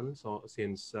immunization? So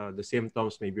since the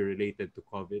symptoms may be related to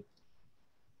COVID?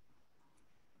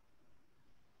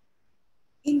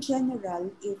 In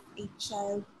general, if a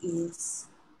child is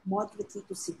moderately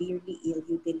to severely ill,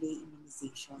 you delay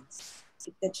immunizations.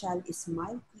 If the child is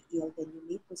mildly ill, then you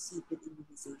may proceed with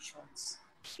immunizations.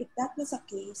 If that was a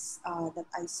case that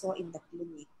I saw in the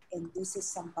clinic, and this is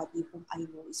somebody whom I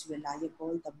know is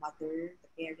reliable, the mother, the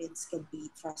parents can be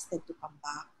trusted to come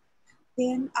back,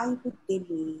 then I would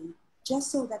delay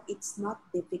just so that it's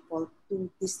not difficult to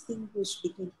distinguish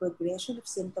between progression of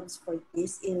symptoms for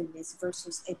this illness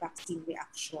versus a vaccine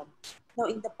reaction. Now,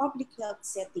 in the public health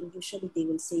setting, usually they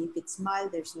will say if it's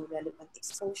mild, there's no relevant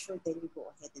exposure, then you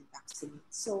go ahead and vaccinate.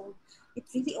 So it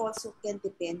really also can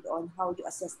depend on how you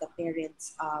assess the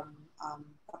parents'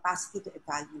 capacity to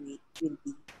evaluate will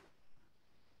be.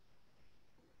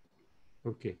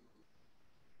 Okay.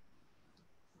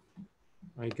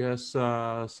 I guess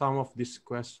some of these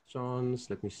questions,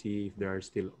 let me see if there are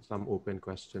still some open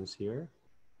questions here.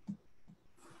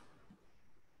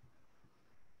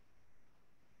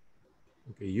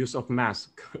 Okay, use of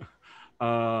mask.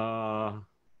 Do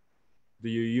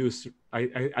you use,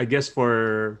 I guess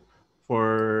for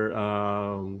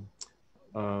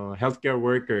healthcare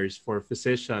workers, for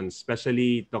physicians,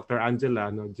 especially Dr.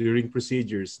 Angela, no, during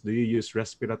procedures, do you use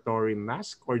respiratory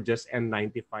mask or just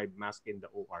N95 mask in the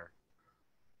OR?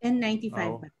 N95.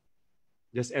 Oh,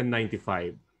 just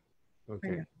N95.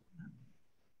 Okay.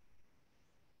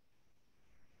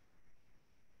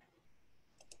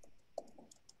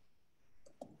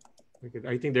 Okay.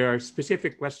 I think there are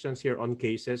specific questions here on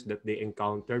cases that they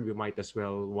encountered. We might as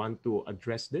well want to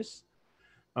address this.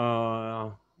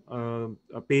 The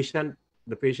patient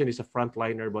is a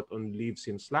frontliner but on leave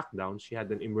since lockdown. She had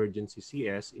an emergency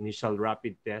CS. Initial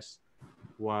rapid test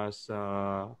was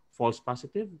false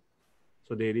positive.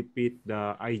 So they repeat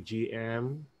the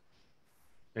IgM,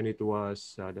 and it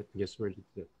was, guess where did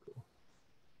that go?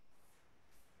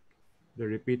 The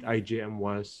repeat IgM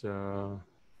was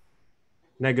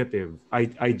negative.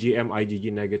 IgM,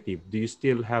 IgG negative. Do you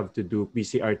still have to do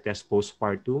PCR test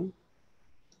postpartum?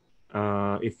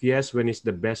 If yes, when is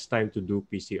the best time to do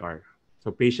PCR?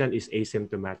 So patient is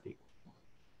asymptomatic.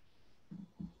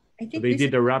 I think so they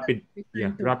did a rapid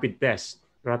test.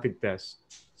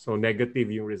 So negative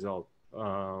yung result.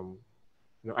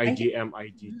 IgM,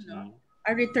 IgG.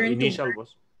 A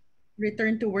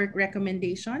return to work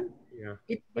recommendation. Yeah,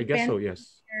 I guess so.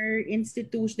 Yes. Their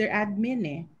institution, their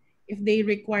admin, if they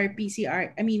require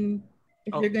PCR. I mean,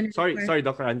 if they're going to. Sorry,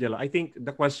 Dr. Angela. I think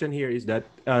the question here is that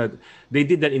they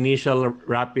did an initial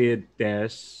rapid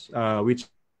test, which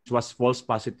was false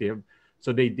positive.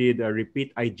 So they did a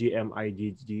repeat IgM,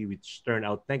 IgG, which turned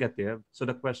out negative. So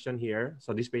the question here,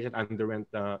 so this patient underwent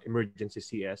emergency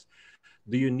CS.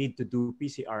 Do you need to do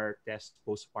PCR test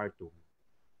postpartum?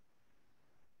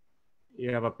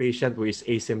 You have a patient who is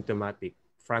asymptomatic,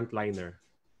 frontliner.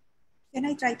 Can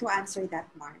I try to answer that,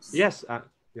 Mars? Yes.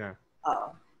 Yeah.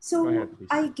 So ahead,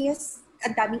 I guess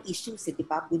ang daming issues, di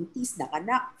ba? Buntis,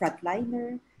 nanganak,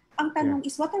 frontliner. Ang tanong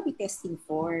is, what are we testing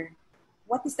for?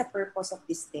 What is the purpose of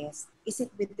this test? Is it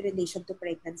with relation to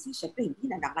pregnancy? Siyempre, hindi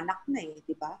na, nanganak na eh,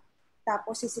 di ba?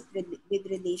 Tapos, is it with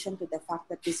relation to the fact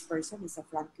that this person is a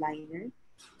frontliner?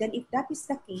 Then if that is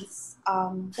the case,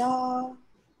 the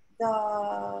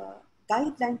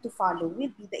guideline to follow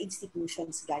will be the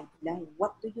institution's guideline.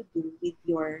 What do you do with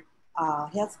your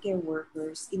healthcare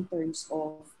workers in terms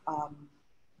of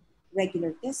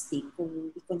regular testing kung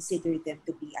we consider them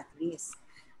to be at risk?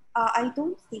 I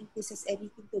don't think this has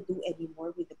anything to do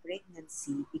anymore with the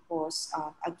pregnancy because,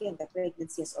 again, the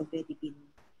pregnancy has already been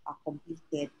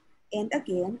completed. And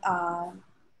again,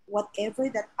 whatever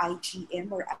that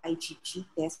IgM or IgG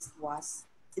test was,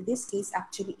 this case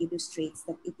actually illustrates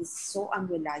that it is so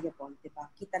unreliable, di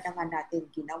ba? Kita na nga natin,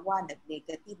 ginawa,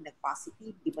 nag-negative,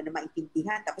 nag-positive, di mo na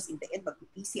maintindihan, tapos in the end,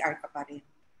 mag-PCR ka pa rin.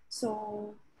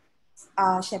 So,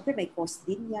 syempre may cost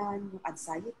din yan, yung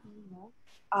anxiety, no?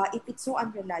 If it's so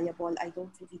unreliable, I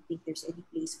don't really think there's any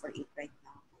place for it right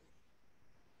now.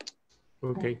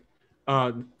 Okay.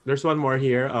 There's one more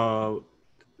here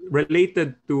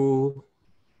related to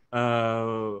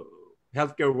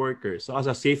healthcare workers. So as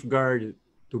a safeguard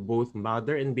to both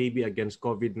mother and baby against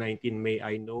COVID-19, may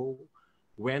I know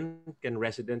when can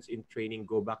residents in training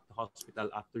go back to hospital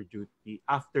after duty,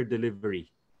 after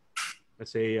delivery?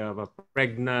 Let's say a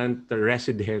pregnant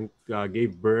resident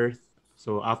gave birth.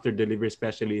 So after delivery,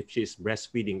 especially if she's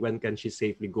breastfeeding, when can she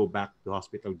safely go back to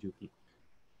hospital duty?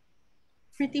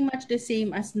 Pretty much the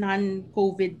same as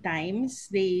non-COVID times.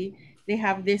 They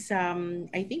have this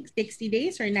I think 60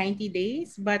 days or 90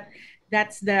 days, but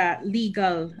that's the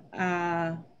legal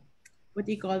what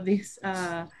do you call this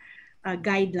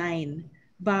guideline.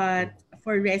 But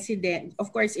for resident,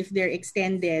 of course, if they're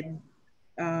extended,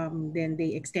 then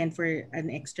they extend for an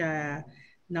extra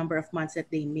number of months that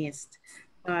they missed.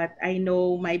 But I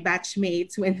know my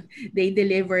batchmates, when they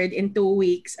delivered in 2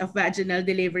 weeks of vaginal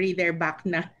delivery, they're back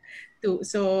na.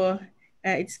 So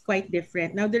it's quite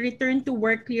different. Now, the return to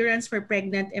work clearance for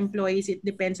pregnant employees, it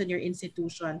depends on your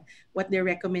institution, what their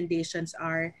recommendations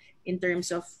are in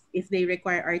terms of if they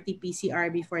require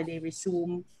RT-PCR before they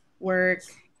resume work,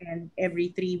 and every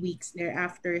 3 weeks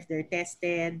thereafter if they're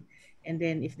tested, and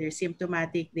then if they're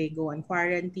symptomatic, they go on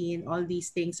quarantine. All these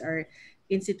things are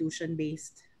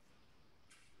institution-based.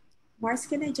 Mars,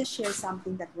 can I just share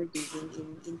something that we're doing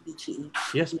in PGH?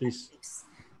 Yes, please.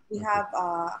 We have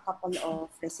a couple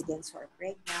of residents who are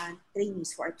pregnant,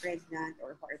 trainees who are pregnant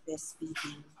or who are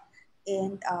breastfeeding.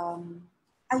 And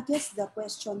I guess the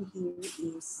question here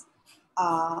is,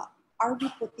 are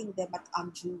we putting them at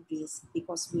undue risk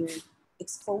because we're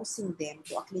exposing them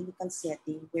to a clinical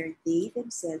setting where they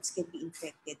themselves can be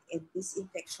infected, and this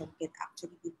infection can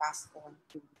actually be passed on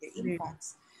to their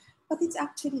infants? But it's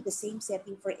actually the same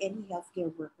setting for any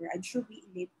healthcare worker. I'm sure we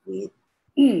live with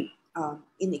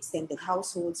in extended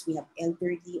households, we have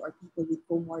elderly or people with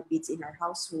comorbids in our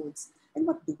households. And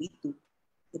what do we do?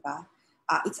 Diba?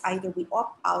 It's either we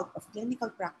opt out of clinical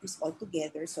practice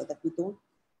altogether so that we don't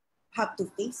have to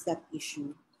face that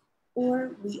issue,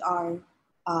 or we are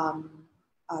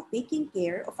taking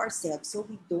care of ourselves so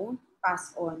we don't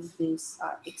pass on these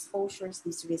exposures,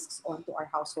 these risks onto our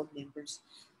household members.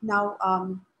 Now,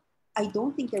 I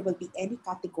don't think there will be any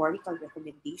categorical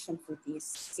recommendation for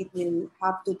this. It will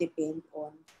have to depend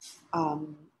on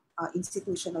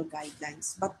institutional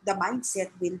guidelines. But the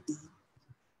mindset will be,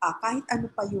 kahit ano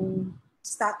pa yung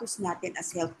status natin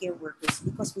as healthcare workers,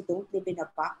 because we don't live in a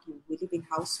vacuum, we live in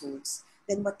households,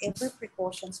 then whatever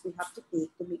precautions we have to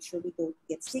take to make sure we don't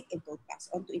get sick and don't pass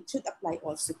on to it should apply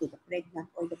also to the pregnant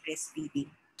or the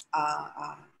breastfeeding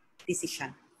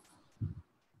decision.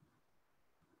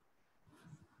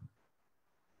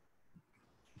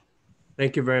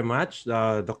 Thank you very much,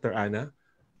 Dr. Anna.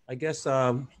 I guess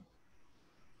the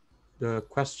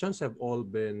questions have all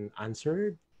been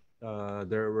answered.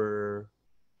 There were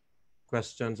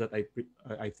questions that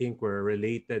I think were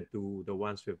related to the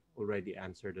ones we've already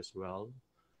answered as well.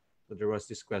 So there was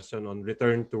this question on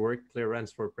return to work clearance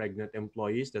for pregnant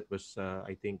employees. That was,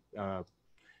 I think,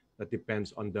 that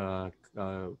depends on the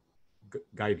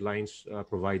guidelines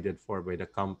provided for by the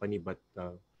company, but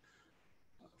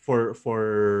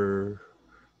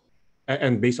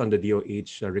and based on the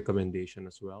DOH recommendation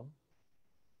as well.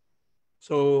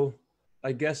 So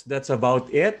I guess that's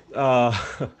about it.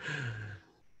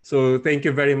 So thank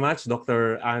you very much,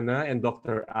 Dr. Anna and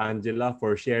Dr. Angela,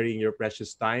 for sharing your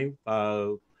precious time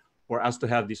for us to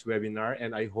have this webinar.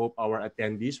 And I hope our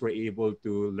attendees were able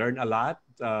to learn a lot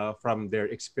from their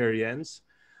experience,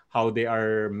 how they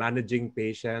are managing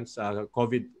patients,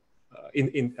 COVID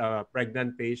in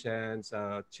pregnant patients,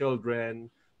 children,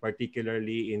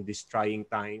 particularly in these trying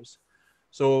times.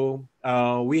 So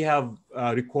we have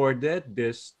recorded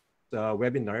this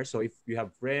webinar. So if you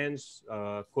have friends,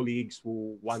 colleagues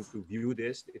who want to view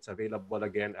this, it's available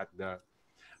again at the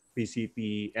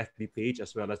PCP FB page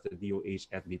as well as the DOH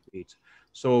FB page.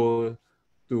 So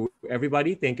to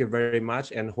everybody, thank you very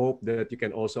much, and hope that you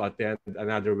can also attend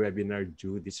another webinar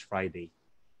due this Friday.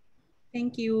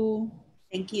 Thank you.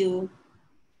 Thank you.